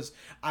 and I was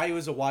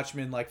a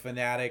Watchmen like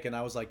fanatic, and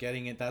I was like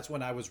getting it. That's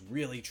when I was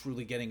really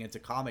truly getting into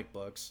comic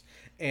books,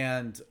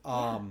 and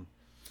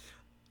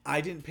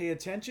I didn't pay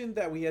attention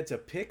that we had to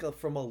pick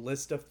from a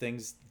list of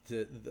things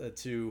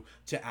to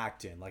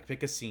act in, like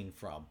pick a scene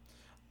from.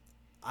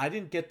 I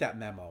didn't get that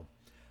memo.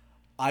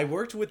 I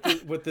worked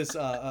with with this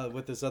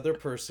other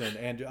person,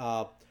 and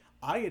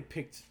I had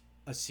picked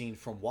a scene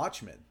from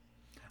Watchmen.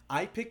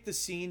 I picked the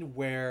scene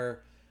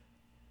where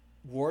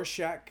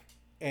Rorschach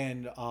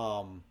and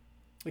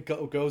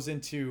goes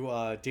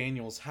into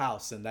Daniel's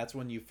house, and that's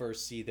when you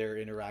first see their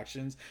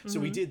interactions. So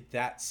we did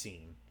that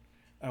scene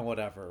and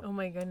whatever. Oh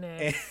my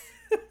goodness.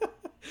 And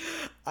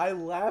I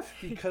laughed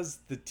because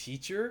the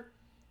teacher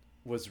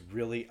was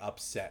really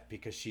upset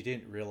because she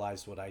didn't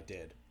realize what I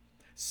did.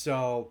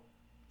 So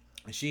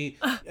she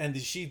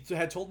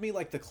had told me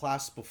like the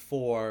class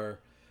before,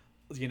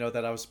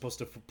 that I was supposed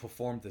to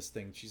perform this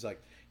thing. She's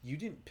like, you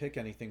didn't pick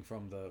anything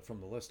from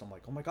the list. I'm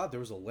like, oh my god, there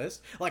was a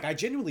list. Like, I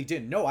genuinely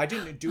didn't know. I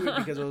didn't do it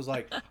because I was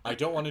like, I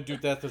don't want to do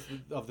Death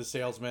of the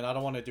Salesman. I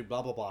don't want to do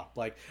blah blah blah.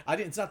 Like, I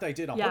didn't. It's not that I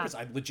did on purpose.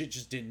 I legit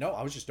just didn't know.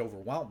 I was just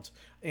overwhelmed.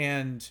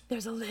 And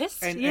there's a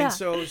list. And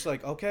so it's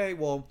like, okay,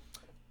 well,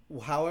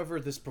 however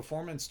this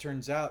performance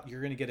turns out,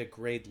 you're gonna get a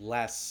grade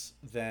less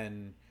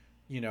than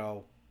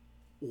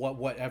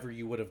whatever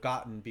you would have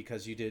gotten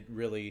because you didn't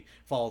really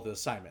follow the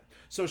assignment.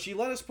 So she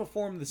let us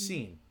perform the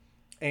scene.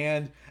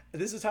 And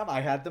this is how I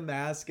had the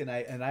mask and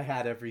I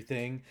had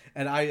everything,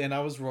 and I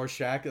was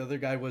Rorschach. The other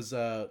guy was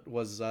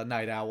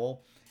Night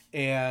Owl,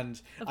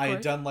 and I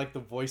had done like the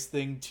voice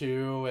thing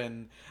too,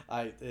 and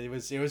it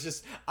was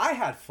just, I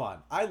had fun.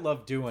 I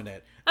loved doing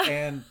it,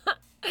 and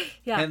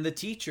and the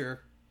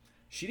teacher,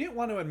 she didn't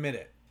want to admit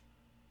it,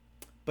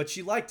 but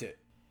she liked it.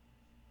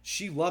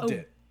 She loved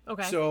it.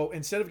 Okay. So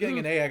instead of getting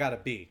an A, I got a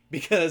B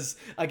because,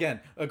 again,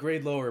 a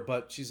grade lower.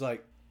 But she's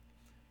like,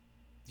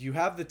 you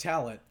have the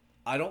talent.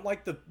 I don't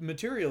like the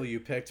material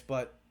you picked,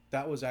 but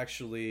that was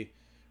actually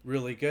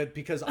really good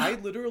because I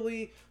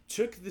literally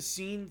took the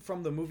scene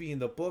from the movie in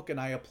the book and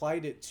I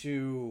applied it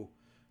to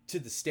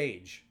the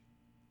stage.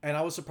 And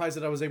I was surprised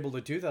that I was able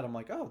to do that. I'm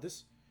like, oh,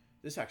 this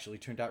actually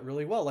turned out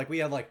really well. Like, we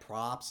had like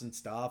props and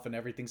stuff and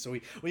everything. So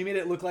we made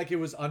it look like it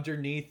was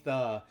underneath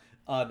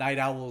Night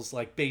Owl's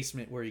like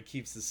basement where he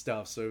keeps the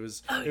stuff. So it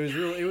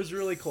was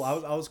really cool.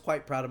 I was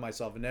quite proud of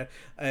myself, and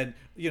and and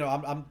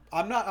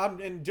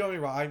don't get me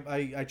wrong,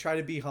 I try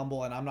to be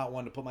humble, and I'm not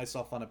one to put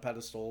myself on a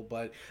pedestal,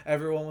 but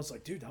everyone was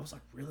like, dude, that was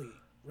like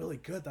really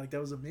good, like that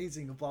was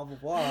amazing, and blah blah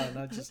blah,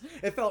 and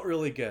it felt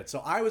really good.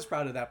 So I was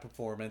proud of that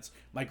performance.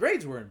 My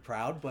grades weren't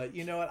proud, but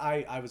you know what,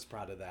 I was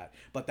proud of that.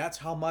 But that's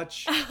how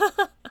much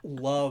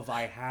love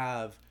I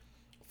have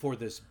for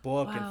this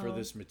book and for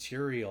this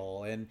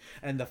material, and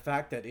the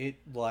fact that it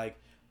like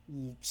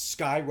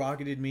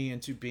skyrocketed me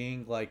into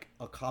being like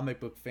a comic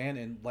book fan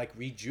and like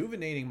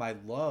rejuvenating my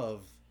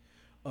love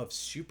of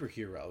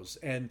superheroes,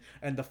 and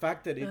the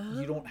fact that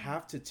you don't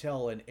have to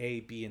tell an A,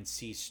 B, and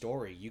C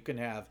story. You can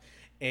have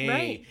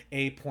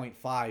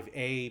A.5,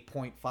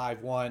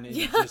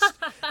 A.51,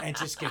 and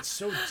just get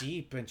so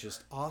deep and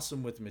just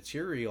awesome with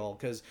material.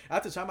 Because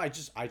at the time I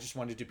just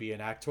wanted to be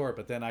an actor,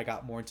 but then I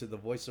got more into the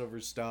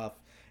voiceover stuff.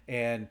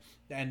 And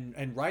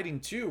writing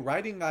too.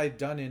 Writing I'd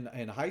done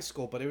in high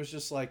school, but it was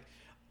just like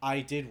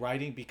I did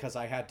writing because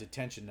I had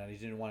detention and I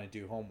didn't want to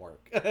do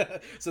homework.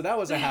 So that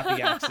was a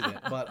happy accident.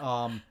 But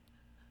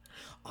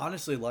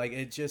honestly, like,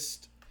 it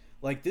just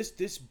like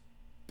this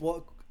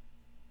book,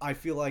 I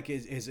feel like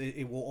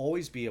it will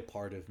always be a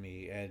part of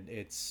me, and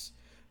it's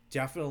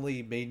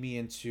definitely made me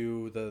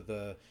into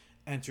the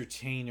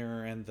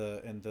entertainer and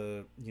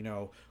the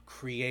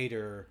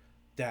creator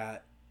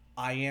that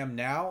I am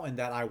now and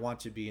that I want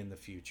to be in the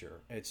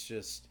future. It's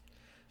just,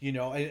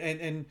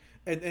 and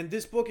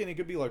this book, and it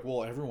could be like,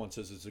 well, everyone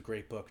says it's a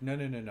great book.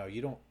 No,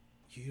 you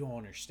don't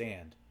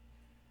understand.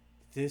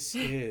 This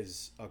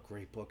is a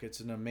great book.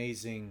 It's an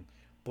amazing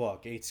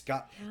book.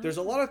 There's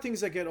a lot of things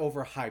that get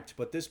overhyped,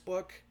 but this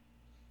book,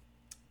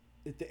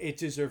 it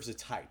deserves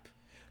its hype.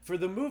 For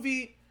the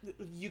movie,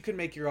 you can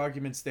make your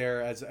arguments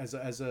there as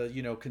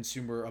a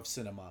consumer of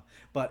cinema,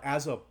 but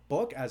as a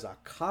book, as a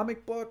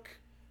comic book,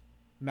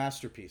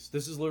 masterpiece.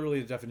 This is literally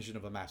the definition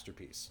of a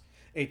masterpiece.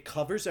 It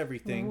covers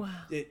everything. Wow.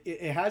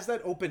 It has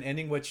that open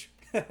ending, which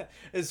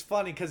is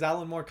funny because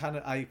Alan Moore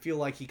I feel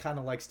like he kind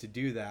of likes to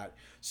do that.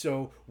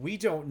 So we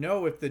don't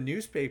know if the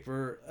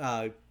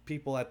newspaper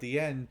people at the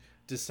end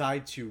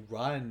decide to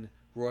run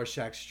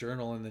Rorschach's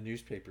journal in the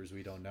newspapers.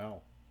 We don't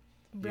know.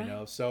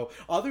 Right. So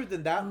other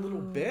than that little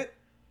bit,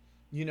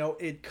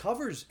 it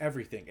covers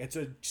everything. It's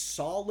a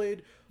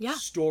solid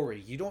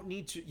story. You don't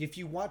need to, if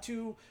you want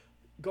to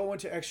go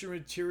into extra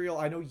material.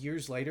 I know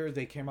years later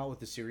they came out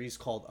with a series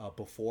called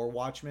Before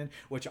Watchmen,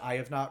 which I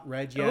have not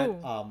read yet.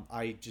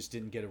 I just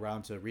didn't get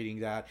around to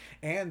reading that.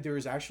 And there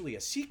is actually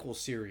a sequel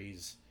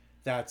series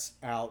that's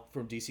out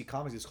from DC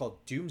Comics. It's called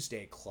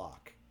Doomsday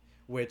Clock,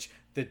 which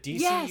the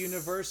DC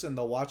universe and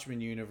the Watchmen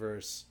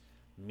universe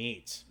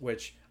meet,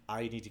 which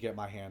I need to get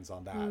my hands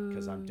on that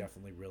because I'm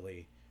definitely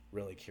really,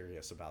 really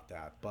curious about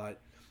that.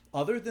 But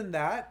other than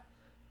that,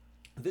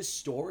 this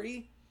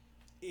story,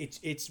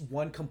 it's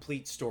one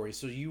complete story,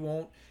 so you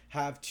won't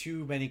have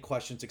too many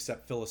questions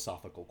except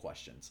philosophical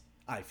questions,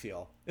 I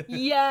feel.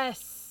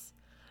 Yes.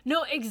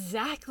 No,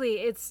 exactly.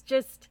 It's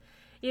just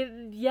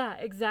yeah,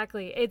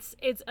 exactly. It's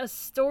a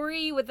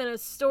story within a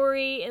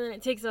story, and then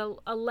it takes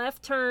a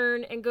left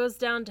turn and goes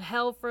down to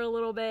hell for a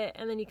little bit,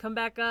 and then you come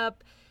back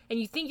up and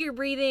you think you're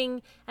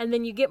breathing, and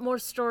then you get more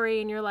story,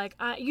 and you're like,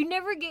 you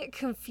never get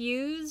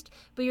confused,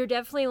 but you're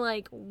definitely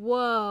like,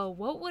 whoa,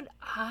 what would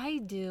I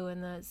do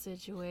in that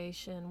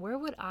situation? Where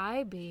would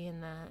I be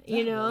in that?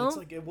 You know? Well, it's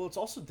like, well, it's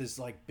also this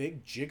like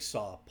big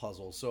jigsaw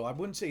puzzle. So I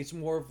wouldn't say it's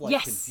more of like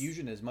Yes.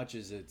 confusion as much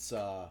as it's,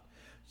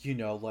 you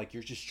know, like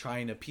you're just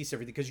trying to piece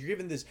everything because you're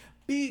given this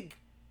big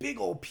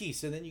old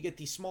piece, and then you get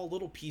these small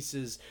little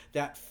pieces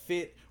that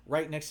fit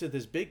right next to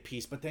this big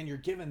piece, but then you're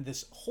given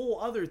this whole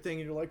other thing,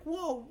 and you're like,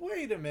 whoa,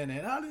 wait a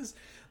minute, how does,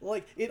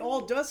 like, it all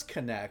does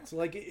connect.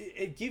 Like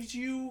it gives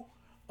you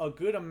a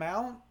good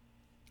amount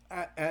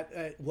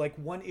at like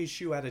one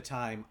issue at a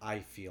time, I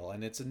feel,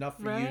 and it's enough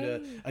for you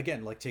to,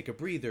 again, like, take a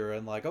breather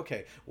and like,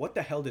 okay, what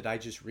the hell did I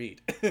just read?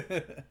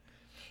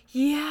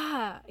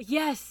 Yeah,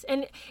 yes.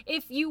 And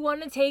if you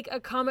want to take a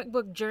comic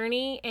book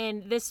journey,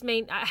 and this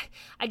may,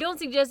 I don't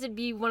suggest it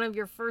be one of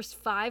your first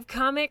 5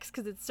 comics,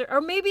 because it's,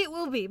 or maybe it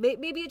will be,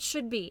 maybe it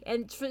should be.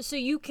 And so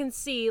you can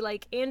see,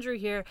 like Andrew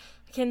here,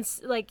 can,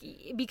 like,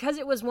 because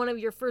it was one of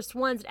your first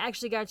ones, it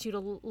actually got you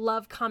to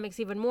love comics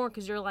even more,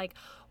 because you're like,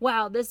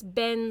 wow, this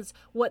bends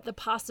what the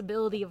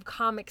possibility of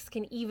comics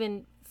can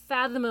even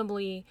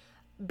fathomably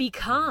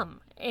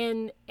become,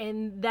 and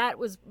that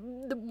was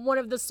one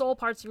of the soul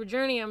parts of your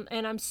journey,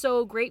 and I'm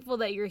so grateful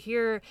that you're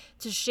here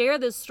to share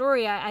this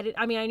story.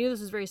 I mean, I knew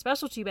this was very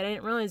special to you, but I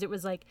didn't realize it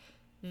was like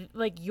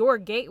your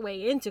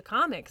gateway into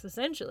comics,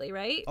 essentially,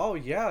 right? Oh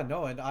yeah,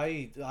 no, and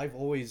I've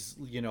always,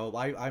 you know,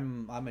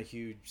 I'm a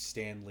huge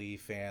Stan Lee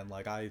fan.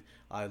 Like I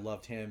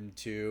loved him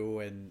too,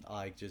 and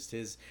like just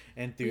his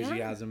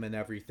enthusiasm and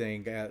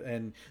everything.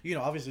 And you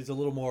know, obviously it's a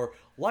little more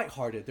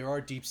lighthearted. There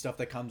are deep stuff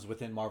that comes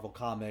within Marvel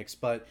Comics,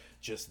 but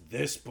just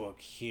this book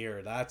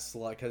here, that's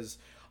like, because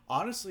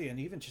honestly, and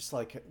even just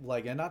like,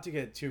 and not to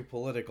get too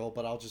political,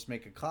 but I'll just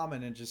make a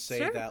comment and just say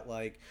Sure. that,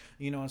 like,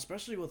 you know,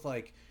 especially with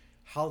like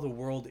how the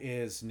world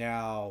is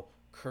now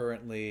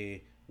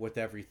currently with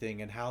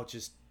everything, and how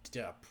just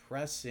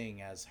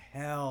depressing as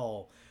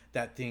hell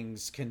that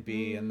things can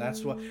be. And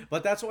that's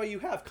that's why you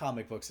have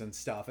comic books and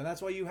stuff, and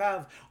that's why you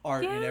have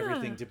art and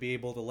everything, to be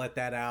able to let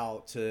that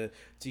out, to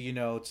you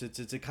know,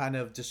 to kind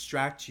of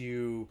distract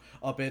you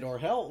a bit, or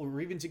hell,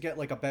 or even to get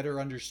like a better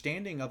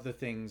understanding of the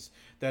things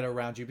that are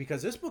around you.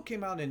 Because this book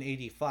came out in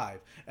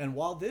 85, and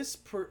while this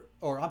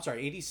or I'm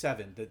sorry,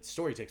 87, the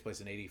story takes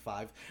place in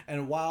 85,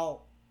 and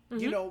while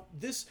you know,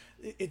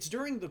 it's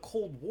during the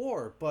Cold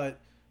War,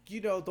 but,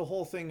 you know, the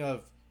whole thing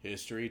of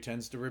history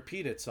tends to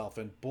repeat itself,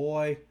 and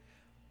boy,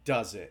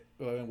 does it.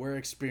 We're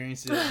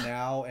experiencing it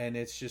now, and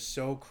it's just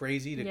so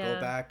crazy to go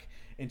back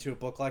into a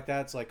book like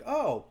that. It's like,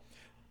 oh,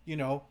 you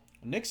know,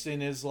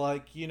 Nixon is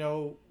like, you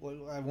know,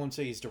 I won't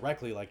say he's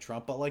directly like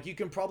Trump, but like you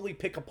can probably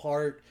pick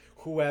apart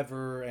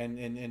whoever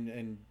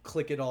and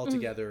click it all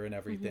together and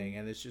everything.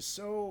 And it's just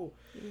so,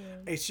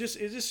 it's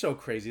just so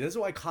crazy. That's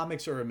why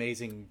comics are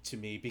amazing to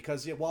me,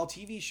 because while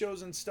TV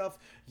shows and stuff,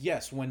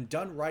 yes, when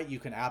done right, you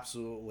can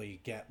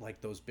absolutely get like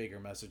those bigger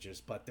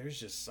messages, but there's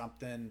just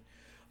something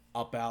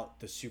about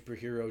the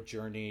superhero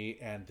journey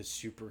and the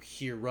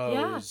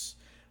superheroes,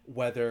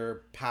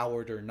 whether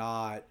powered or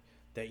not,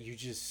 that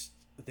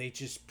they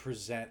just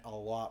present a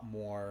lot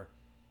more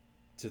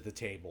to the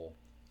table.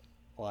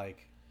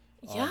 Like,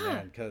 oh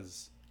man,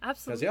 because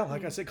absolutely,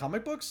 like I said,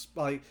 comic books,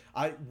 like,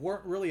 I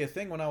weren't really a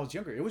thing when I was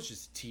younger. It was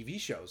just TV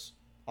shows.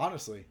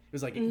 Honestly, it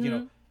was like, you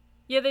know,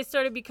 they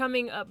started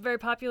becoming very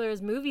popular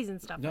as movies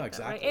and stuff. No, like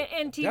exactly. that,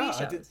 right? And TV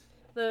shows.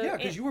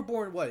 Because you were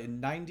born what, in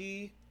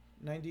 90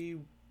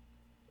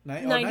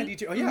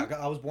 92. Oh yeah,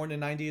 I was born in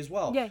 90 as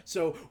well. Yeah.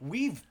 So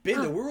we've been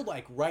there. We were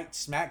like right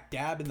smack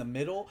dab in the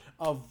middle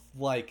of,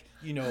 like,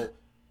 you know,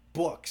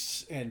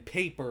 books and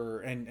paper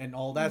and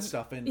all that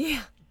stuff, and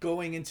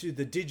going into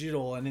the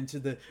digital and into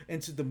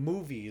the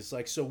movies.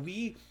 Like, so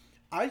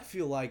I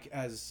feel like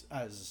as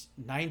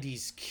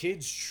 90s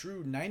kids,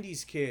 true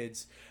 90s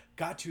kids,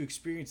 got to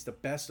experience the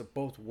best of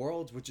both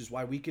worlds, which is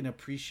why we can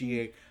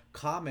appreciate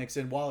comics.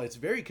 And while it's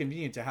very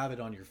convenient to have it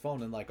on your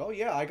phone and like, oh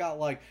yeah, I got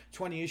like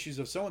 20 issues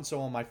of so and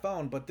so on my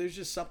phone, but there's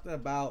just something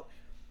about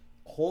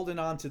holding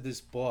on to this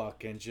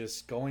book and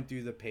just going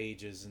through the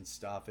pages and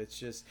stuff.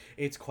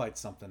 It's quite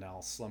something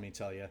else, let me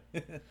tell you.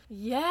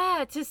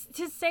 Yeah, to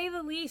say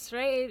the least,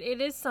 right?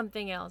 It is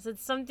something else.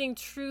 It's something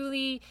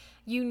truly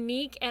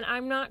unique, and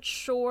I'm not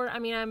sure, I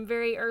mean, I'm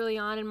very early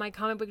on in my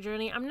comic book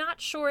journey. I'm not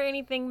sure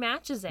anything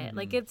matches it.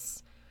 Like,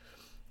 it's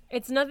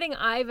It's nothing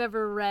I've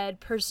ever read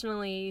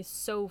personally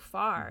so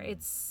far.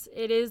 It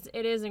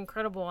is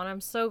incredible, and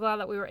I'm so glad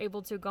that we were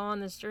able to go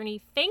on this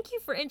journey. Thank you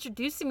for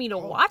introducing me to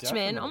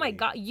Watchmen. Definitely. Oh my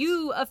God,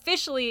 you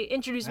officially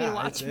introduced me to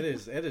Watchmen.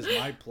 It is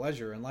my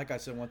pleasure. And like I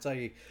said, once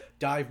I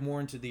dive more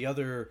into the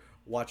other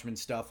Watchmen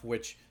stuff,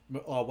 which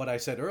what I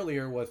said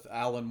earlier with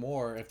Alan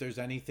Moore, if there's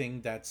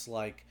anything that's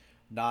like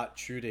not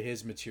true to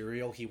his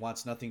material, he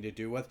wants nothing to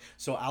do with.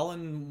 So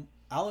Alan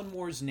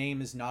Moore's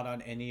name is not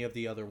on any of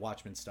the other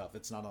Watchmen stuff.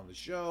 It's not on the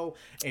show.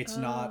 It's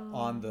not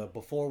on the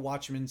Before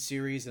Watchmen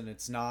series, and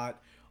it's not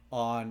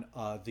on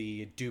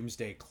the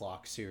Doomsday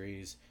Clock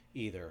series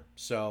either.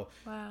 So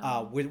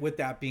with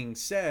that being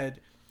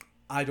said,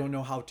 I don't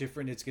know how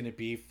different it's going to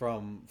be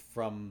from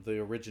the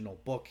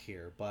original book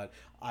here, but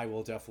I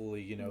will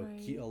definitely,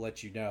 I'll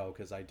let you know,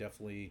 because I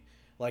definitely...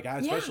 Like,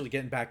 especially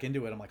getting back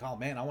into it, I'm like, oh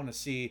man, I want to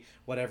see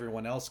what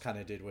everyone else kind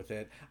of did with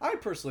it. I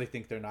personally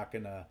think they're not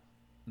going to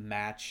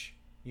match,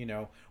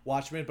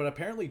 Watchmen, but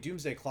apparently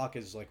Doomsday Clock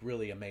is like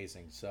really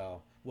amazing.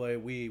 So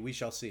we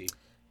shall see.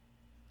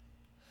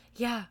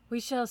 Yeah, we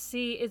shall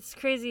see. It's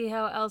crazy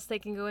how else they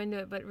can go into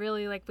it, but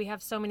really, like, we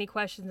have so many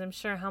questions. I'm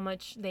sure how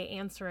much they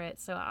answer it.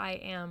 So I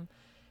am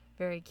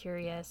very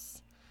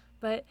curious.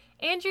 But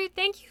Andrew,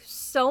 thank you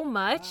so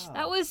much. Wow.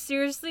 That was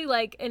seriously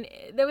like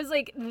that was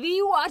like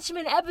the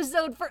Watchmen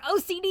episode for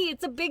OCD.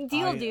 It's a big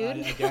deal,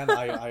 dude.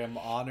 I am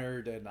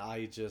honored, and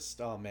I just,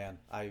 oh man,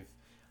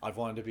 I've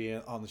wanted to be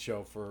on the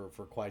show for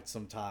quite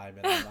some time,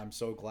 and I'm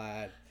so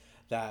glad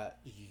that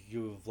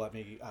you've let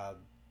me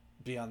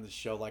be on the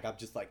show. Like, I'm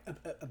just like,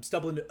 I'm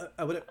stumbling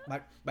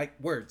my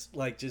words,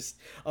 like, just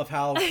of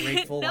how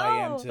grateful I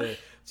am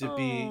to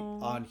be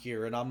on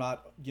here. And I'm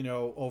not,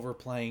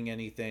 overplaying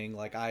anything.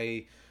 Like,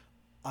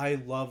 I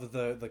love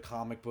the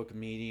comic book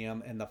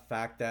medium, and the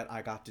fact that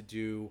I got to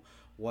do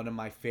one of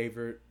my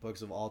favorite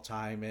books of all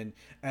time,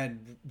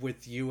 and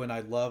with you, and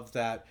I love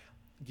that,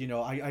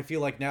 I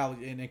feel like now,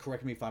 and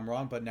correct me if I'm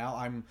wrong, but now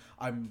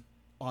I'm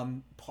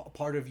on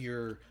part of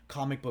your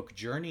comic book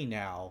journey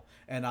now,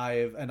 and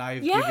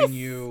I've yes, given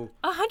you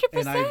 100%,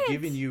 and I've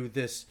given you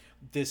this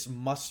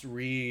must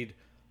read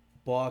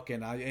book,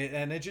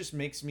 and it just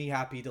makes me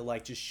happy to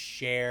like just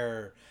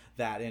share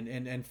that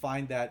and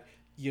find that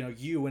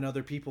you and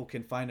other people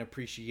can find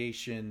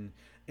appreciation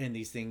in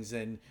these things,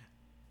 and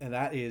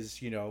that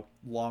is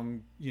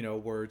long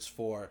words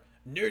for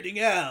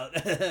nerding out.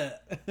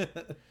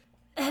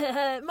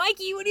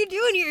 Mikey, what are you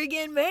doing here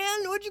again, man?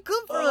 Where'd you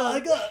come from? I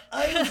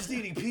was just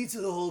eating pizza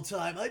the whole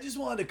time. I just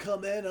wanted to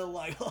come in and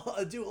like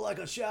do like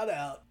a shout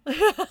out.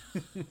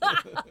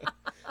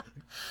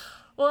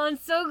 Well, I'm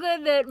so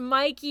glad that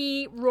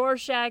Mikey,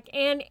 Rorschach,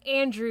 and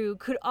Andrew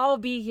could all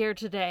be here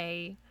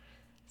today.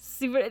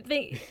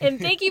 And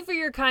thank you for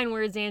your kind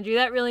words, Andrew.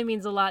 That really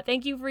means a lot.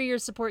 Thank you for your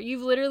support.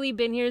 You've literally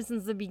been here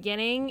since the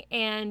beginning,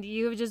 and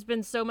you've just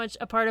been so much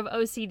a part of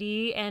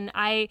OCD. And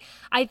I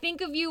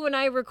think of you when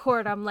I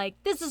record. I'm like,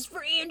 this is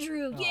for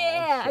Andrew.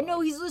 Yeah, I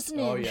know he's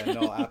listening. Oh yeah,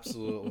 no,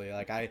 absolutely.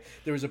 Like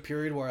there was a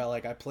period where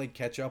I played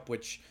catch up,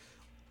 which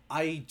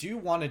I do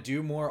want to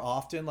do more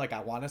often. Like, I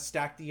want to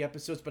stack the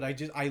episodes, but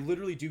I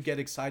literally do get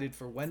excited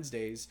for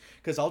Wednesdays,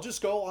 because I'll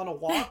just go on a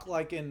walk,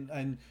 like,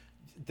 and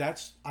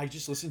I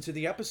just listen to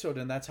the episode,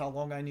 and that's how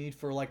long I need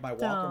for like my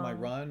walk or my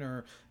run,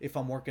 or if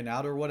I'm working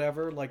out or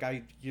whatever. Like,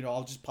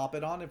 I'll just pop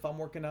it on if I'm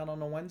working out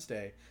on a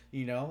Wednesday,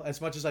 as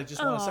much as I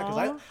just want to say,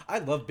 because I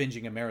love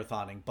binging and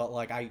marathoning, but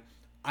like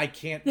I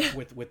can't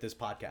with this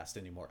podcast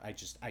anymore.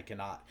 I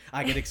cannot.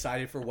 I get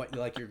excited for what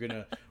like you're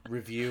gonna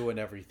review and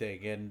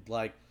everything, and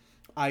like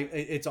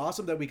it's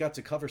awesome that we got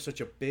to cover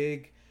such a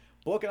big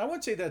book. And I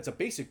wouldn't say that it's a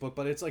basic book,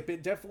 but it's like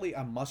definitely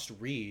a must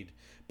read.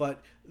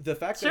 But the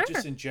fact that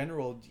just in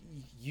general,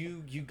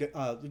 you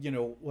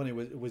when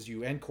it was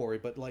you and Corey,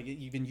 but like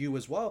even you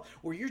as well,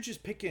 where you're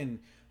just picking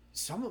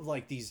some of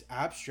like these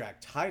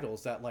abstract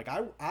titles that like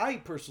I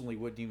personally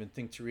wouldn't even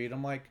think to read.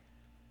 I'm like,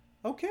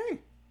 okay,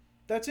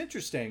 that's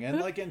interesting. And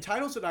like in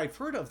titles that I've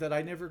heard of that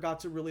I never got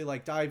to really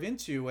like dive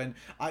into, and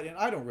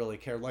I don't really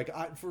care. Like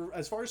for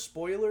as far as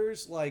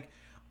spoilers, like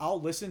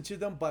I'll listen to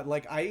them, but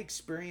like I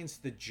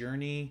experienced the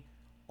journey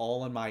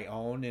all on my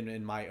own and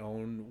in my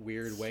own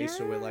weird way,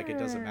 so it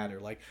doesn't matter.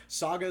 Like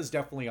Saga is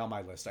definitely on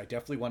my list. I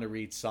definitely want to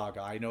read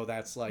Saga. I know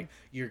that's like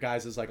your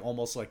guys is like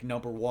almost like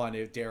number one,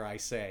 dare I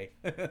say.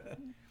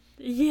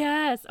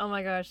 Yes. Oh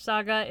my gosh,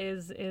 Saga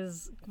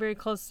is very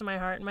close to my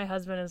heart, and my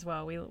husband as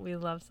well. We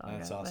love Saga.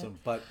 That's awesome.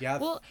 But yeah,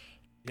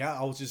 yeah,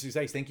 I was just gonna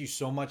say thank you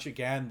so much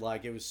again.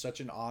 Like, it was such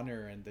an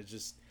honor, and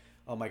just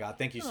oh my god,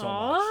 thank you so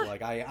much.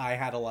 Like I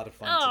had a lot of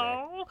fun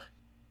today.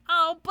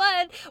 Oh,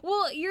 bud.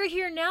 Well, you're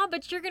here now,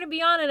 but you're going to be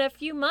on in a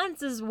few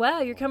months as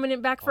well. You're coming in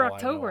back for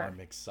October. I know. I'm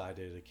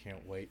excited. I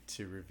can't wait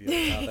to review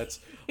it now. That's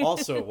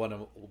also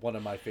one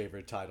of my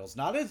favorite titles.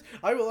 Not as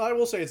I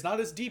will say it's not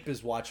as deep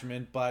as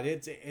Watchmen, but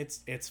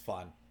it's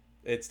fun.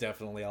 It's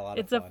definitely a lot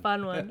of fun. It's a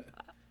fun one.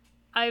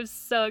 I'm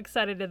so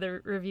excited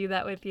to review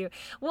that with you.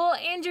 Well,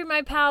 Andrew,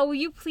 my pal, will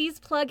you please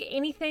plug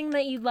anything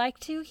that you'd like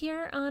to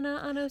here on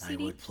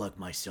OCD? I would plug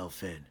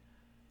myself in,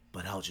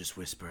 but I'll just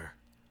whisper,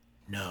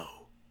 no.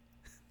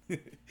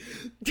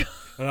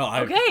 No,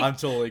 Okay. I'm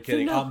totally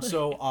kidding. No.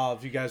 So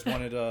if you guys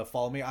wanted to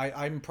follow me,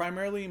 I'm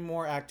primarily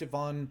more active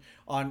on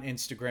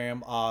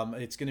Instagram.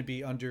 It's going to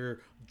be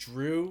under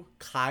Drew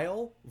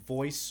Kyle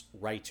Voice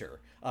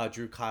Writer.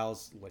 Drew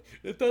Kyle's like,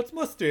 that's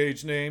my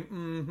stage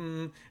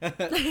name.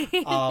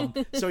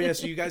 So yeah,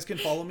 so you guys can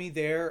follow me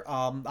there.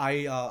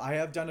 I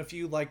have done a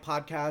few like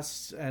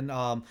podcasts and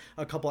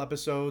a couple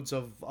episodes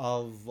of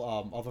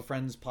a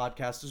friend's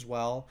podcast as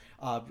well.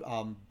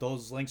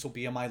 Those links will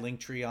be in my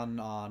link tree on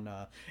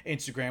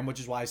Instagram,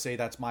 which is why I say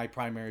that's my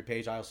primary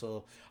page. I'm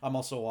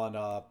also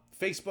on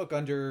Facebook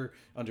under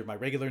my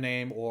regular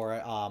name, or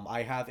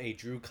I have a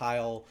Drew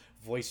Kyle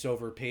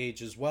voiceover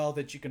page as well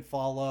that you can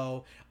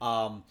follow.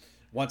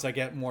 Once I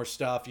get more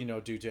stuff,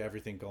 due to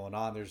everything going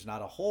on, there's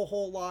not a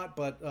whole lot,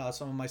 but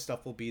some of my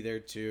stuff will be there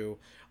too.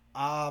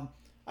 I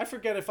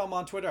forget if I'm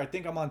on Twitter. I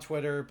think I'm on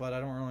Twitter, but I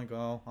don't really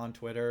go on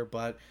Twitter.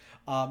 But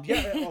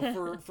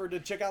for to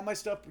check out my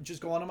stuff,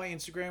 just go onto my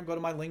Instagram, go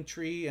to my link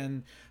tree,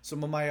 and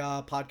some of my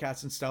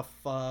podcasts and stuff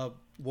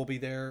will be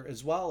there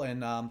as well.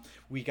 And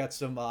we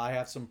got I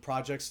have some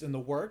projects in the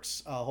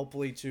works,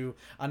 hopefully to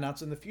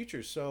announce in the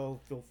future.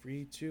 So feel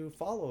free to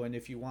follow. And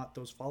if you want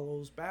those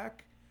follows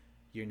back,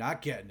 you're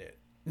not getting it.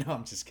 No,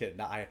 I'm just kidding.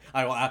 No,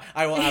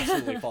 I will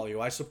absolutely follow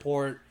you. I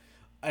support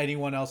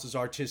anyone else's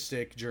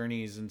artistic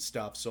journeys and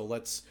stuff. So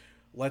let's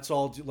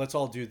all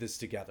do this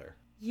together.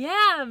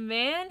 Yeah,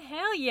 man.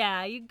 Hell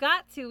yeah. We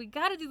got to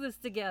do this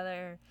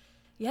together.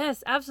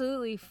 Yes,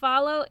 absolutely.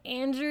 Follow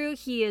Andrew.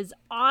 He is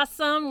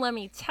awesome. Let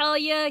me tell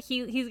you,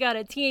 he's got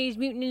a Teenage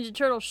Mutant Ninja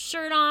Turtle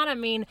shirt on.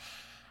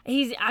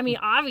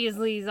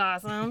 Obviously he's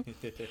awesome.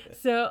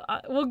 So,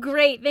 well,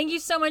 great. Thank you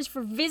so much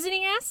for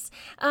visiting us.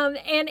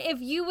 And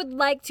if you would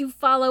like to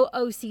follow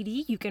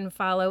OCD, you can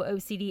follow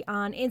OCD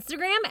on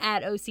Instagram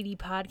at OCD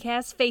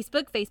Podcast,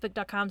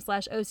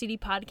 Facebook.com/OCD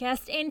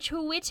Podcast, and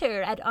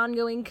Twitter at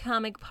Ongoing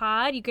Comic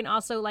Pod. You can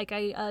also, like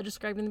I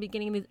described in the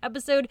beginning of this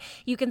episode,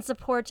 you can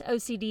support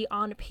OCD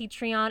on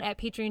Patreon at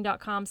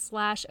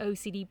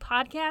patreon.com/OCD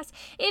Podcast.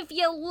 If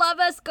you love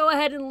us, go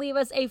ahead and leave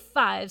us a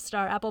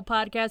 5-star Apple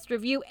Podcast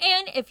review.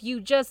 And if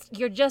you're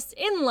just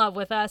in love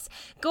with us,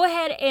 go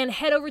ahead and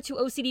head over to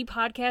OCD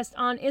Podcast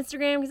on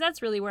Instagram, because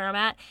that's really where I'm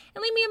at,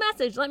 and leave me a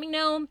message. Let me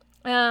know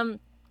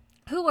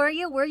who are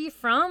you, where are you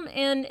from,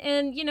 and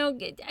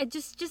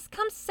just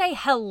come say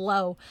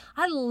hello.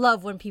 I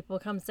love when people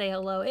come say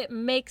hello. It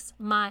makes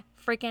my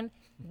freaking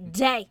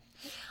day.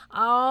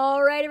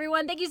 All right,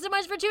 everyone. Thank you so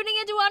much for tuning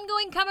into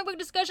Ongoing Comic Book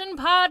Discussion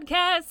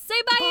Podcast. Say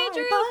bye,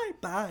 Andrew.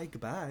 Bye,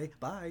 goodbye.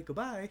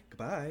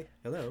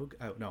 Hello.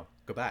 Oh, no,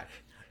 goodbye.